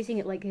 people are treating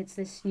it like it's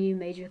this new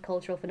major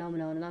cultural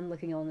phenomenon, and I'm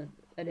looking on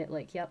at it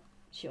like, yep,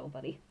 sure,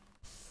 buddy.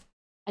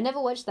 I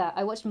never watched that.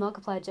 I watched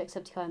Markiplier,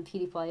 Jacksepticeye, and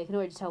PewDiePie. I can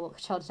already tell what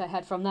childhood I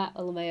had from that,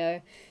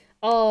 LMAO.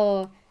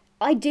 Oh,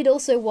 I did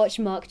also watch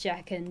Mark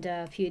Jack and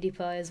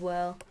PewDiePie as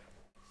well.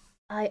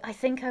 I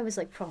think I was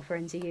like proper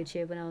into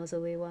YouTube when I was a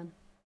wee one.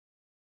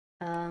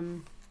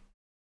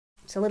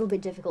 It's a little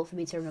bit difficult for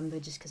me to remember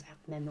just because I have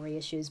memory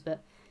issues,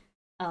 but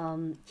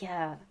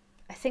yeah.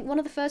 I think one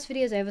of the first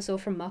videos I ever saw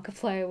from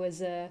Markiplier was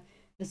the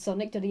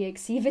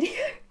Sonic.exe video,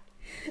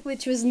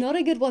 which was not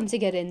a good one to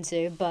get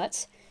into,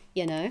 but,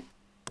 you know.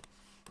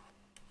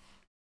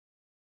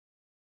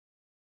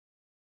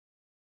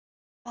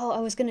 Oh,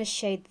 I was gonna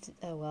shade...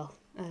 oh well,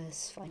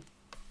 it's fine.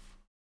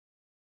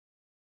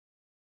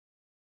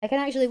 I can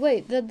actually...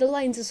 wait, the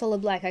lines are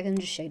solid black, I can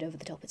just shade over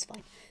the top, it's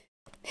fine.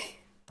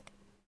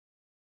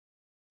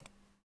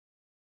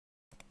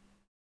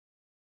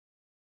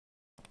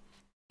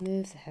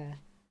 Move the hair.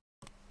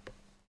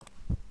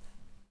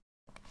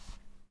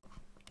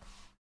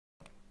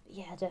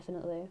 Yeah,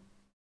 definitely.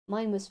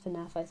 Mine was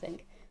FNAF, I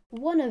think.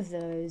 One of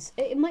those.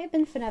 It might have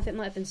been FNAF, it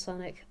might have been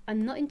Sonic.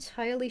 I'm not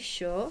entirely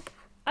sure.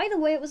 Either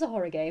way, it was a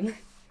horror game.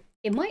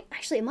 It might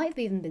have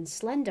even been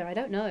Slender, I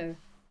don't know.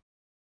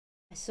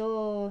 I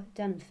saw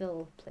Dan and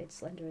Phil played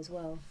Slender as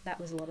well. That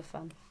was a lot of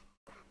fun.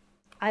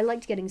 I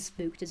liked getting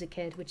spooked as a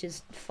kid, which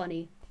is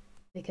funny,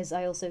 because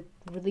I also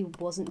really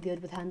wasn't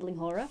good with handling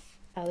horror.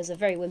 I was a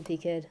very wimpy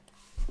kid.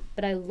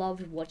 But I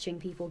loved watching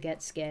people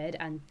get scared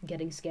and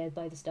getting scared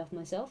by the stuff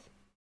myself.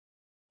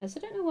 I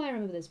don't know why I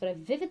remember this, but I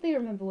vividly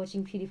remember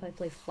watching PewDiePie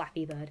play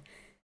Flappy Bird.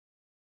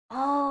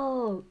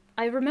 Oh,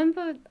 I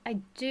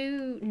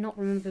do not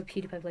remember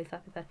PewDiePie play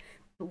Flappy Bird,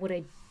 but what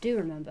I do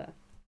remember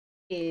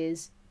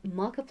is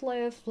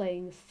Markiplier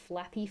playing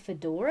Flappy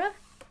Fedora,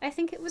 I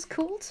think it was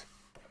called.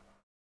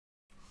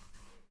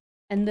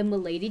 And the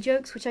Milady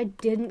jokes, which I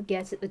didn't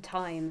get at the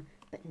time,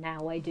 but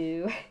now I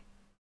do.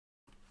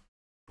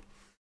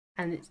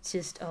 And it's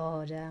just,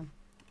 oh damn.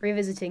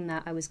 Revisiting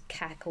that, I was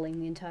cackling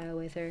the entire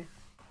way through.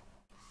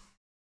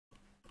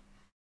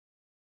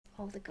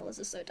 Oh, the colours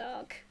are so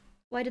dark.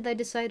 Why did they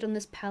decide on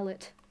this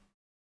palette?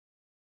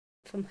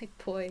 For my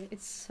boy,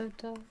 it's so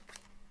dark.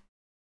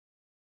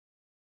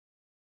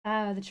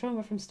 Ah, the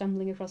trauma from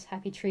stumbling across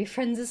happy tree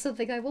friends is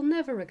something I will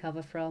never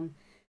recover from.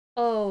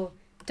 Oh,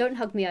 Don't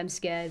Hug Me, I'm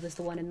Scared was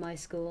the one in my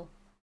school.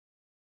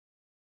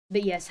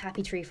 But yes,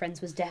 Happy Tree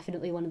Friends was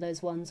definitely one of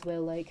those ones where,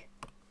 like,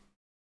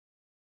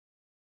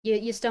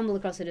 you stumble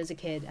across it as a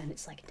kid and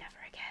it's like, never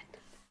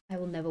again. I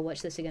will never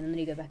watch this again, and then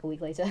you go back a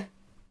week later.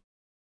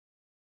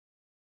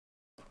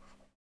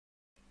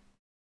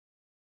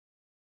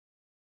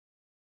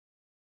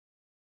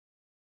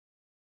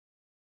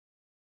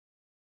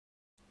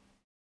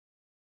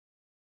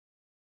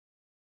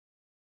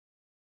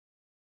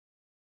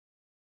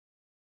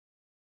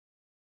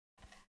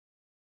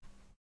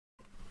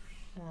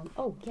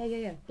 Oh,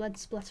 yeah. Blood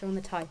splatter on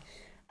the tie.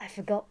 I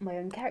forgot my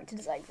own character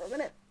design for a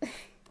minute.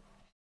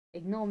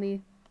 Ignore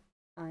me.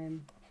 I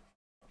am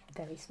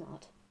very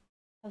smart.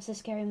 I was so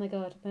scary, oh my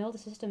god. My older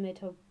sister made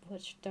her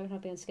watch Don't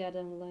Hug Me, I'm Scared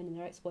and Alone in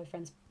their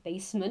ex-boyfriend's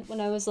basement when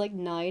I was like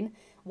 9.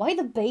 Why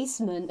the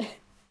basement?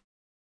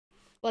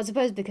 Well, I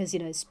suppose because, you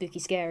know, it's spooky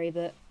scary,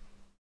 but...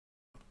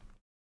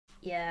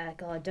 Yeah,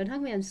 God, Don't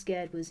Hug Me, I'm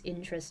Scared was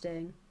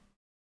interesting.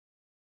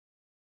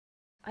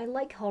 I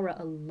like horror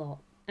a lot,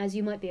 as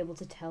you might be able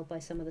to tell by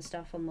some of the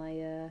stuff on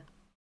my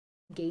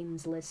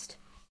games list.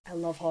 I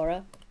love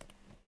horror.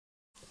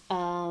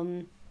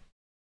 Part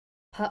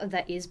of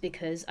that is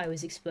because I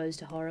was exposed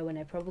to horror when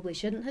I probably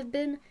shouldn't have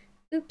been.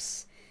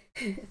 Oops.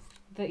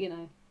 But you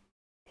know,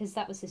 because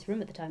that was this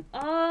room at the time.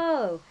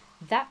 Oh,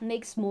 that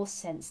makes more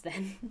sense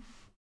then.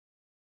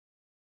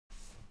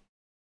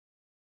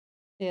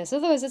 Yeah, so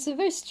otherwise it's a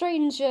very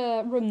strange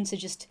room to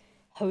just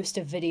host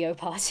a video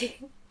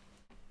party.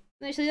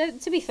 Actually,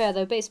 to be fair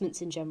though,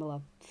 basements in general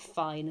are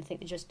fine. I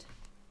think they're just...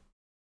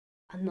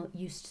 I'm not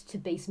used to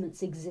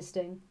basements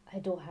existing. I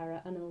adore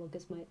horror. Analog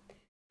is my...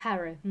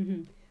 Horror.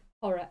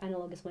 Horror.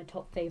 Analog is my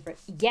top favourite.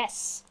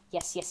 Yes!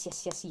 Yes, yes,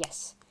 yes, yes,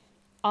 yes.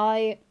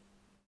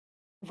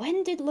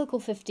 When did Local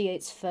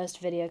 58's first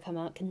video come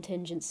out,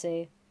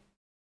 Contingency?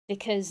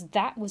 Because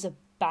that was a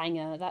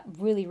banger. That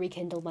really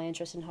rekindled my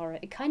interest in horror.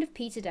 It kind of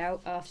petered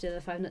out after the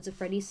Five Nights at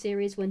Freddy's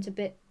series went a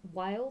bit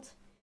wild.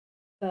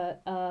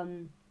 But,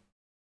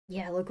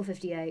 yeah, Local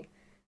 58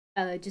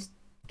 just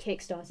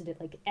kickstarted it,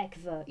 like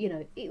Ekva. You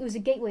know, it was a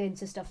gateway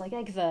into stuff like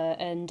Ekva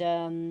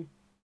and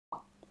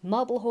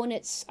Marble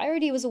Hornets. I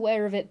already was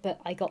aware of it, but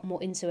I got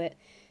more into it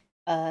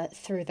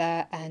through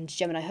that, and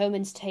Gemini Home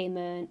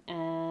Entertainment,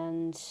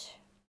 and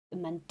the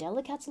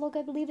Mandela Catalogue,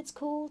 I believe it's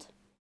called.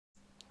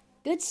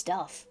 Good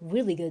stuff.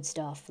 Really good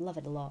stuff. Love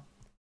it a lot.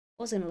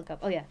 What was I going to look up?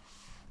 Oh, yeah.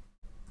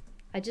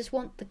 I just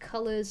want the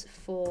colours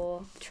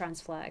for the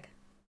trans flag.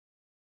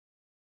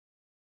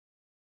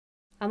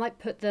 I might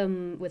put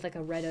them with like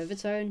a red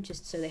overtone,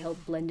 just so they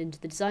help blend into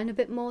the design a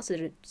bit more, so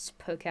they don't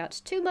poke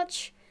out too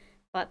much.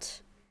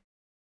 But,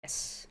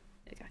 yes.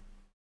 There we go.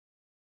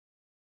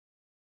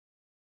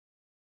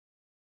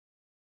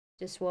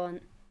 Just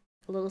want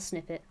a little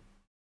snippet.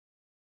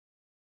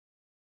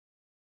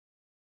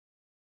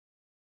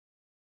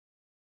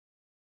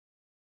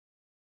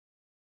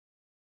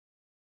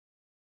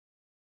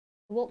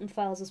 Walton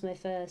Files was my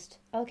first.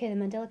 Okay, the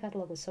Mandela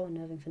Catalogue was so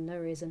unnerving for no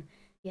reason.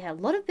 Yeah, a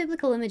lot of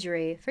biblical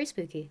imagery. Very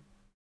spooky.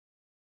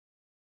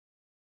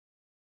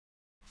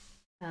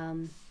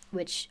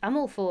 Which I'm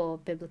all for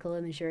biblical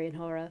imagery and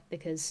horror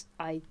because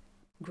I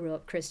grew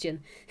up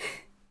Christian.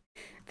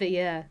 But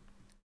yeah,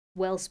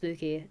 well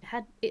spooky.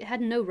 It had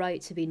no right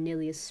to be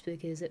nearly as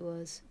spooky as it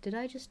was. Did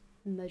I just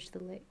merge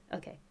the light?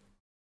 Okay.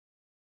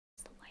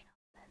 Where's the light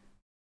art then?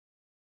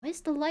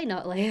 Where's the light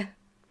art layer?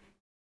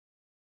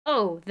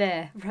 Oh,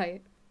 there,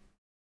 right.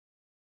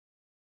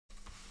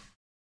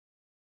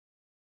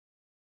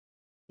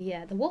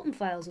 Yeah, the Walton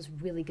Files was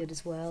really good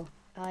as well.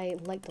 I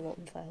liked the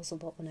Walton Files a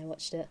lot when I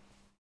watched it.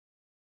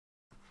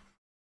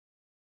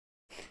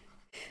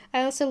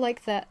 I also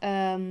like that,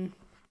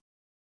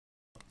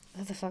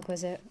 what the fuck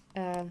was it?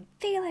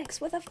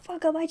 Felix, where the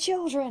fuck are my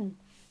children?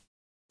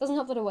 Doesn't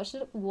help that I watched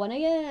it at 1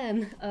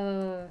 AM.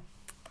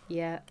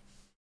 Yeah.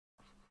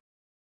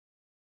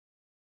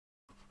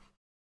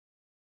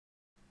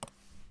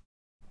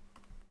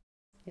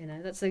 You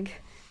know, that's a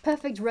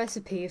perfect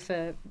recipe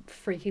for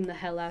freaking the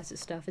hell out of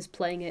stuff, is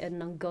playing it at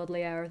an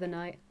ungodly hour of the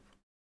night.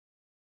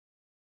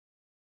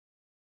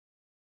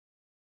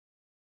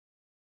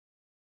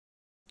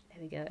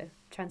 There we go.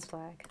 Trans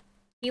flag.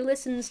 He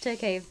listens to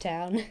Cave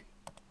Town.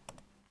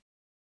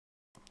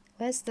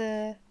 Where's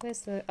the...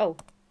 Oh.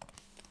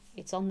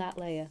 It's on that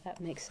layer.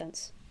 That makes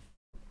sense.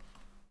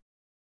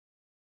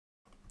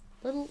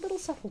 Little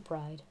subtle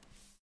pride.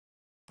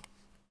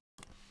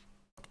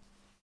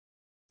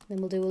 Then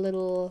we'll do a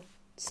little...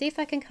 See if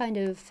I can kind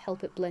of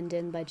help it blend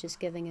in by just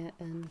giving it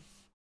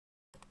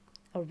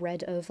a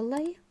red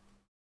overlay.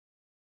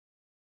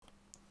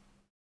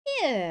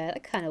 Yeah,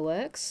 that kind of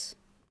works.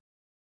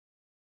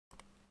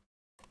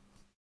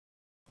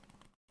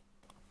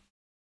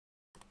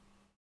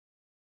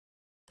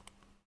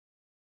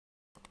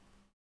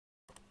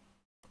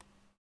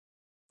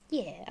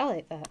 Yeah, I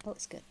like that. That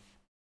looks good.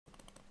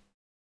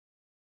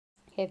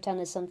 Cave Town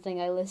is something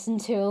I listen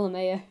to,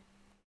 LMAO.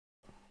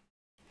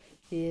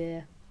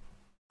 Yeah.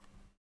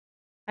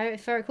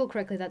 If I recall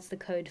correctly, that's the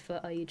code for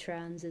Are You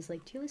Trans, is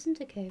like, do you listen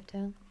to Cave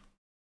Town?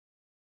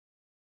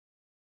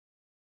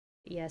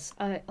 Yes,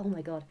 oh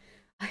my god.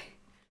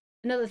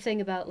 Another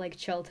thing about, like,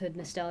 childhood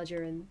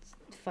nostalgia and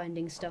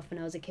finding stuff when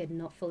I was a kid and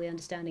not fully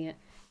understanding it.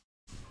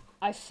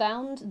 I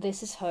found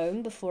This Is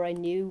Home before I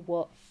knew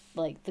what,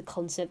 like, the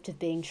concept of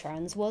being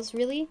trans was,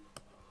 really.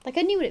 Like,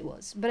 I knew what it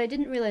was, but I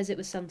didn't realize it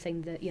was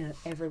something that, you know,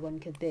 everyone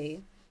could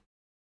be.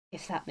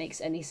 If that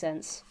makes any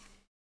sense.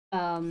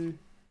 And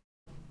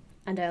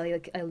I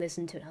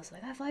listened to it and I was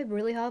like, I vibe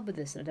really hard with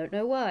this and I don't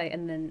know why.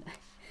 And then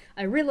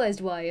I realized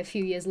why a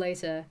few years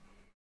later.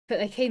 But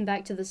I came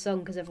back to the song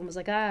because everyone was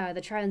like,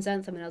 the trans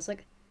anthem. And I was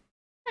like,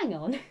 hang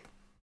on.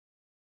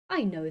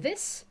 I know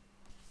this.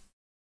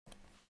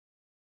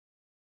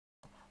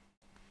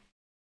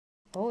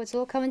 Oh, it's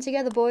all coming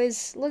together,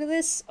 boys. Look at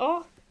this.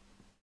 Oh.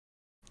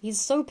 He's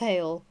so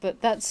pale,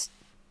 but that's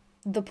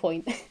the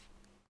point.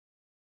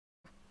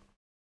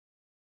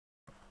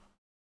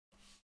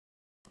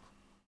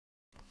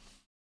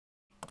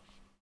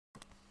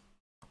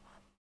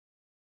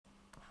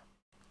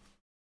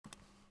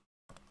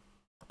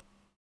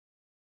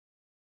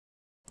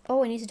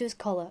 Oh, I need to do his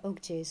collar. Oh,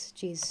 jeez,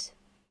 jeez.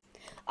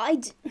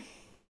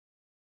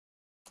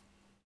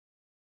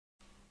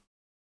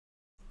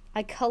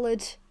 I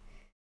coloured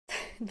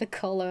the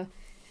collar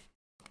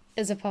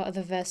as a part of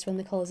the vest when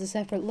the collar's a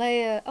separate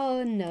layer.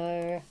 Oh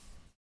no.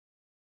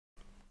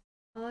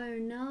 Oh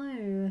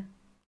no.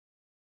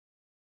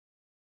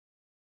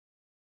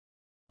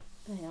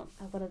 Hang on,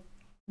 I've got to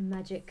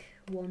magic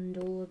wand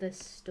all of this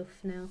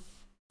stuff now.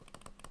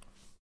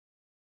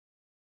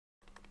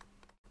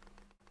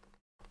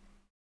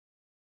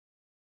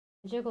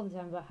 I joke all the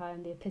time about how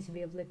I'm the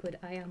epitome of liquid.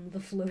 I am the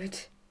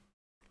fluid.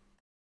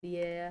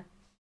 Yeah.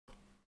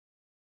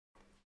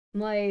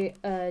 My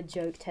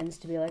joke tends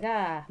to be like,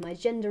 my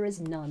gender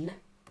is none.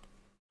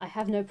 I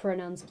have no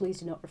pronouns, please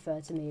do not refer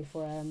to me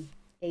for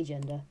a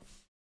gender.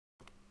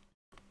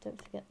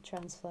 Don't forget the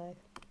trans flag.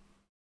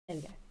 There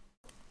we go.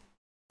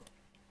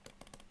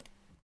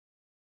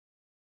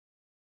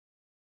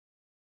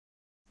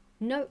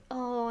 No,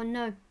 oh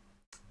no.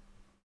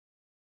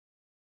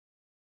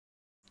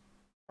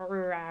 I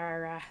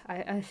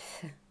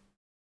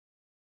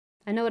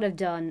know what I've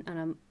done and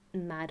I'm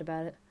mad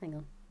about it. Hang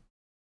on.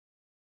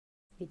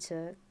 Need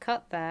to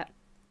cut that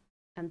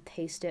and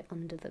paste it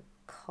under the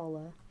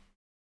collar.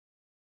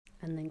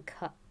 And then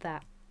cut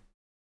that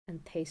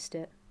and paste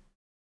it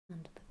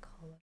under the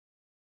collar.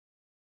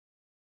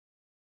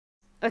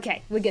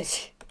 Okay, we're good.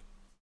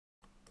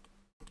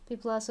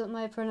 People ask what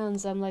my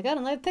pronouns, I'm like, I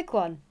don't know, pick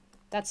one.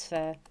 That's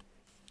fair.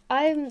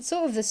 I'm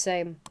sort of the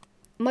same.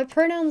 My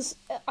pronouns,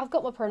 I've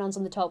got my pronouns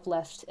on the top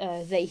left,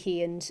 they,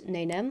 he, and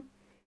they, them.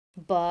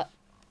 But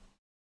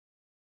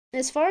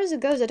as far as it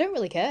goes, I don't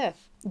really care.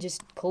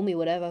 Just call me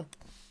whatever.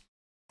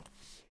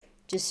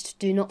 Just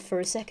do not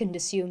for a second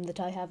assume that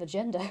I have a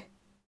gender.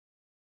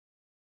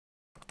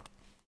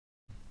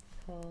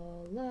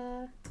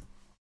 Collar.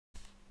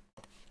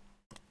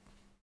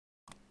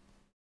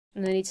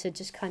 And I need to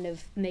just kind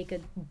of make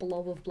a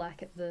blob of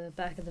black at the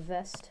back of the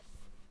vest.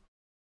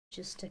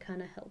 Just to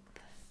kind of help.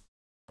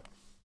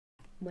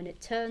 When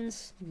it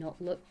turns,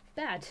 not look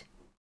bad.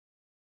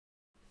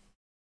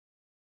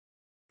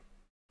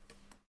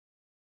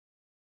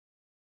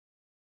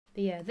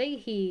 But yeah, they,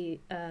 he,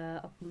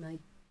 are my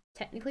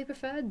technically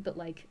preferred, but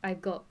like,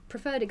 I've got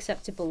preferred,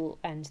 acceptable,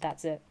 and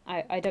that's it.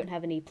 I don't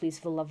have any please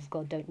for the love of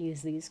God don't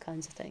use these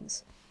kinds of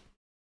things.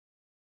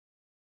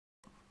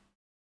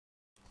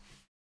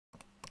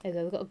 There we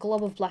go, we've got a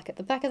glob of black at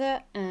the back of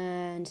that,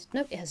 and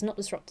nope, it has not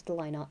disrupted the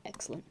line art.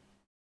 Excellent.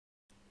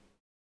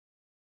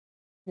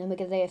 And then we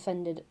get they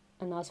offended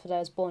and asked what I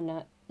was born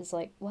at. It's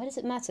like, why does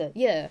it matter?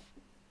 Yeah.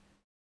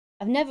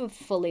 I've never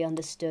fully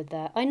understood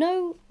that. I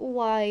know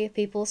why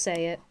people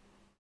say it,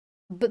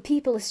 but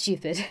people are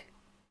stupid.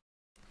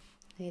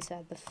 I need to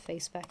add the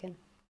face back in.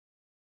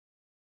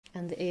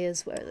 And the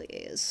ears, where are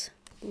the ears?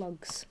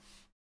 Lugs.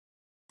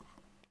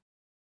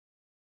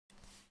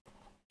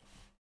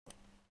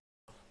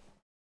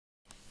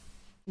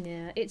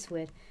 Yeah, it's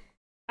weird.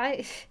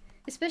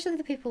 Especially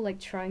the people like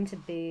trying to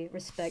be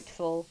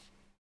respectful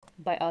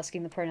by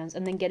asking the pronouns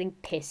and then getting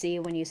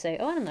pissy when you say,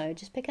 oh, I don't know,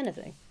 just pick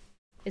anything.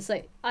 It's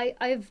like,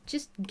 I've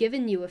just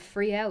given you a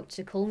free out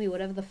to call me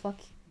whatever the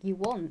fuck you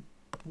want.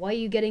 Why are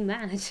you getting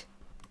mad?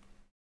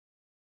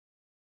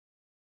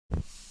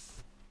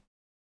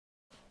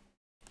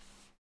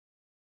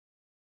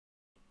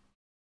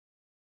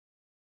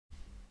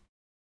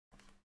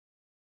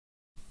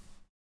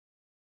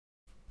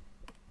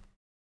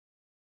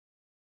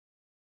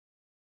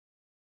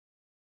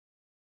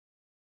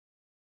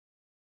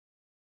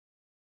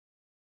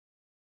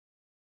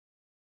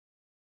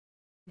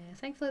 Yeah,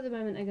 thankfully at the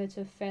moment I go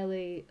to a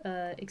fairly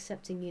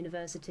accepting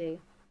university,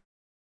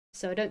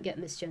 so I don't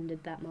get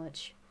misgendered that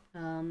much.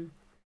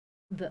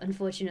 But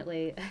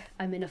unfortunately,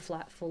 I'm in a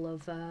flat full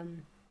of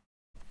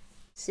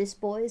cis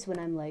boys when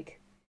I'm like,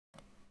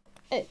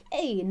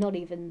 A, not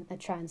even a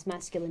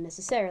trans-masculine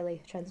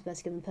necessarily,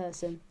 trans-masculine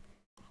person,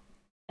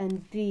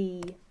 and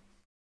B,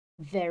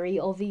 very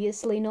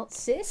obviously not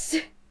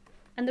cis.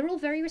 And they're all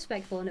very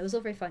respectful and it was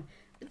all very fine,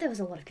 but there was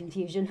a lot of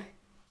confusion.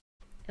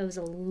 There was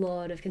a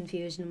lot of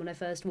confusion when I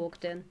first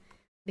walked in,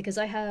 because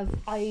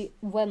I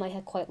wear my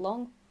hair quite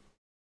long.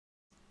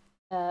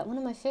 One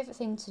of my favourite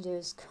things to do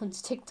is go on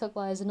TikTok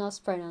lives and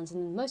ask pronouns,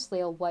 and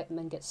mostly all white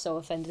men get so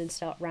offended and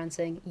start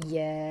ranting.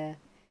 Yeah.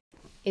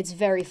 It's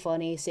very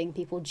funny seeing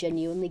people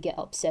genuinely get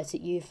upset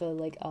at you for,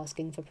 like,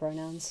 asking for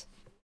pronouns.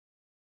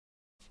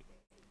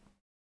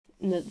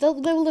 There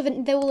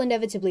will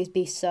inevitably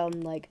be some,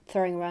 like,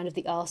 throwing around of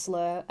the r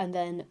slur, and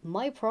then,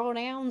 my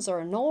pronouns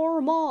are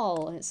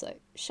normal, and it's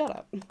like, shut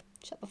up.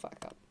 Shut the fuck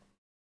up.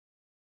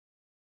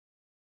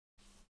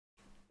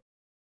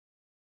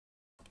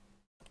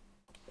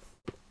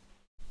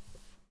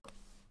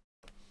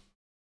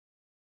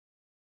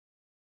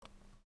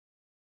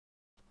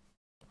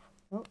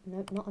 Oh,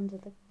 no, not under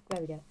the...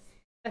 There we go.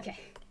 Okay.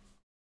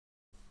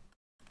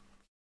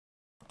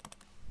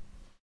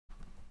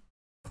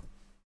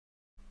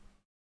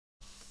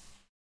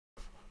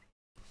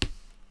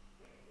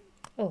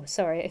 Oh,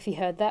 sorry if you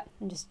heard that.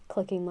 I'm just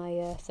clicking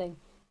my thing.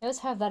 I always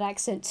have that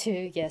accent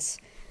too, yes.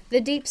 The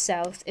Deep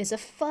South is a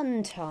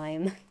fun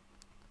time.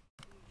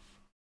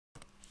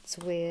 It's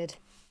weird.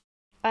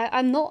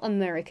 I'm not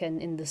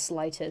American in the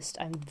slightest.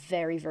 I'm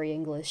very, very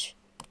English.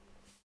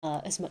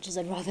 As much as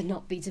I'd rather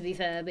not be, to be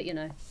fair, but you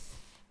know.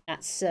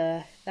 That's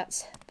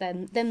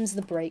them's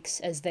the breaks,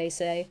 as they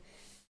say.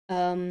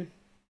 But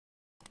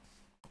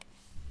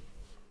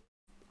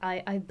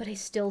I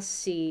still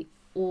see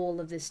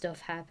all of this stuff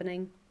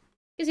happening.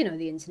 Because, you know,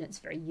 the internet's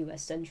very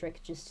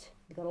US-centric, just,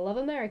 you gotta love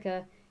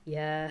America.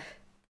 Yeah.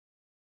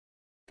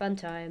 Fun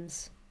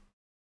times.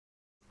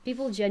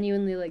 People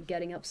genuinely, like,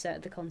 getting upset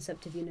at the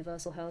concept of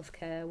universal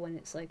healthcare when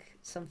it's, like,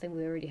 something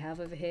we already have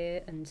over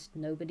here, and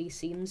nobody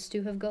seems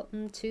to have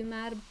gotten too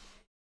mad.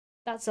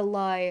 That's a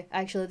lie.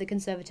 Actually, the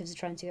Conservatives are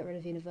trying to get rid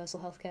of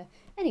universal healthcare.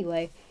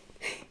 Anyway.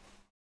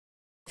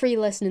 Free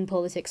lesson in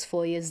politics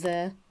for you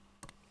there.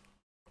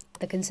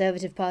 The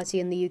Conservative Party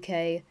in the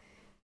UK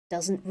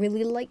doesn't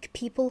really like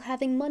people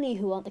having money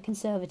who aren't the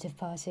Conservative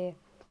Party.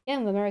 Yeah,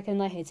 I'm American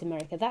and I hate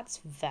America. That's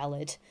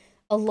valid.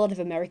 A lot of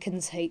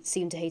Americans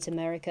seem to hate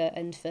America,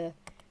 and for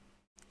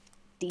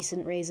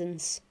decent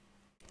reasons.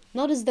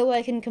 Not as though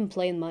I can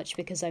complain much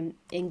because I'm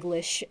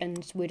English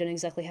and we don't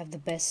exactly have the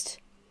best,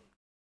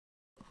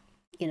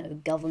 you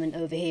know, government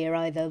over here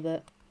either,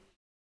 but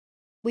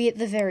we at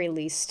the very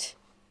least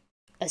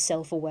are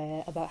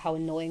self-aware about how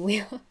annoying we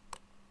are.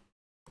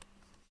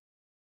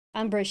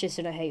 I'm British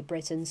and I hate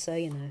Britain, so,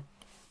 you know.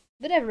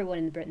 But everyone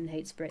in Britain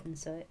hates Britain,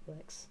 so it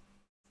works.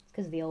 It's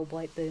because of the old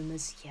white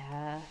boomers.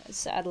 Yeah,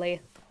 sadly.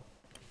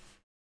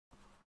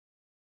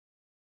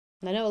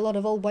 I know a lot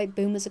of old white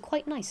boomers are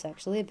quite nice,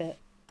 actually, but...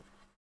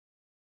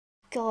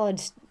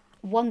 God,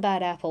 one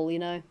bad apple, you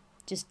know?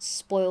 Just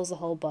spoils the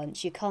whole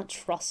bunch. You can't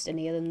trust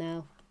any of them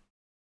now.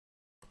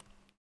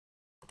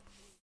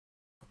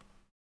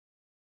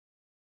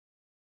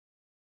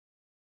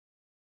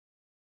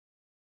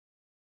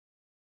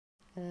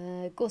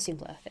 Gaussian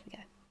blur, there we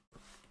go.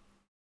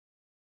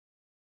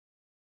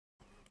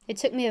 It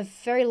took me a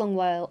very long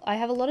while. I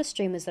have a lot of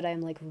streamers that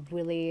I'm, like,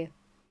 really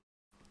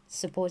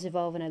supportive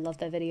of, and I love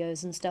their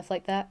videos and stuff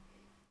like that.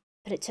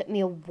 But it took me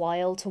a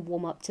while to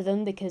warm up to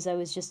them because I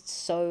was just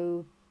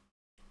so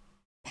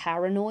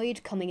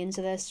paranoid coming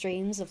into their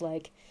streams of,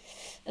 like,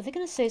 are they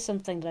gonna say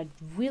something that I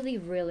really,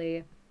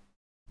 really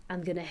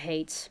am gonna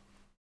hate?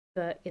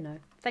 But, you know,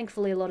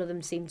 thankfully a lot of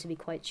them seem to be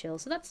quite chill,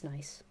 so that's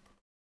nice.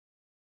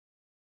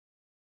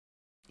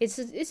 It's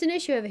an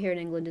issue over here in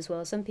England as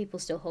well. Some people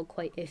still hold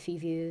quite iffy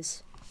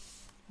views,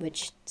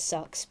 which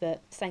sucks,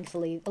 but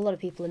thankfully a lot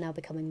of people are now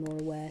becoming more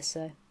aware,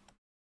 so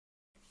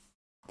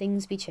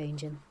things be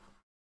changing.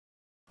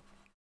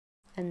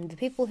 And the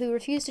people who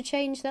refuse to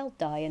change, they'll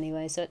die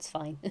anyway, so it's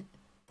fine.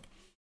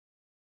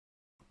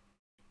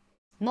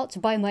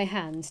 Not by my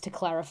hand, to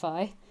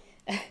clarify.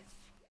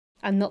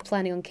 I'm not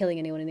planning on killing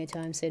anyone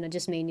anytime soon, I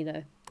just mean, you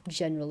know,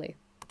 generally.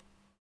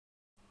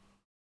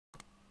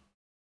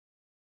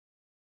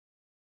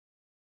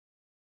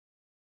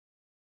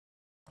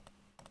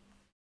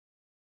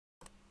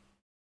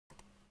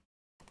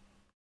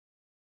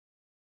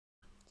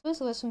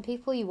 Also, there's some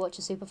people you watch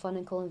are super fun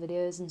and cool in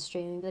videos and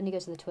streaming, but then you go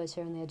to the Twitter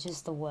and they're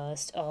just the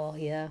worst. Oh,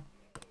 yeah.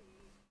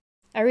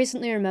 I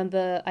recently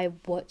remember I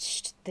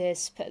watched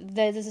this...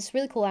 There's this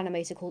really cool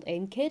animator called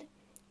AimKid.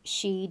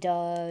 She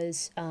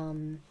does,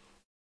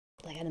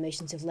 like,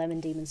 animations of Lemon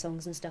Demon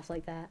songs and stuff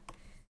like that.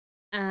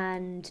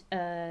 And,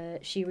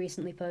 she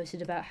recently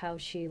posted about how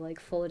she, like,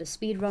 followed a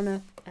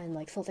speedrunner and,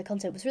 like, thought their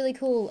content was really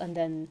cool, and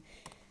then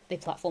they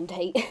platformed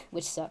hate,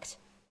 which sucked.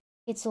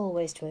 It's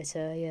always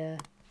Twitter, yeah.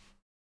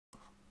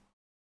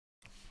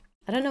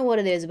 I don't know what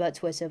it is about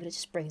Twitter, but it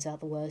just brings out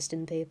the worst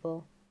in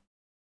people.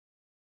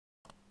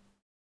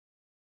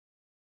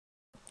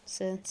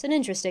 So it's an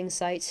interesting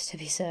site, to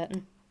be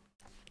certain.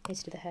 Need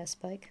to do the hair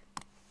spike.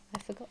 I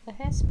forgot the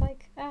hair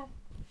spike. Ah.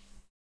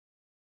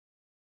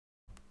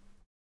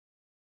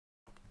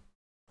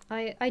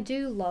 I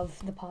do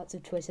love the parts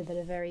of Twitter that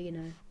are very, you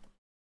know,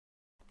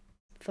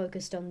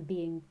 focused on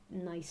being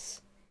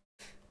nice.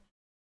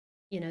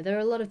 You know, there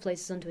are a lot of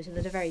places on Twitter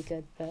that are very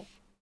good, but...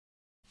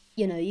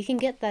 You know, you can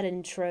get that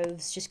in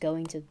troves just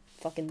going to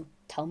fucking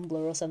Tumblr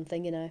or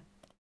something, you know.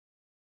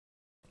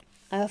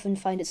 I often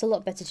find it's a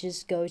lot better to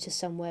just go to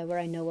somewhere where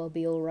I know I'll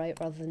be alright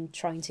rather than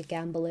trying to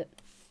gamble it.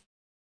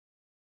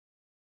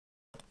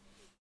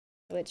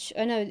 Which,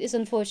 I know, is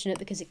unfortunate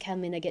because it can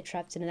mean I get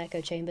trapped in an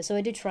echo chamber, so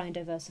I do try and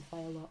diversify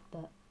a lot,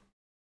 but...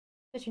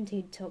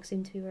 Especially talks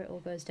into where it all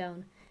goes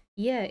down.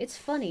 Yeah, it's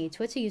funny.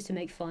 Twitter used to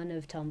make fun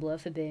of Tumblr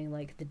for being,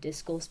 like, the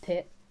discourse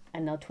pit,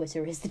 and now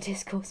Twitter is the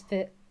discourse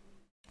pit.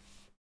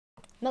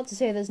 Not to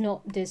say there's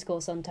not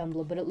discourse on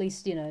Tumblr, but at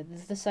least, you know,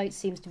 the site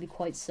seems to be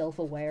quite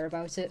self-aware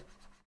about it.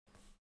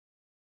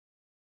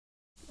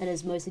 And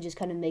is mostly just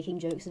kind of making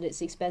jokes at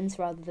its expense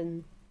rather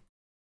than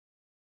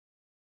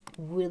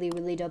really,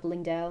 really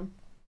doubling down.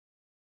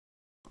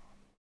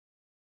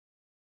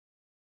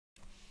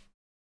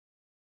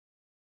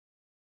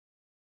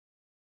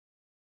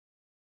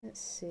 Let's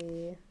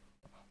see.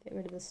 Get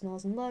rid of the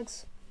snarls and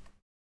lugs.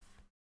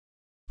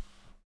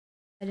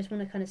 I just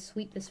want to kind of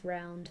sweep this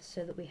round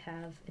so that we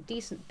have a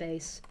decent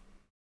base.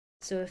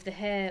 So if the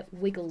hair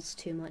wiggles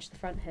too much, the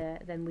front hair,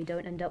 then we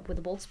don't end up with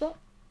a bald spot.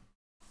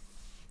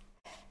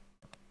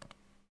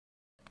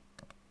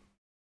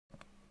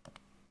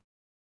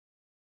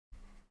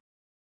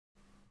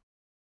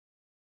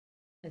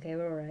 Okay,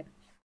 we're alright.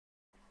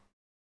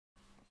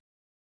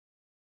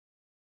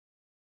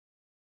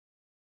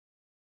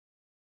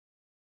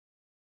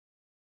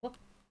 Well,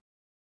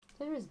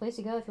 there is a place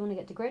to go if you want to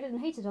get degraded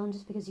and hated on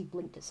just because you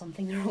blinked at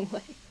something the wrong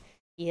way.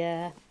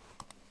 Yeah.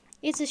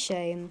 It's a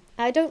shame.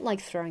 I don't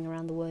like throwing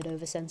around the word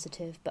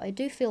oversensitive, but I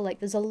do feel like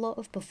there's a lot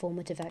of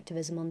performative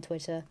activism on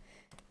Twitter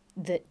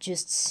that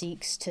just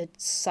seeks to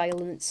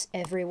silence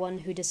everyone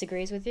who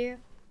disagrees with you,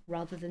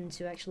 rather than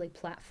to actually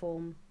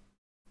platform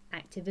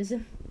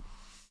activism.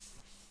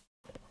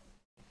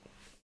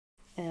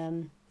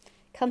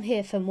 Come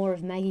here for more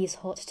of Maggie's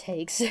hot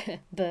takes,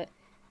 but,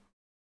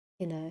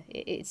 you know,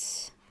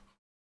 it's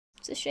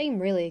a shame,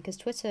 really, because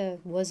Twitter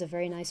was a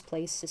very nice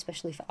place,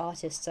 especially for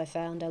artists, I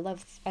found. I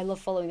love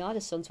following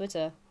artists on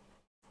Twitter,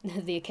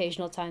 the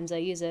occasional times I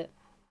use it.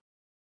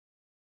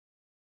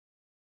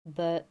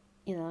 But,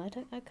 you know, I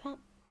don't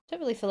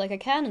really feel like I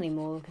can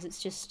anymore, because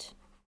it's just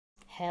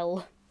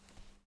hell.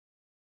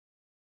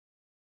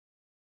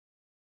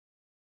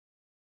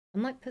 I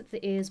might put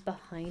the ears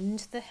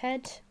behind the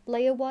head,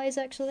 layer-wise,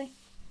 actually.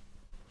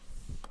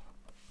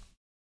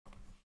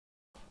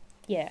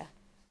 Yeah,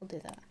 I'll do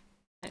that.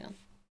 Hang on.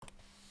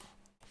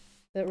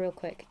 But real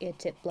quick, ear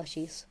tip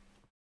blushies.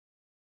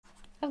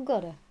 I've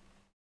got her.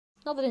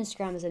 Not that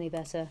Instagram is any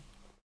better.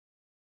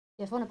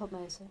 Yeah, if I want to put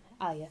my...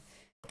 Ah, yeah.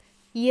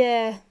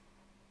 Yeah.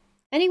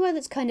 Anywhere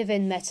that's kind of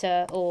in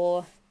meta,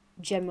 or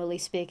generally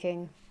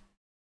speaking,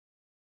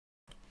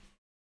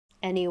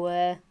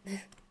 anywhere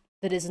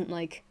that isn't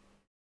like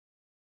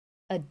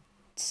a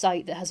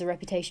site that has a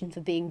reputation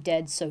for being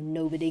dead, so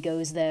nobody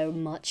goes there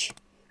much,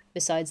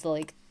 besides the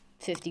like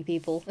 50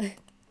 people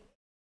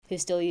who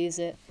still use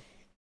it.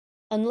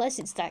 Unless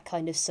it's that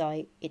kind of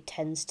site, it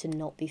tends to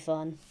not be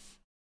fun.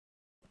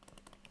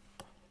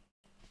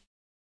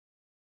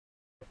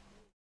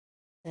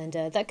 And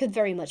that could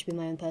very much be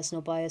my own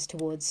personal bias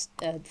towards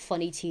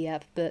funny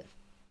T-app, but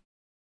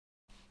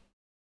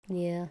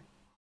yeah.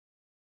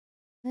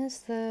 There's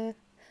the...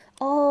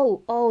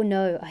 Oh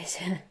no,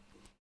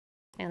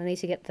 and I need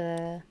to get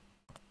the...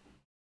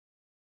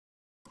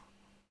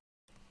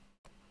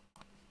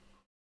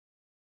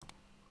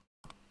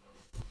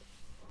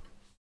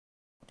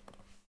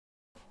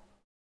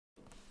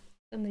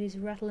 Somebody's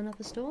rattling up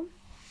a storm.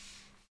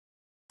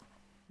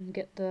 And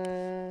get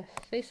the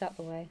face out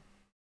the way.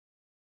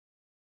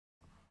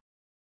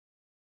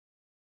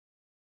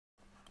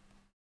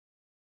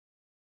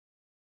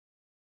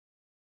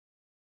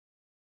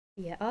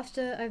 Yeah,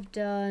 after I've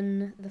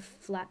done the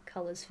flat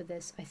colours for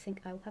this, I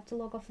think I'll have to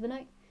log off for the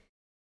night.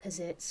 Because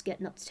it's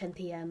getting up to 10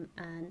 PM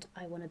and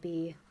I want to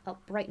be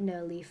up bright and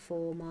early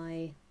for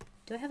my...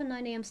 Do I have a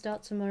 9 AM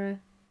start tomorrow?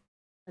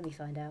 Let me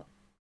find out.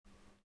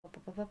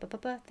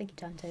 Thank you,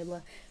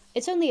 timetabler.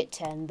 It's only at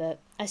 10, but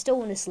I still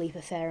want to sleep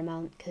a fair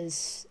amount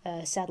because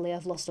sadly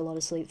I've lost a lot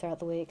of sleep throughout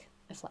the week.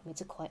 My flatmates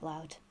are quite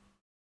loud.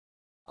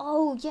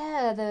 Oh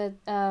yeah, the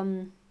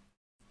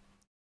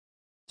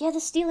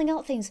stealing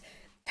out things.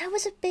 That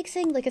was a big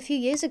thing like a few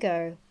years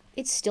ago.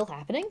 It's still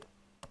happening.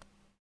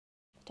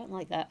 I don't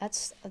like that.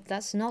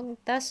 That's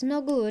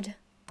not good.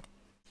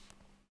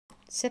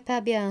 C'est pas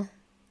bien.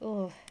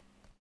 Oh.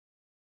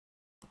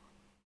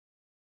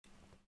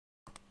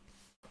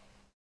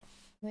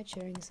 Which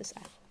earring is this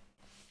at?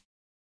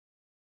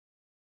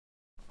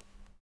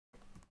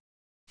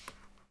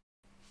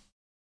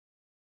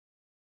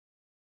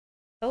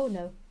 Oh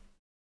no.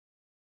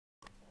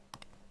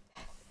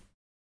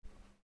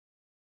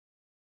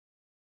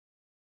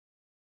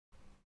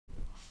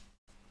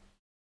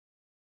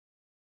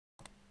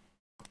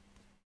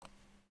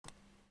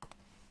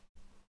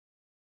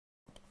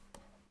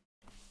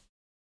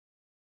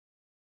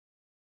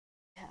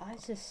 Yeah,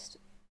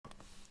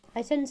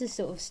 I tend to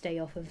sort of stay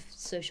off of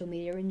social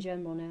media in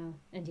general now,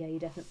 and yeah, you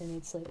definitely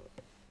need sleep.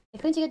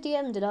 If going to get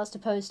DM'd and asked to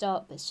post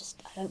up, it's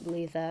just, I don't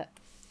believe that.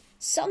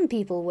 Some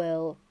people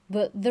will,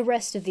 but the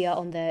rest of the art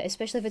on there,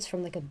 especially if it's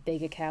from like a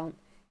big account,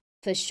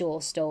 for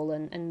sure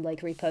stolen and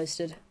like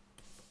reposted.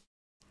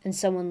 And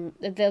someone,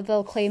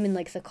 they'll claim in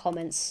like the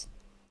comments,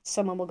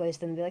 someone will go to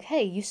them and be like,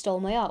 hey, you stole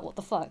my art, what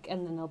the fuck?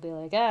 And then they'll be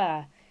like,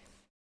 ah,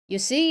 you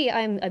see,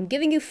 I'm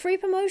giving you free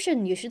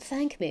promotion, you should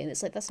thank me. And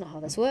it's like, that's not how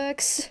this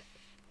works.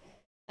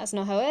 That's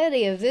not how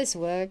any of this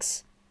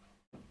works.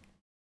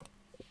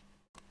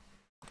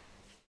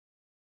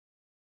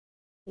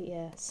 But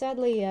yeah,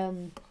 sadly,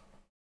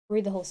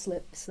 read the whole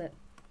sleep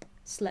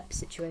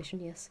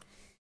situation, yes.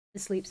 The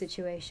sleep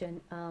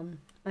situation.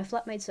 My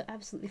flatmates are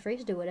absolutely free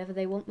to do whatever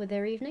they want with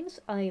their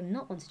evenings. I am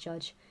not one to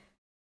judge.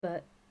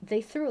 But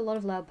they threw a lot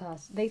of loud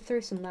parties. They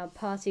threw some loud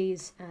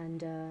parties,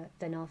 and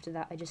then after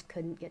that I just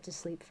couldn't get to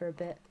sleep for a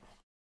bit.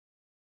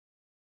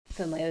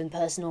 For my own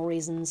personal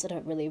reasons. I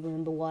don't really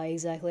remember why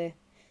exactly.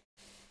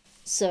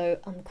 So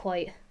I'm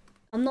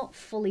not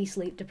fully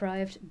sleep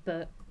deprived,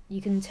 but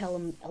You can tell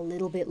I'm a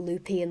little bit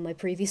loopy in my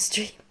previous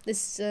stream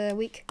this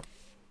week.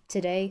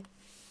 Today.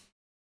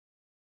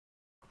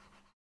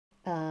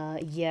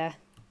 Yeah.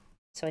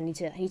 So I need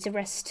to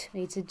rest. I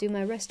need to do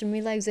my rest and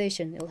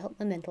relaxation. It'll help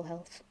my mental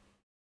health.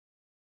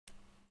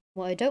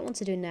 What I don't want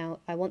to do now,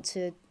 I want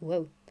to...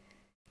 Whoa.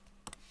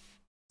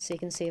 So you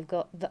can see I've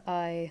got the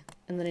eye,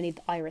 and then I need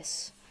the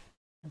iris.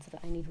 And for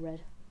that I need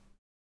red.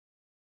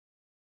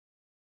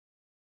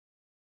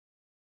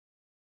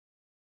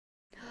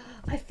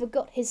 I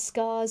forgot his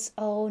scars.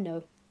 Oh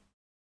no.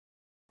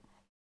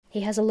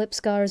 He has a lip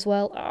scar as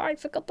well. Oh, I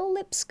forgot the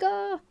lip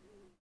scar.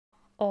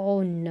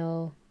 Oh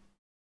no.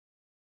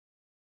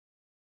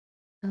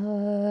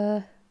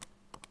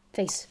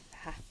 Face.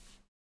 Ha.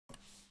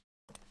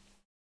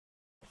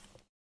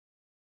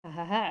 Ha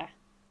ha ha.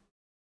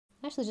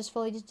 I actually just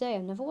followed you today.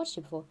 I've never watched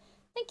you before.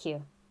 Thank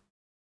you.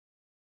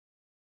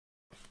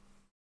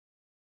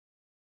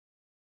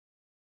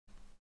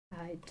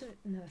 I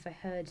don't know if I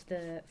heard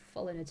the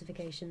follow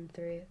notification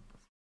through.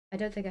 I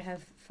don't think I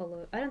have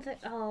follow. I don't think.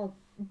 Oh,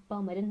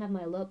 bum! I didn't have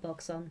my alert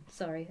box on.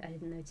 Sorry, I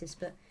didn't notice.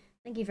 But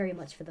thank you very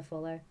much for the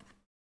follow.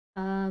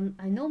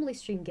 I normally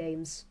stream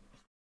games,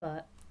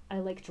 but I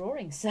like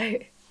drawing, so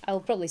I'll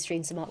probably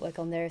stream some artwork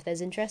on there if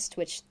there's interest,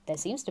 which there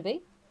seems to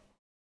be.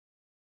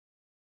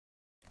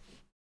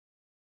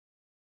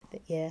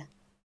 But yeah.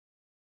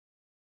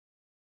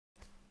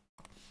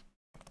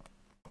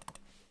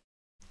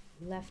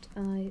 Left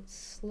eye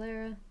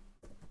Slayer.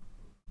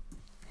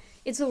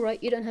 It's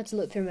alright, you don't have to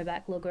look through my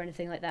backlog or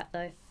anything like that,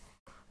 though.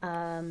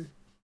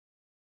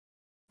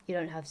 You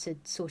don't have to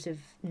sort of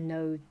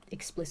know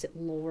explicit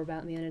lore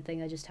about me or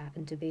anything, I just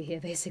happen to be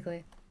here,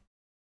 basically.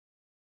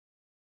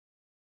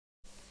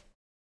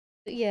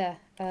 But yeah,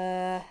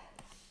 what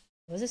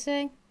was I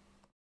saying?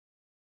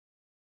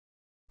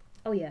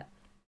 Oh yeah,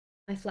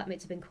 my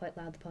flatmates have been quite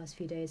loud the past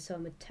few days, so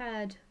I'm a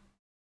tad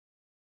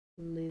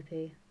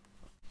loopy.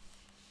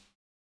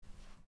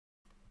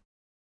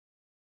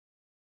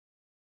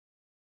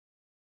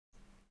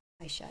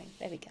 I shine.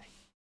 There we go.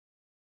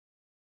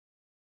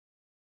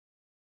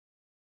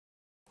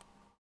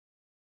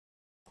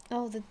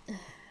 Oh,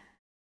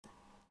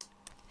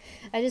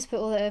 I just put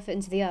all the effort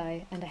into the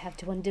eye, and I have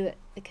to undo it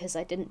because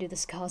I didn't do the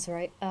scars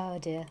right. Oh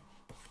dear.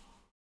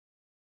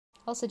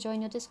 Also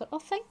join your Discord. Oh,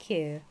 thank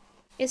you.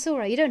 It's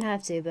alright, you don't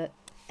have to, but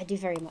I do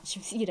very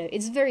much. You know,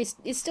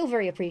 it's still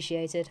very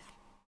appreciated.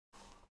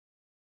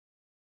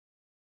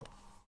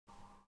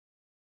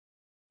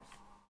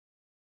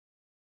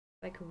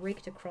 Like,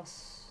 raked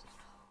across...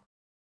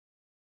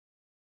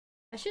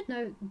 I should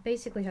know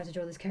basically how to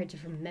draw this character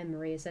from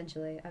memory,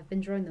 essentially. I've been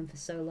drawing them for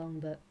so long,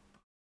 but...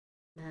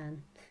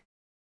 Man.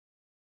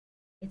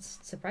 It's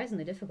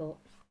surprisingly difficult.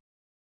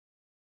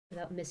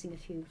 Without missing a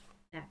few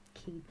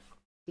key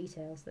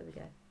details. There we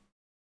go.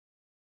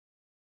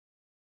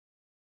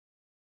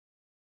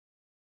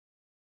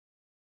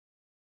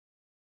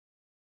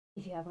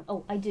 If you have one.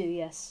 Oh, I do,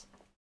 yes.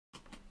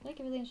 Like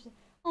it really interesting.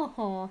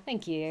 Oh,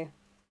 thank you.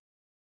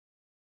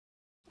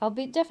 I'll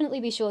definitely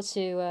be sure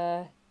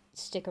to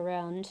stick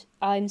around.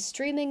 I'm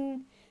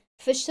streaming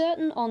for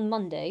certain on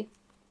Monday.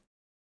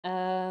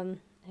 Hang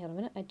on a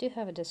minute, I do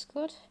have a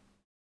Discord.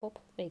 Oh,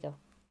 there you go.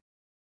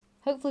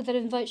 Hopefully that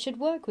invite should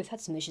work. We've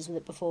had some issues with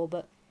it before,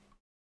 but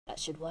that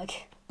should work.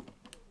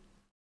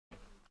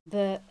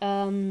 But,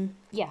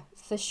 yeah,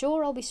 for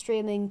sure I'll be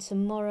streaming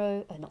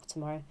tomorrow, not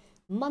tomorrow,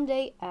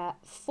 Monday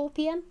at 4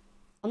 PM.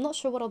 I'm not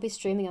sure what I'll be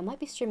streaming. I might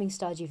be streaming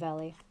Stardew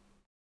Valley.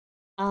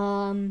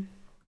 I'll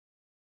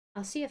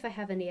see if I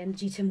have any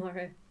energy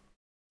tomorrow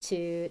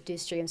to do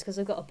streams, because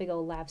I've got a big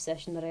old lab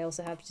session that I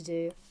also have to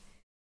do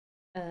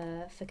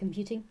for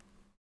computing.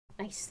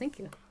 Nice, thank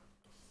you.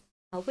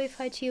 I'll wave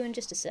hi to you in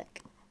just a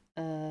sec.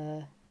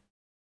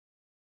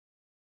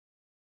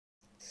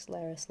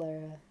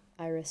 Slayer,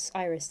 Iris,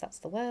 that's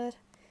the word.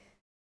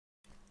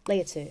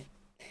 Layer 2.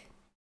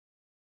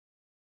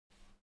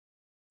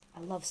 I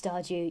love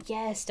Stardew.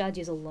 Yeah,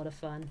 Stardew's a lot of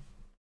fun.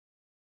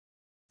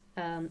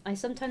 I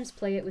sometimes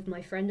play it with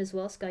my friend as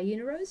well, Sky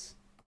Unirose.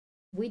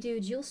 We do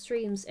dual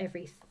streams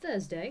every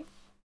Thursday.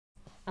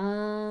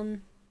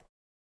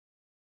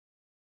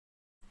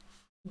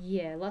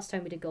 Yeah, last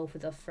time we did golf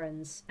with our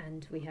friends,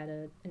 and we had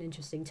an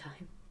interesting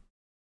time.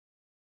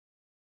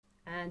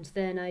 And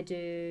then I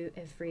do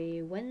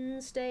every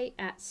Wednesday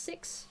at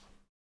 6.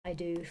 I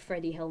do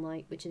Freddy Hell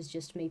Night, which is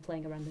just me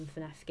playing a random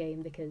FNAF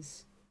game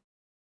because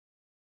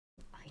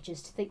I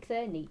just think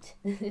they're neat.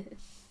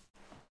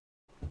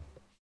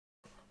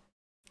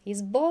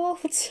 He's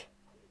bald!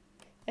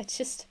 I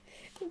just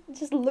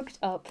looked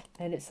up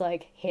and it's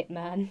like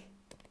Hitman.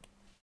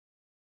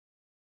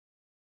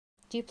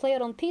 Do you play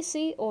it on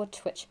PC or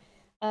Twitch?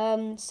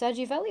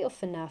 Stardew Valley or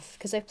FNAF?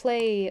 Because I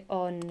play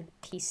on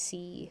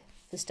PC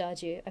for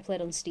Stardew. I play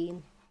it on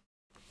Steam.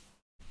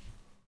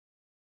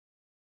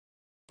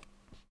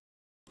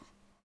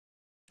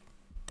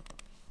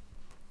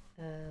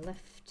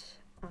 Left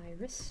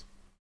Iris.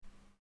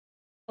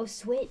 Oh,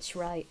 Switch,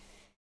 right.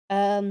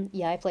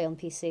 Yeah, I play on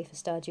PC for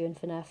Stardew and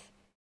FNAF.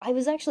 I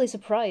was actually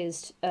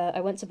surprised. I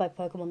went to buy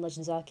Pokemon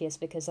Legends Arceus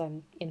because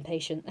I'm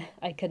impatient.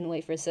 I couldn't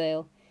wait for a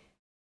sale.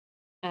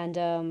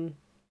 And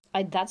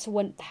that's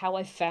how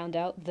I found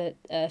out that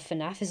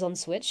FNAF is on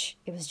Switch.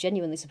 It was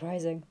genuinely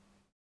surprising.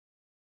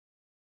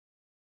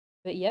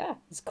 But yeah,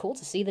 it's cool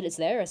to see that it's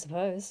there, I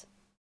suppose.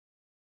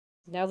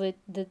 Now the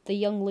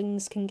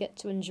younglings can get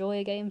to enjoy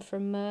a game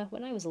from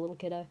when I was a little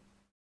kiddo.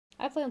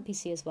 I play on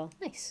PC as well.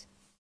 Nice.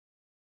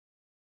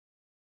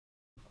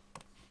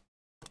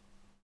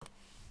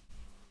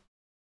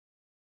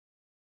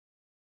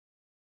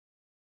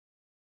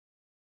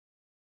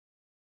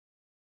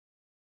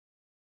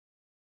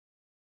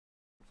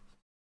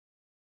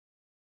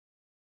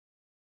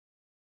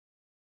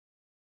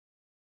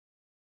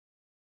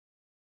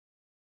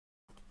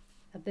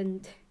 I've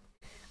been...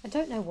 I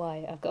don't know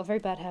why. I've got a very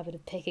bad habit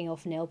of picking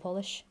off nail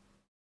polish.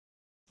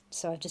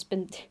 So I've just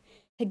been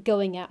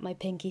going at my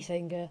pinky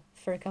finger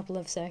for a couple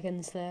of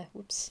seconds there.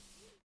 Whoops.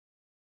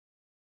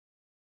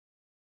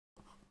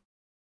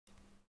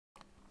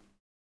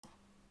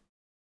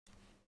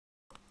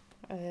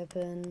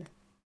 Open.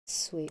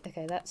 Sweet.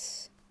 Okay,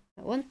 that's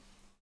that one.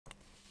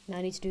 Now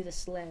I need to do the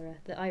Slayer.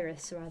 The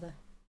Iris, rather.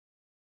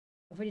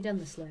 I've already done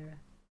the Slayer.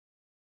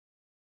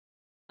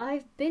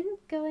 I've been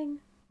going...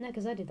 No,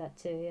 because I did that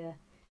too, yeah.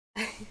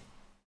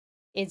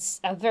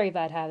 It's a very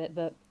bad habit,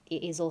 but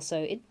it is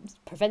also... It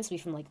prevents me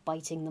from, like,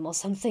 biting them or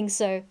something,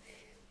 so...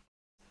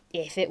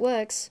 If it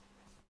works.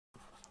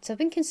 So I've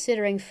been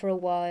considering for a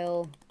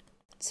while...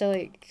 So,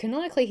 like,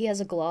 canonically he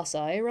has a glass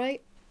eye,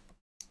 right?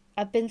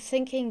 I've been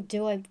thinking,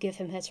 do I give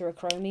him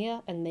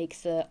heterochromia and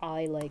make the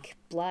eye, like,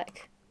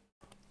 black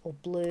or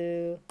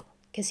blue?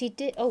 Because he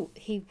did... Oh,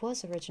 he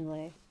was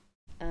originally...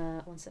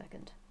 1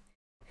 second.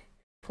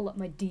 Pull up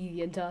my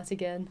DeviantArt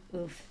again.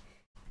 Oof.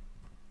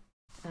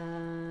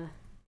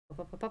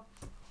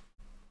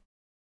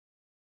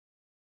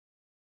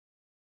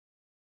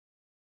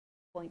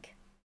 Boink.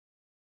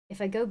 If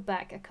I go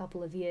back a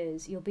couple of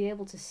years, you'll be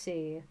able to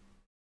see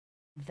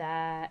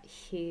that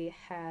he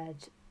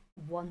had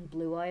one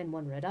blue eye and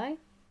one red eye.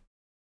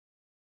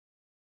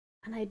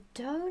 And I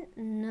don't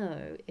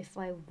know if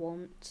I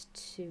want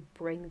to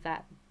bring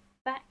that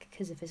back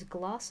because of his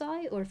glass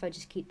eye, or if I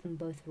just keep them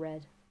both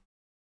red.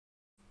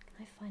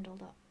 Can I find all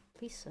that?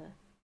 Please, sir.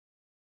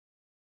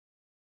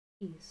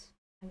 Please.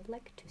 I would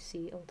like to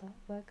see all that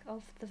work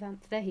of the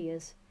vamp. There he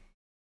is.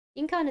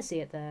 You can kind of see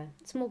it there.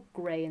 It's more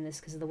grey in this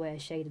because of the way I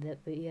shaded it,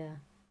 but yeah.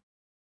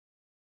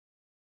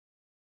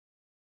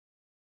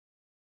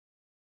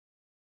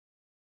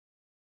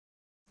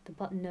 The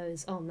button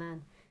nose. Oh,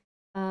 man.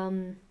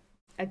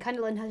 I kind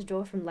of learned how to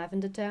draw from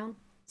Lavender Town,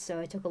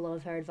 so I took a lot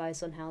of her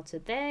advice on how to...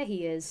 There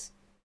he is.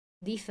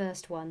 The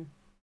first one.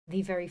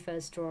 The very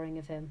first drawing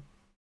of him.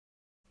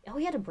 Oh,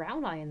 he had a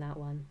brown eye in that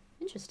one.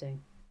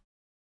 Interesting.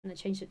 And I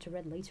changed it to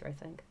red later, I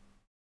think.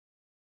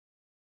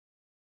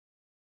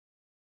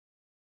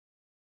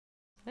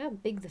 Look how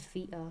big the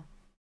feet are.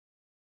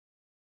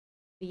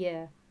 But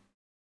yeah.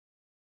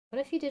 What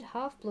if you did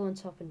half blue on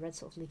top and red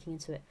sort of leaking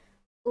into it?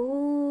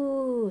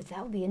 Ooh,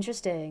 that would be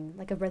interesting.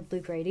 Like a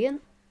red-blue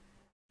gradient.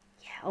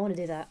 Yeah, I want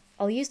to do that.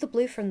 I'll use the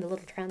blue from the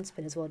little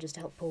transpin as well, just to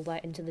help pull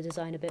that into the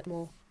design a bit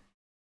more.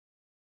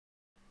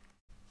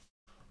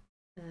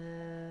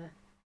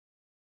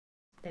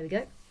 There we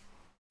go.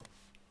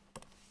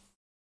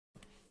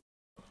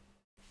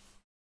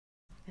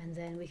 And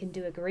then we can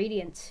do a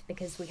gradient,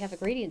 because we have a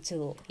gradient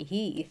tool.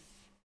 Hee.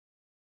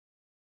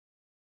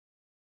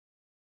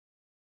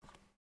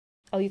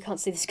 Oh, you can't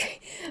see the screen.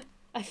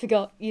 I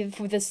forgot.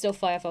 There's still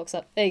Firefox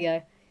up. There you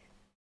go.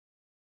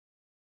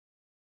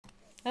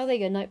 Oh, there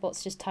you go.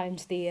 Nightbot's just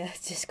timed the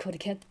Discord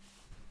again.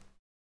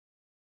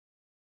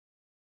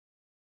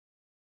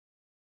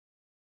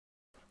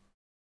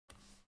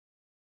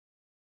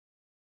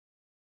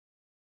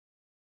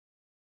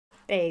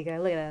 There you go.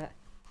 Look at that.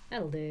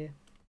 That'll do.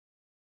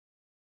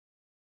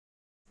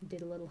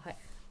 Did a little high.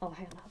 Oh,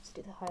 hang on. I have to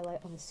do the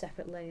highlight on a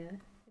separate layer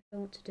if I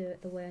want to do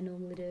it the way I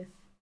normally do.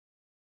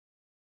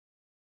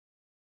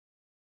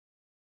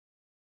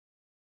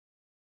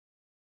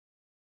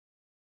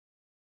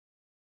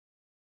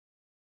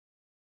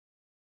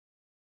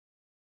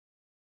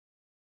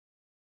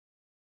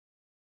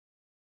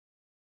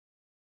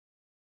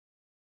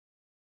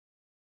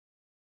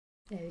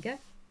 There we go.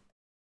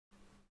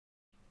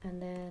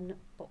 And then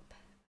pop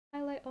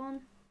highlight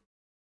on.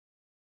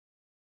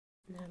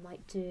 And then I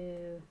might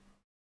do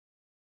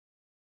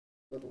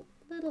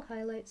little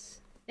highlights.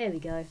 There we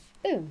go.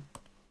 Boom.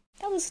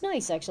 That looks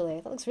nice,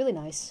 actually. That looks really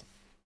nice.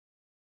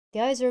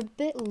 The eyes are a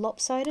bit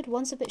lopsided.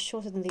 One's a bit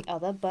shorter than the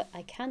other, but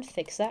I can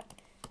fix that.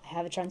 I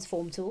have a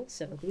transform tool,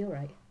 so it'll be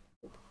alright.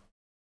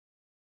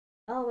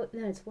 Oh,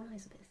 no, it's one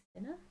eye's a bit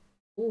thinner.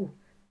 Ooh.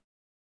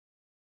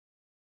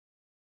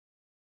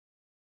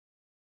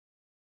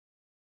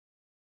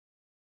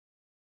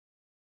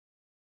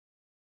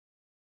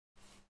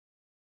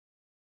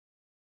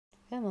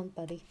 Come on,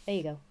 buddy. There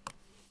you go.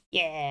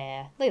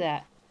 Yeah, look at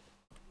that.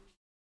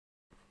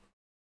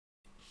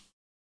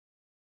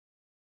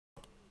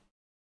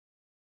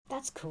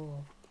 That's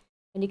cool.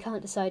 And you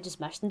can't decide, just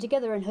mash them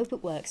together and hope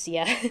it works,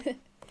 yeah.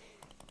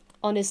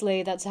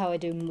 Honestly, that's how I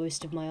do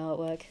most of my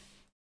artwork.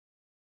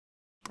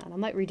 And I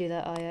might redo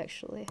that eye,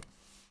 actually.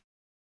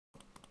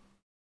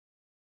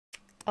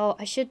 Oh,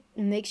 I should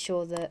make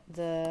sure that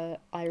the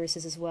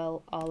irises as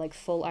well are like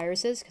full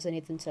irises, because I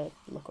need them to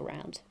look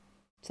around.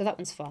 So that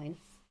one's fine.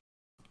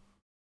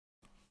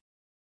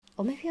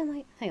 Or maybe I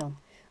might... Hang on.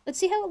 Let's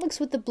see how it looks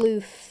with the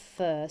blue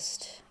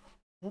first.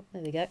 Oh,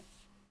 there we go.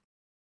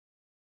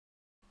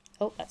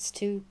 Oh, that's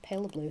too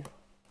pale a blue.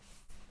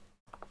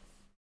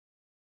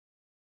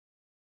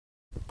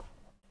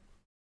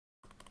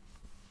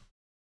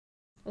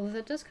 Although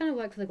that does kind of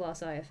work for the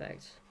glass eye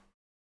effect.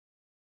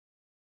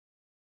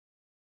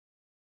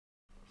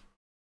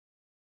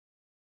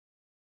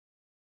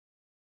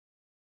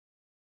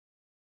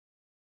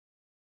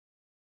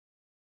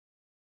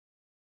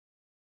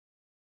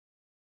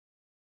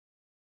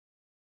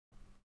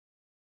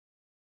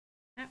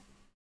 Ah.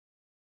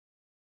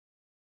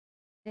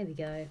 There we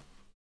go.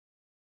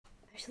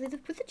 Actually,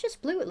 with the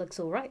just blue, it looks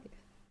alright.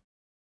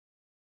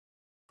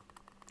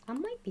 I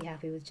might be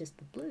happy with just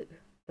the blue,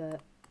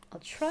 but I'll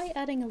try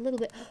adding a little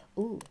bit.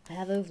 Ooh, I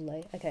have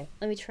overlay. Okay,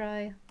 let me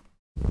try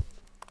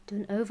do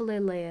an overlay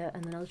layer,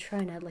 and then I'll try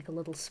and add like a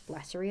little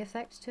splattery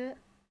effect to it.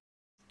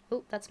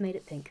 Oh, that's made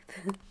it pink.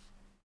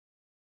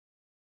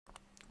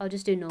 I'll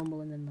just do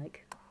normal and then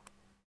like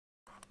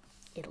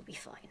it'll be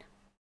fine.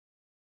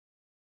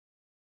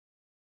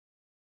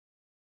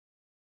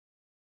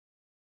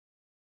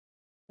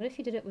 What if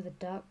you did it with a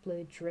dark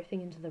blue dripping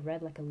into the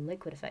red like a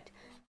liquid effect?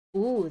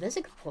 Ooh, that's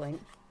a good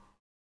point.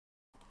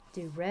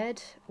 Do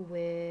red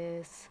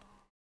with...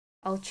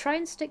 I'll try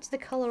and stick to the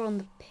colour on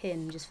the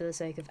pin just for the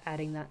sake of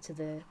adding that to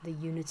the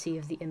unity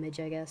of the image,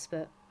 I guess,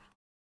 but...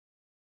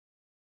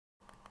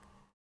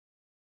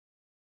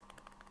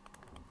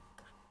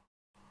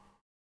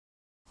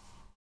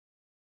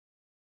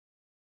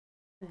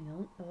 Hang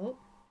on. Oh,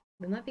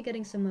 we might be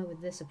getting somewhere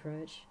with this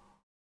approach.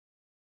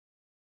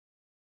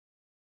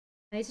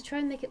 I need to try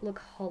and make it look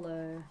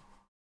hollow.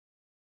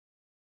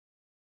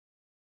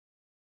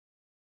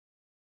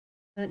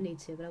 I don't need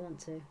to, but I want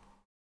to.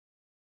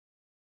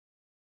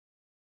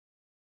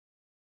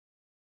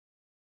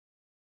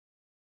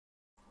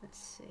 Let's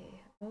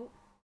see. Oh.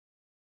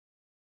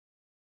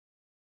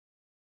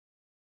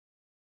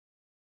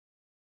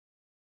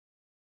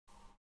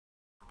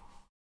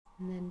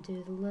 And then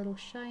do the little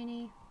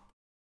shiny.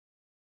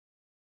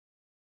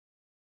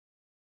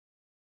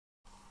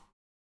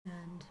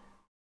 And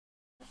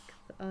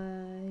put the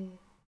eye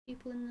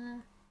pupil in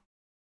there.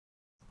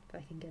 If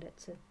I can get it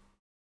to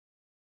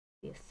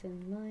be a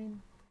thin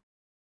line.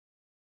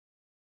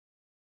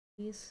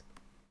 Please.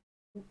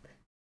 Oop.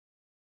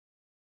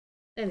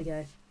 There we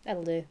go.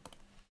 That'll do.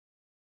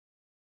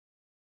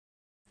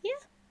 Yeah.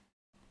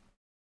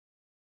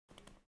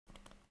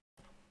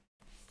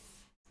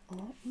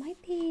 Oh, it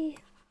might be...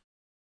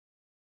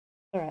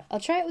 Alright, I'll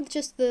try it with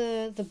just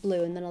the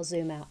blue and then I'll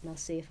zoom out and I'll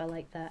see if I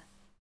like that.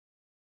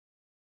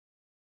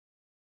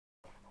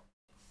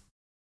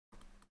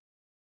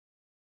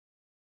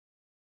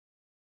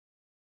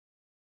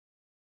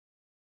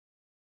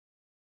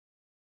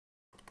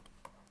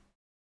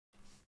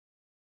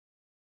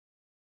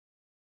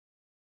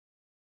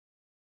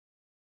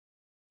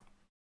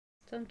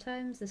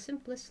 Sometimes the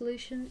simplest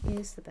solution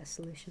is the best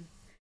solution.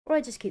 Or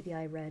I just keep the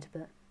eye red,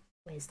 but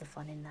where's the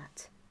fun in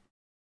that?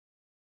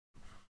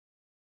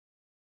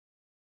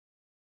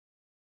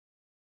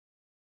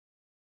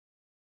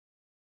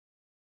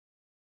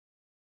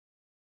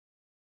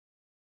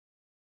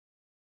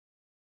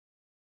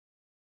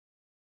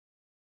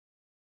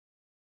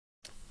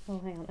 Oh,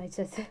 hang on, I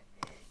said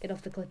get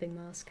off the clipping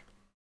mask.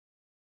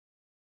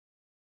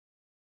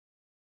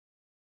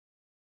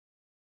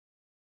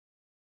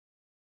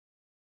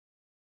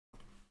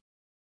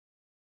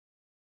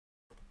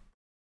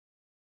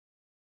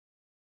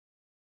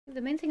 The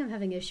main thing I'm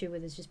having issue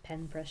with is just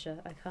pen pressure.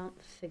 I can't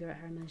figure out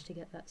how I managed to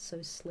get that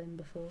so slim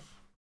before.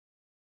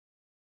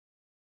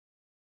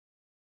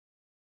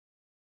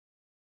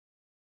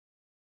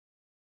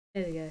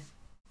 There we go.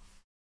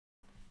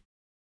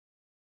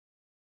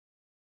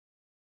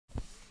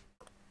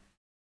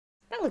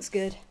 That looks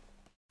good.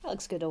 That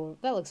looks good, or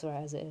that looks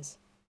alright as it is.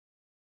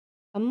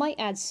 I might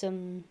add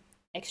some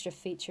extra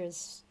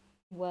features,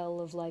 well,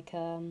 of like,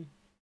 I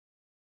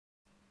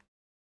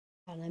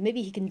don't know,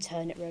 maybe he can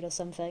turn it red or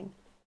something.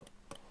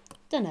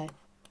 Don't know.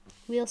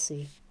 We'll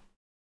see.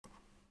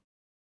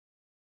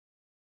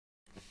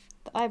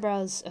 The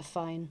eyebrows are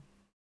fine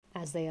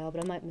as they are,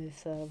 but I might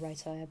move the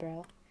right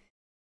eyebrow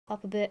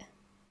up a bit.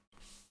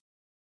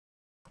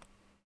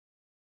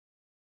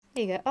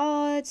 There you go.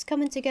 Oh, it's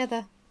coming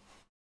together.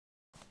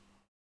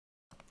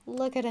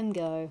 Look at him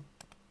go.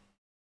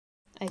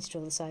 I need to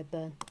draw the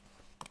sideburn.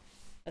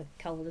 Oh,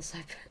 colour the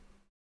sideburn.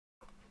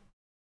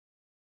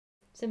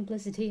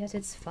 Simplicity at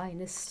its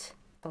finest,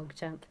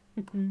 PogChamp.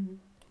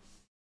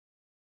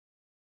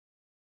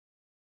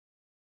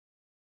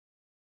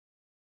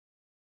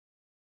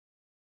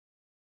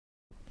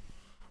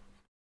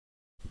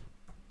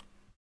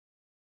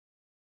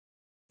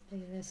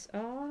 Look at this.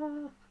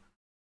 Oh!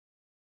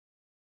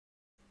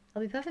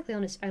 I'll be perfectly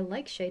honest, I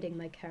like shading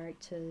my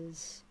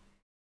characters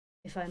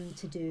if I'm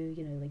to do,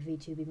 you know, like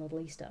VTuber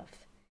model-y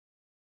stuff.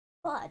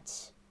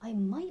 But I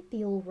might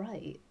be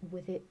alright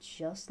with it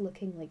just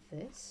looking like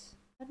this.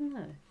 I don't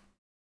know.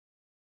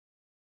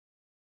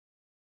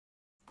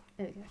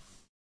 There we go.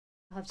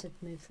 I'll have to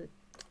move the...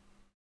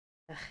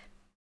 Ugh.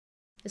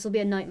 This will be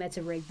a nightmare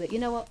to rig, but you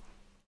know what?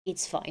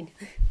 It's fine.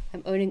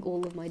 I'm owning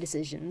all of my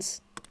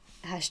decisions.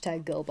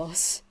 Hashtag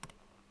girlboss.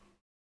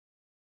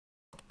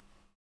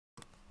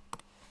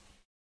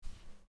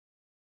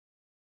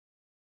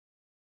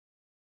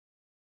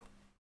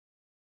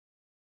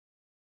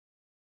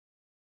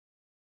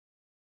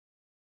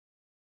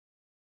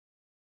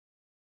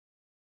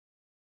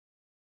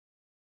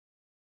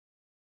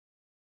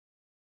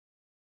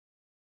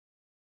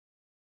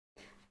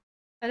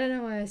 I don't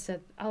know why I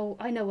said... Oh,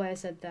 I know why I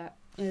said that.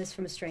 It was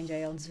from a Strange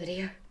Aeons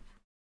video.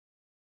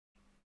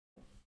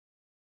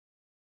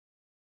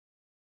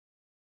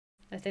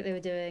 I think they were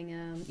doing,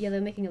 yeah, they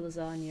were making a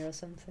lasagna or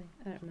something.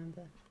 I don't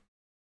remember.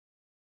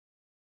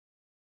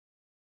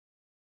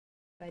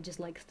 I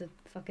just like the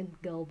fucking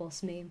girl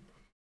boss meme.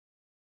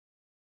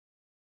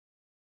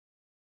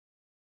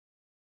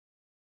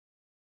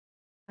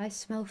 I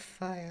smell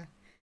fire.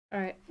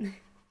 Alright.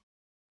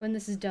 When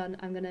this is done,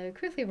 I'm gonna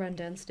quickly run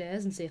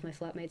downstairs and see if my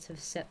flatmates have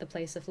set the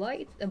place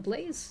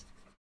ablaze.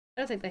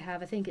 I don't think they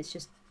have. I think it's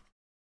just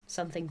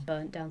something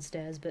burnt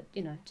downstairs, but,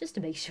 you know, just to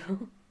make sure.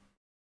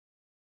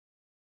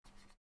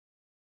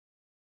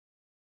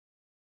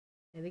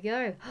 There we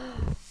go.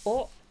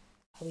 Oh,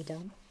 are we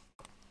done?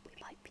 We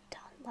might be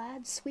done,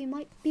 lads. We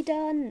might be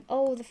done.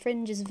 Oh, the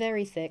fringe is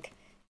very thick.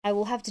 I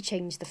will have to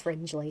change the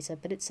fringe later,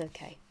 but it's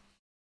okay.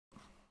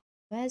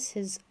 Where's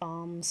his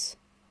arms?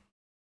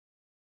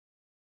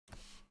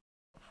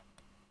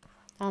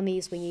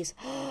 Armies, wingies.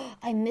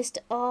 I missed.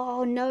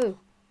 Oh, no.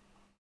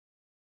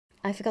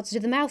 I forgot to do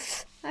the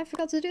mouth. I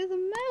forgot to do the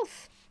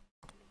mouth.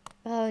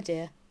 Oh,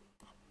 dear.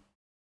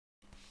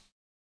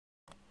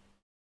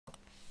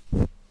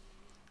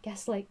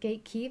 Gaslight,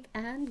 gatekeep,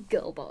 and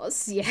girl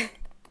boss. Yeah.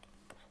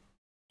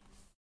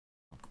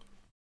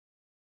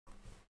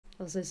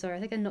 Also, sorry, I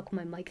think I knocked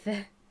my mic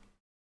there.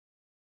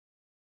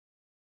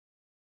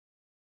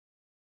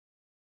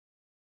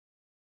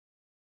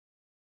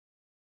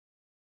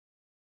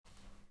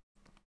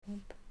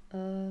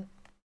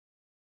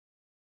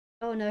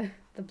 Oh no,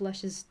 the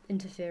blush is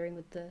interfering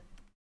with the...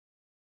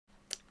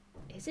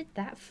 Is it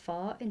that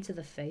far into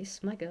the face?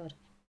 My god.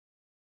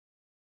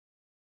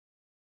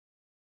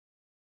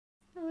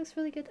 That looks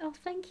really good. Oh,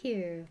 thank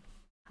you.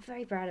 I'm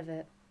very proud of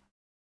it.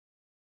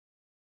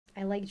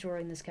 I like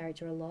drawing this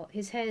character a lot.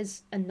 His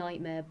hair's a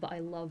nightmare, but I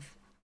love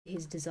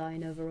his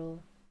design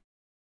overall.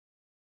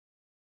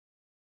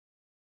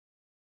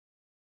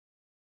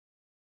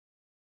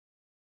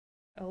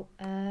 Oh,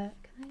 can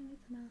I move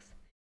the mouth?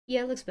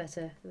 Yeah, it looks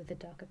better with the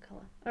darker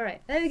colour.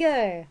 Alright, there we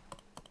go!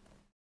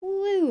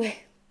 Woo!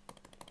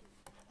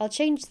 I'll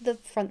change the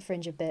front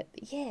fringe a bit,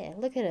 but yeah,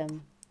 look at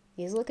him.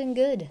 He's looking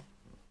good.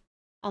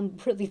 I'm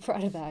really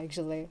proud of that,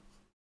 actually.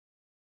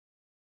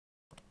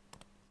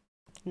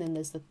 And then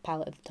there's the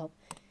palette at the top.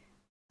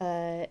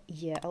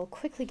 Yeah, I'll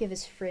quickly give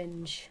his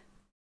fringe...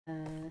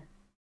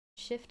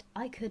 shift?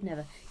 I could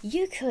never.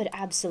 You could,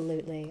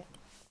 absolutely.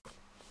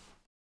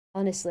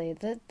 Honestly,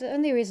 the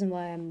only reason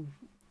why I'm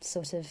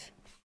sort of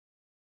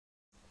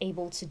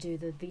able to do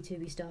the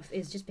VTuber stuff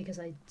is just because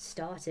I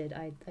started.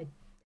 I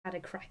had a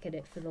crack at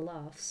it for the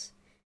laughs.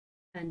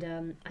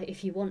 And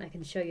if you want, I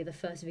can show you the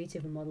first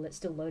VTuber model. It's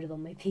still loaded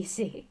on my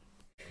PC.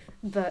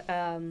 But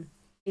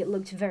it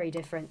looked very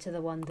different to the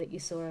one that you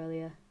saw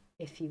earlier.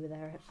 If you were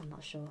there, I'm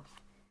not sure.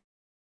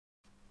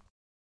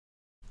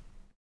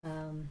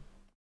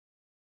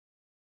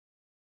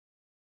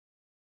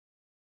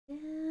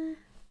 Yeah.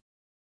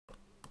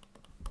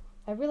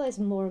 I realise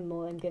more and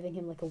more I'm giving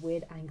him like a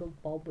weird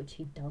angled bob, which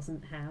he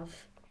doesn't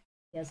have.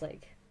 He has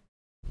like...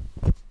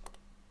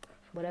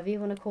 whatever you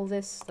want to call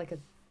this, like a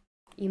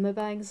emo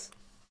bangs.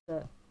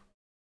 But...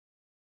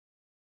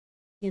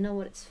 you know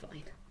what, it's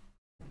fine.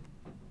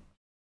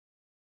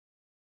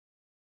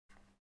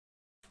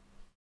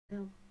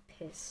 Oh,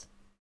 piss.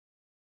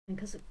 And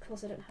because of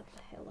course I don't have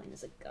the hairline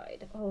as a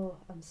guide. Oh,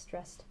 I'm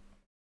stressed.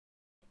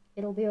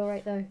 It'll be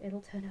alright though,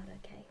 it'll turn out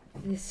okay.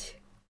 This...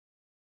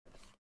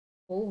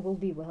 all will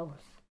be well.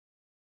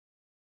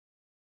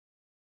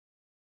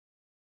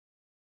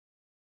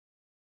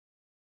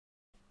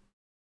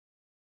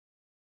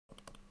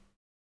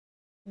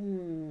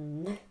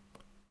 And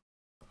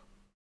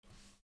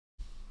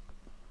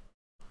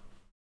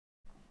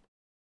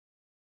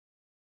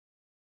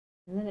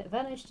then it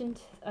vanished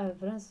into... oh,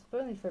 but it's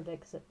only for a bit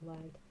because it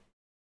lagged.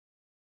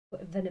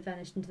 But then it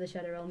vanished into the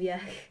Shadow Realm,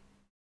 yeah.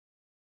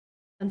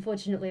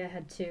 Unfortunately I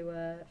had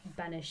to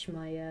banish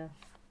my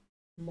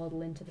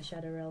model into the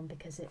Shadow Realm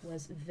because it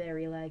was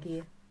very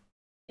laggy.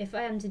 If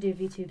I am to do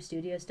VTube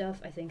Studio stuff,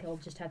 I think I'll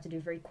just have to do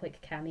very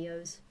quick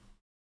cameos.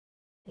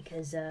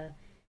 Because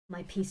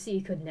my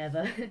PC could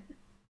never.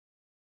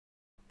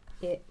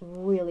 It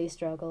really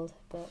struggled,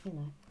 but you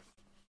know.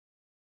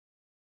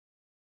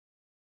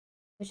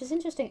 Which is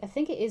interesting. I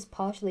think it is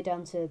partially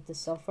down to the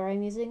software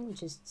I'm using,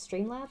 which is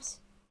Streamlabs.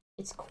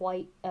 It's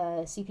quite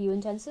CPU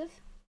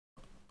intensive.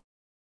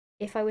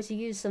 If I were to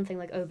use something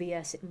like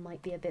OBS, it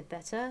might be a bit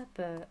better,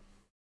 but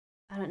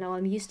I don't know.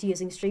 I'm used to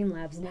using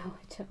Streamlabs now.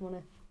 I don't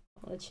want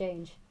to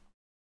change.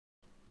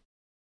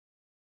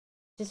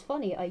 Which is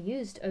funny. I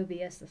used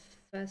OBS the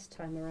first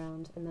time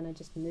around, and then I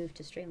just moved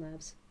to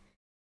Streamlabs.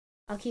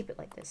 I'll keep it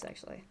like this,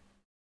 actually.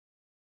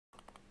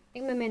 I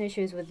think my main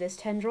issue is with this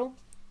tendril,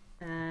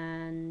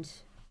 and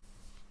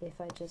if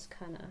I just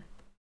kind of...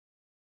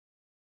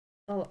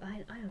 Oh, I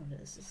don't know.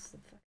 This is the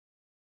fuck.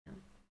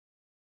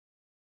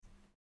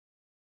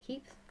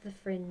 Keep the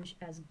fringe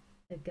as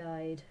a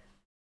guide.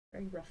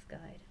 Very rough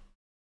guide.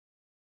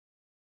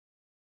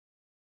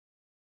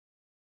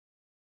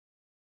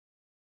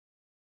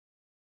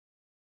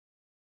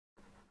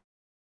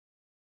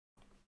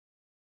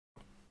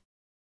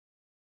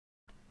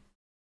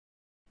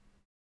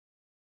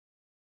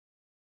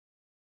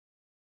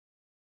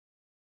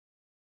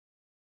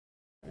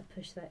 I'm gonna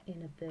push that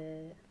in a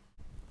bit.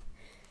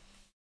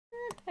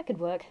 That could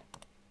work.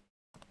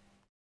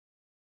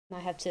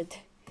 Might have to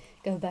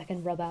go back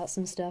and rub out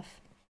some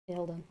stuff. Yeah,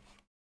 hold on.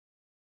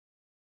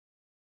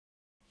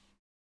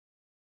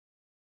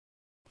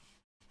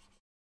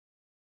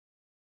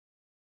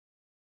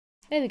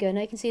 There we go,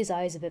 now you can see his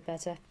eyes a bit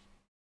better.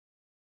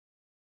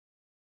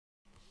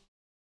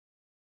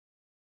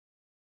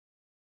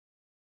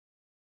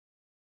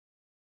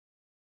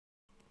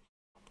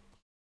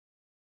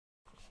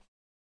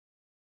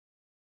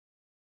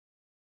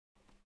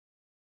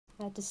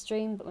 I had to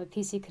stream, but my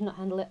PC could not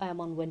handle it. I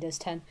am on Windows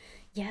 10.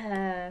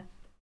 Yeah,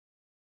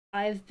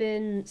 I've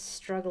been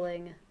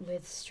struggling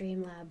with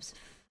Streamlabs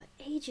for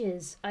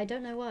ages. I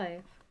don't know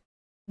why.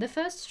 The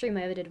first stream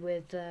I ever did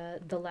with the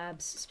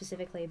labs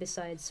specifically,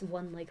 besides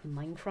one like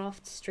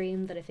Minecraft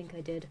stream that I think I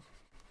did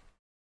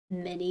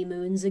many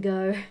moons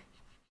ago,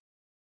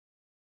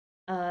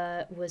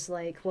 was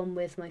like one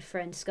with my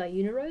friend Sky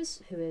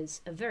Unirose, who is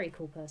a very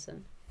cool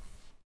person.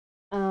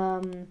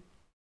 And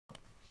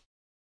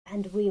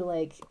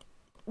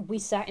we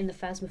sat in the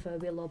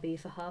Phasmophobia lobby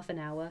for half an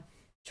hour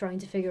trying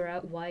to figure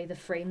out why the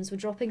frames were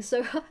dropping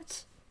so hard.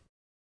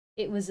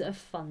 It was a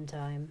fun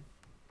time.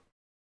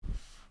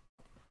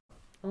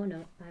 Oh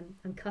no,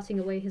 I'm cutting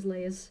away his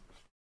layers.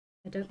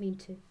 I don't mean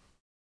to.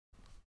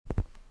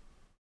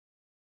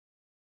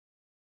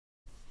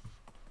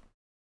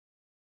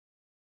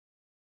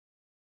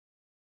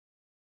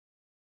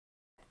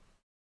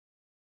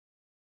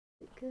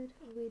 Good,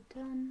 are we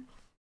done?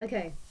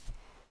 Okay,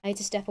 I need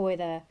to step away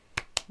there.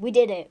 We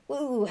did it!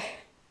 Woo!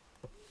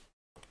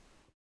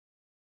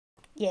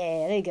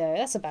 Yeah, there you go,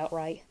 that's about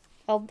right.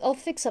 I'll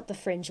fix up the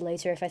fringe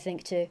later if I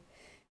think to.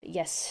 But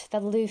yes,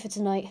 that'll do for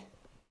tonight.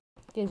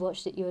 If you had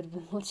watched it, you would have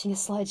been watching a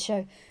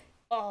slideshow.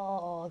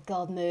 Oh,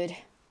 God mood.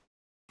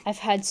 I've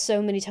had so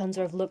many times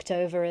where I've looked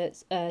over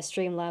at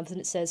Streamlabs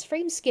and it says,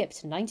 frame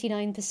skipped,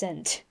 99%.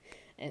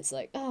 And it's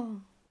like,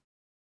 oh,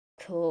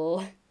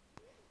 cool.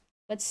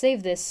 Let's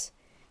save this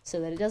so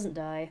that it doesn't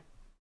die.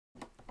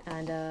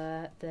 And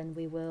then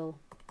we will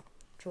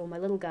draw my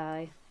little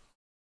guy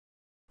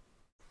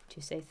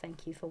to say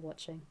thank you for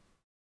watching.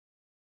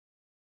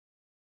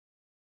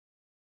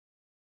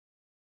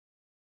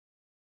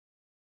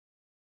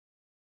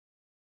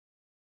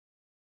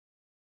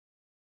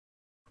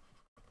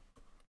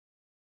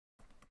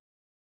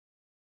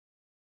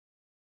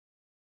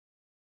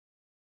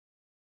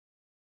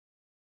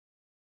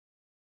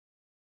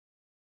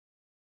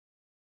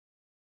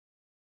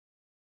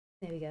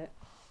 There we go.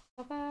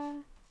 Bye-bye.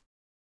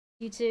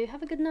 You two,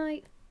 have a good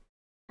night.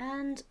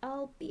 And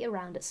I'll be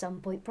around at some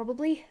point,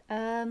 probably.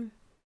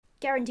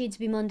 Guaranteed to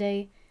be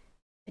Monday.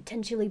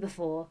 Potentially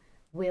before.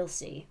 We'll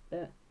see.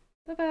 But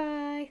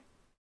bye-bye.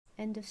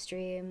 End of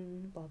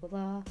stream. Blah, blah,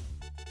 blah.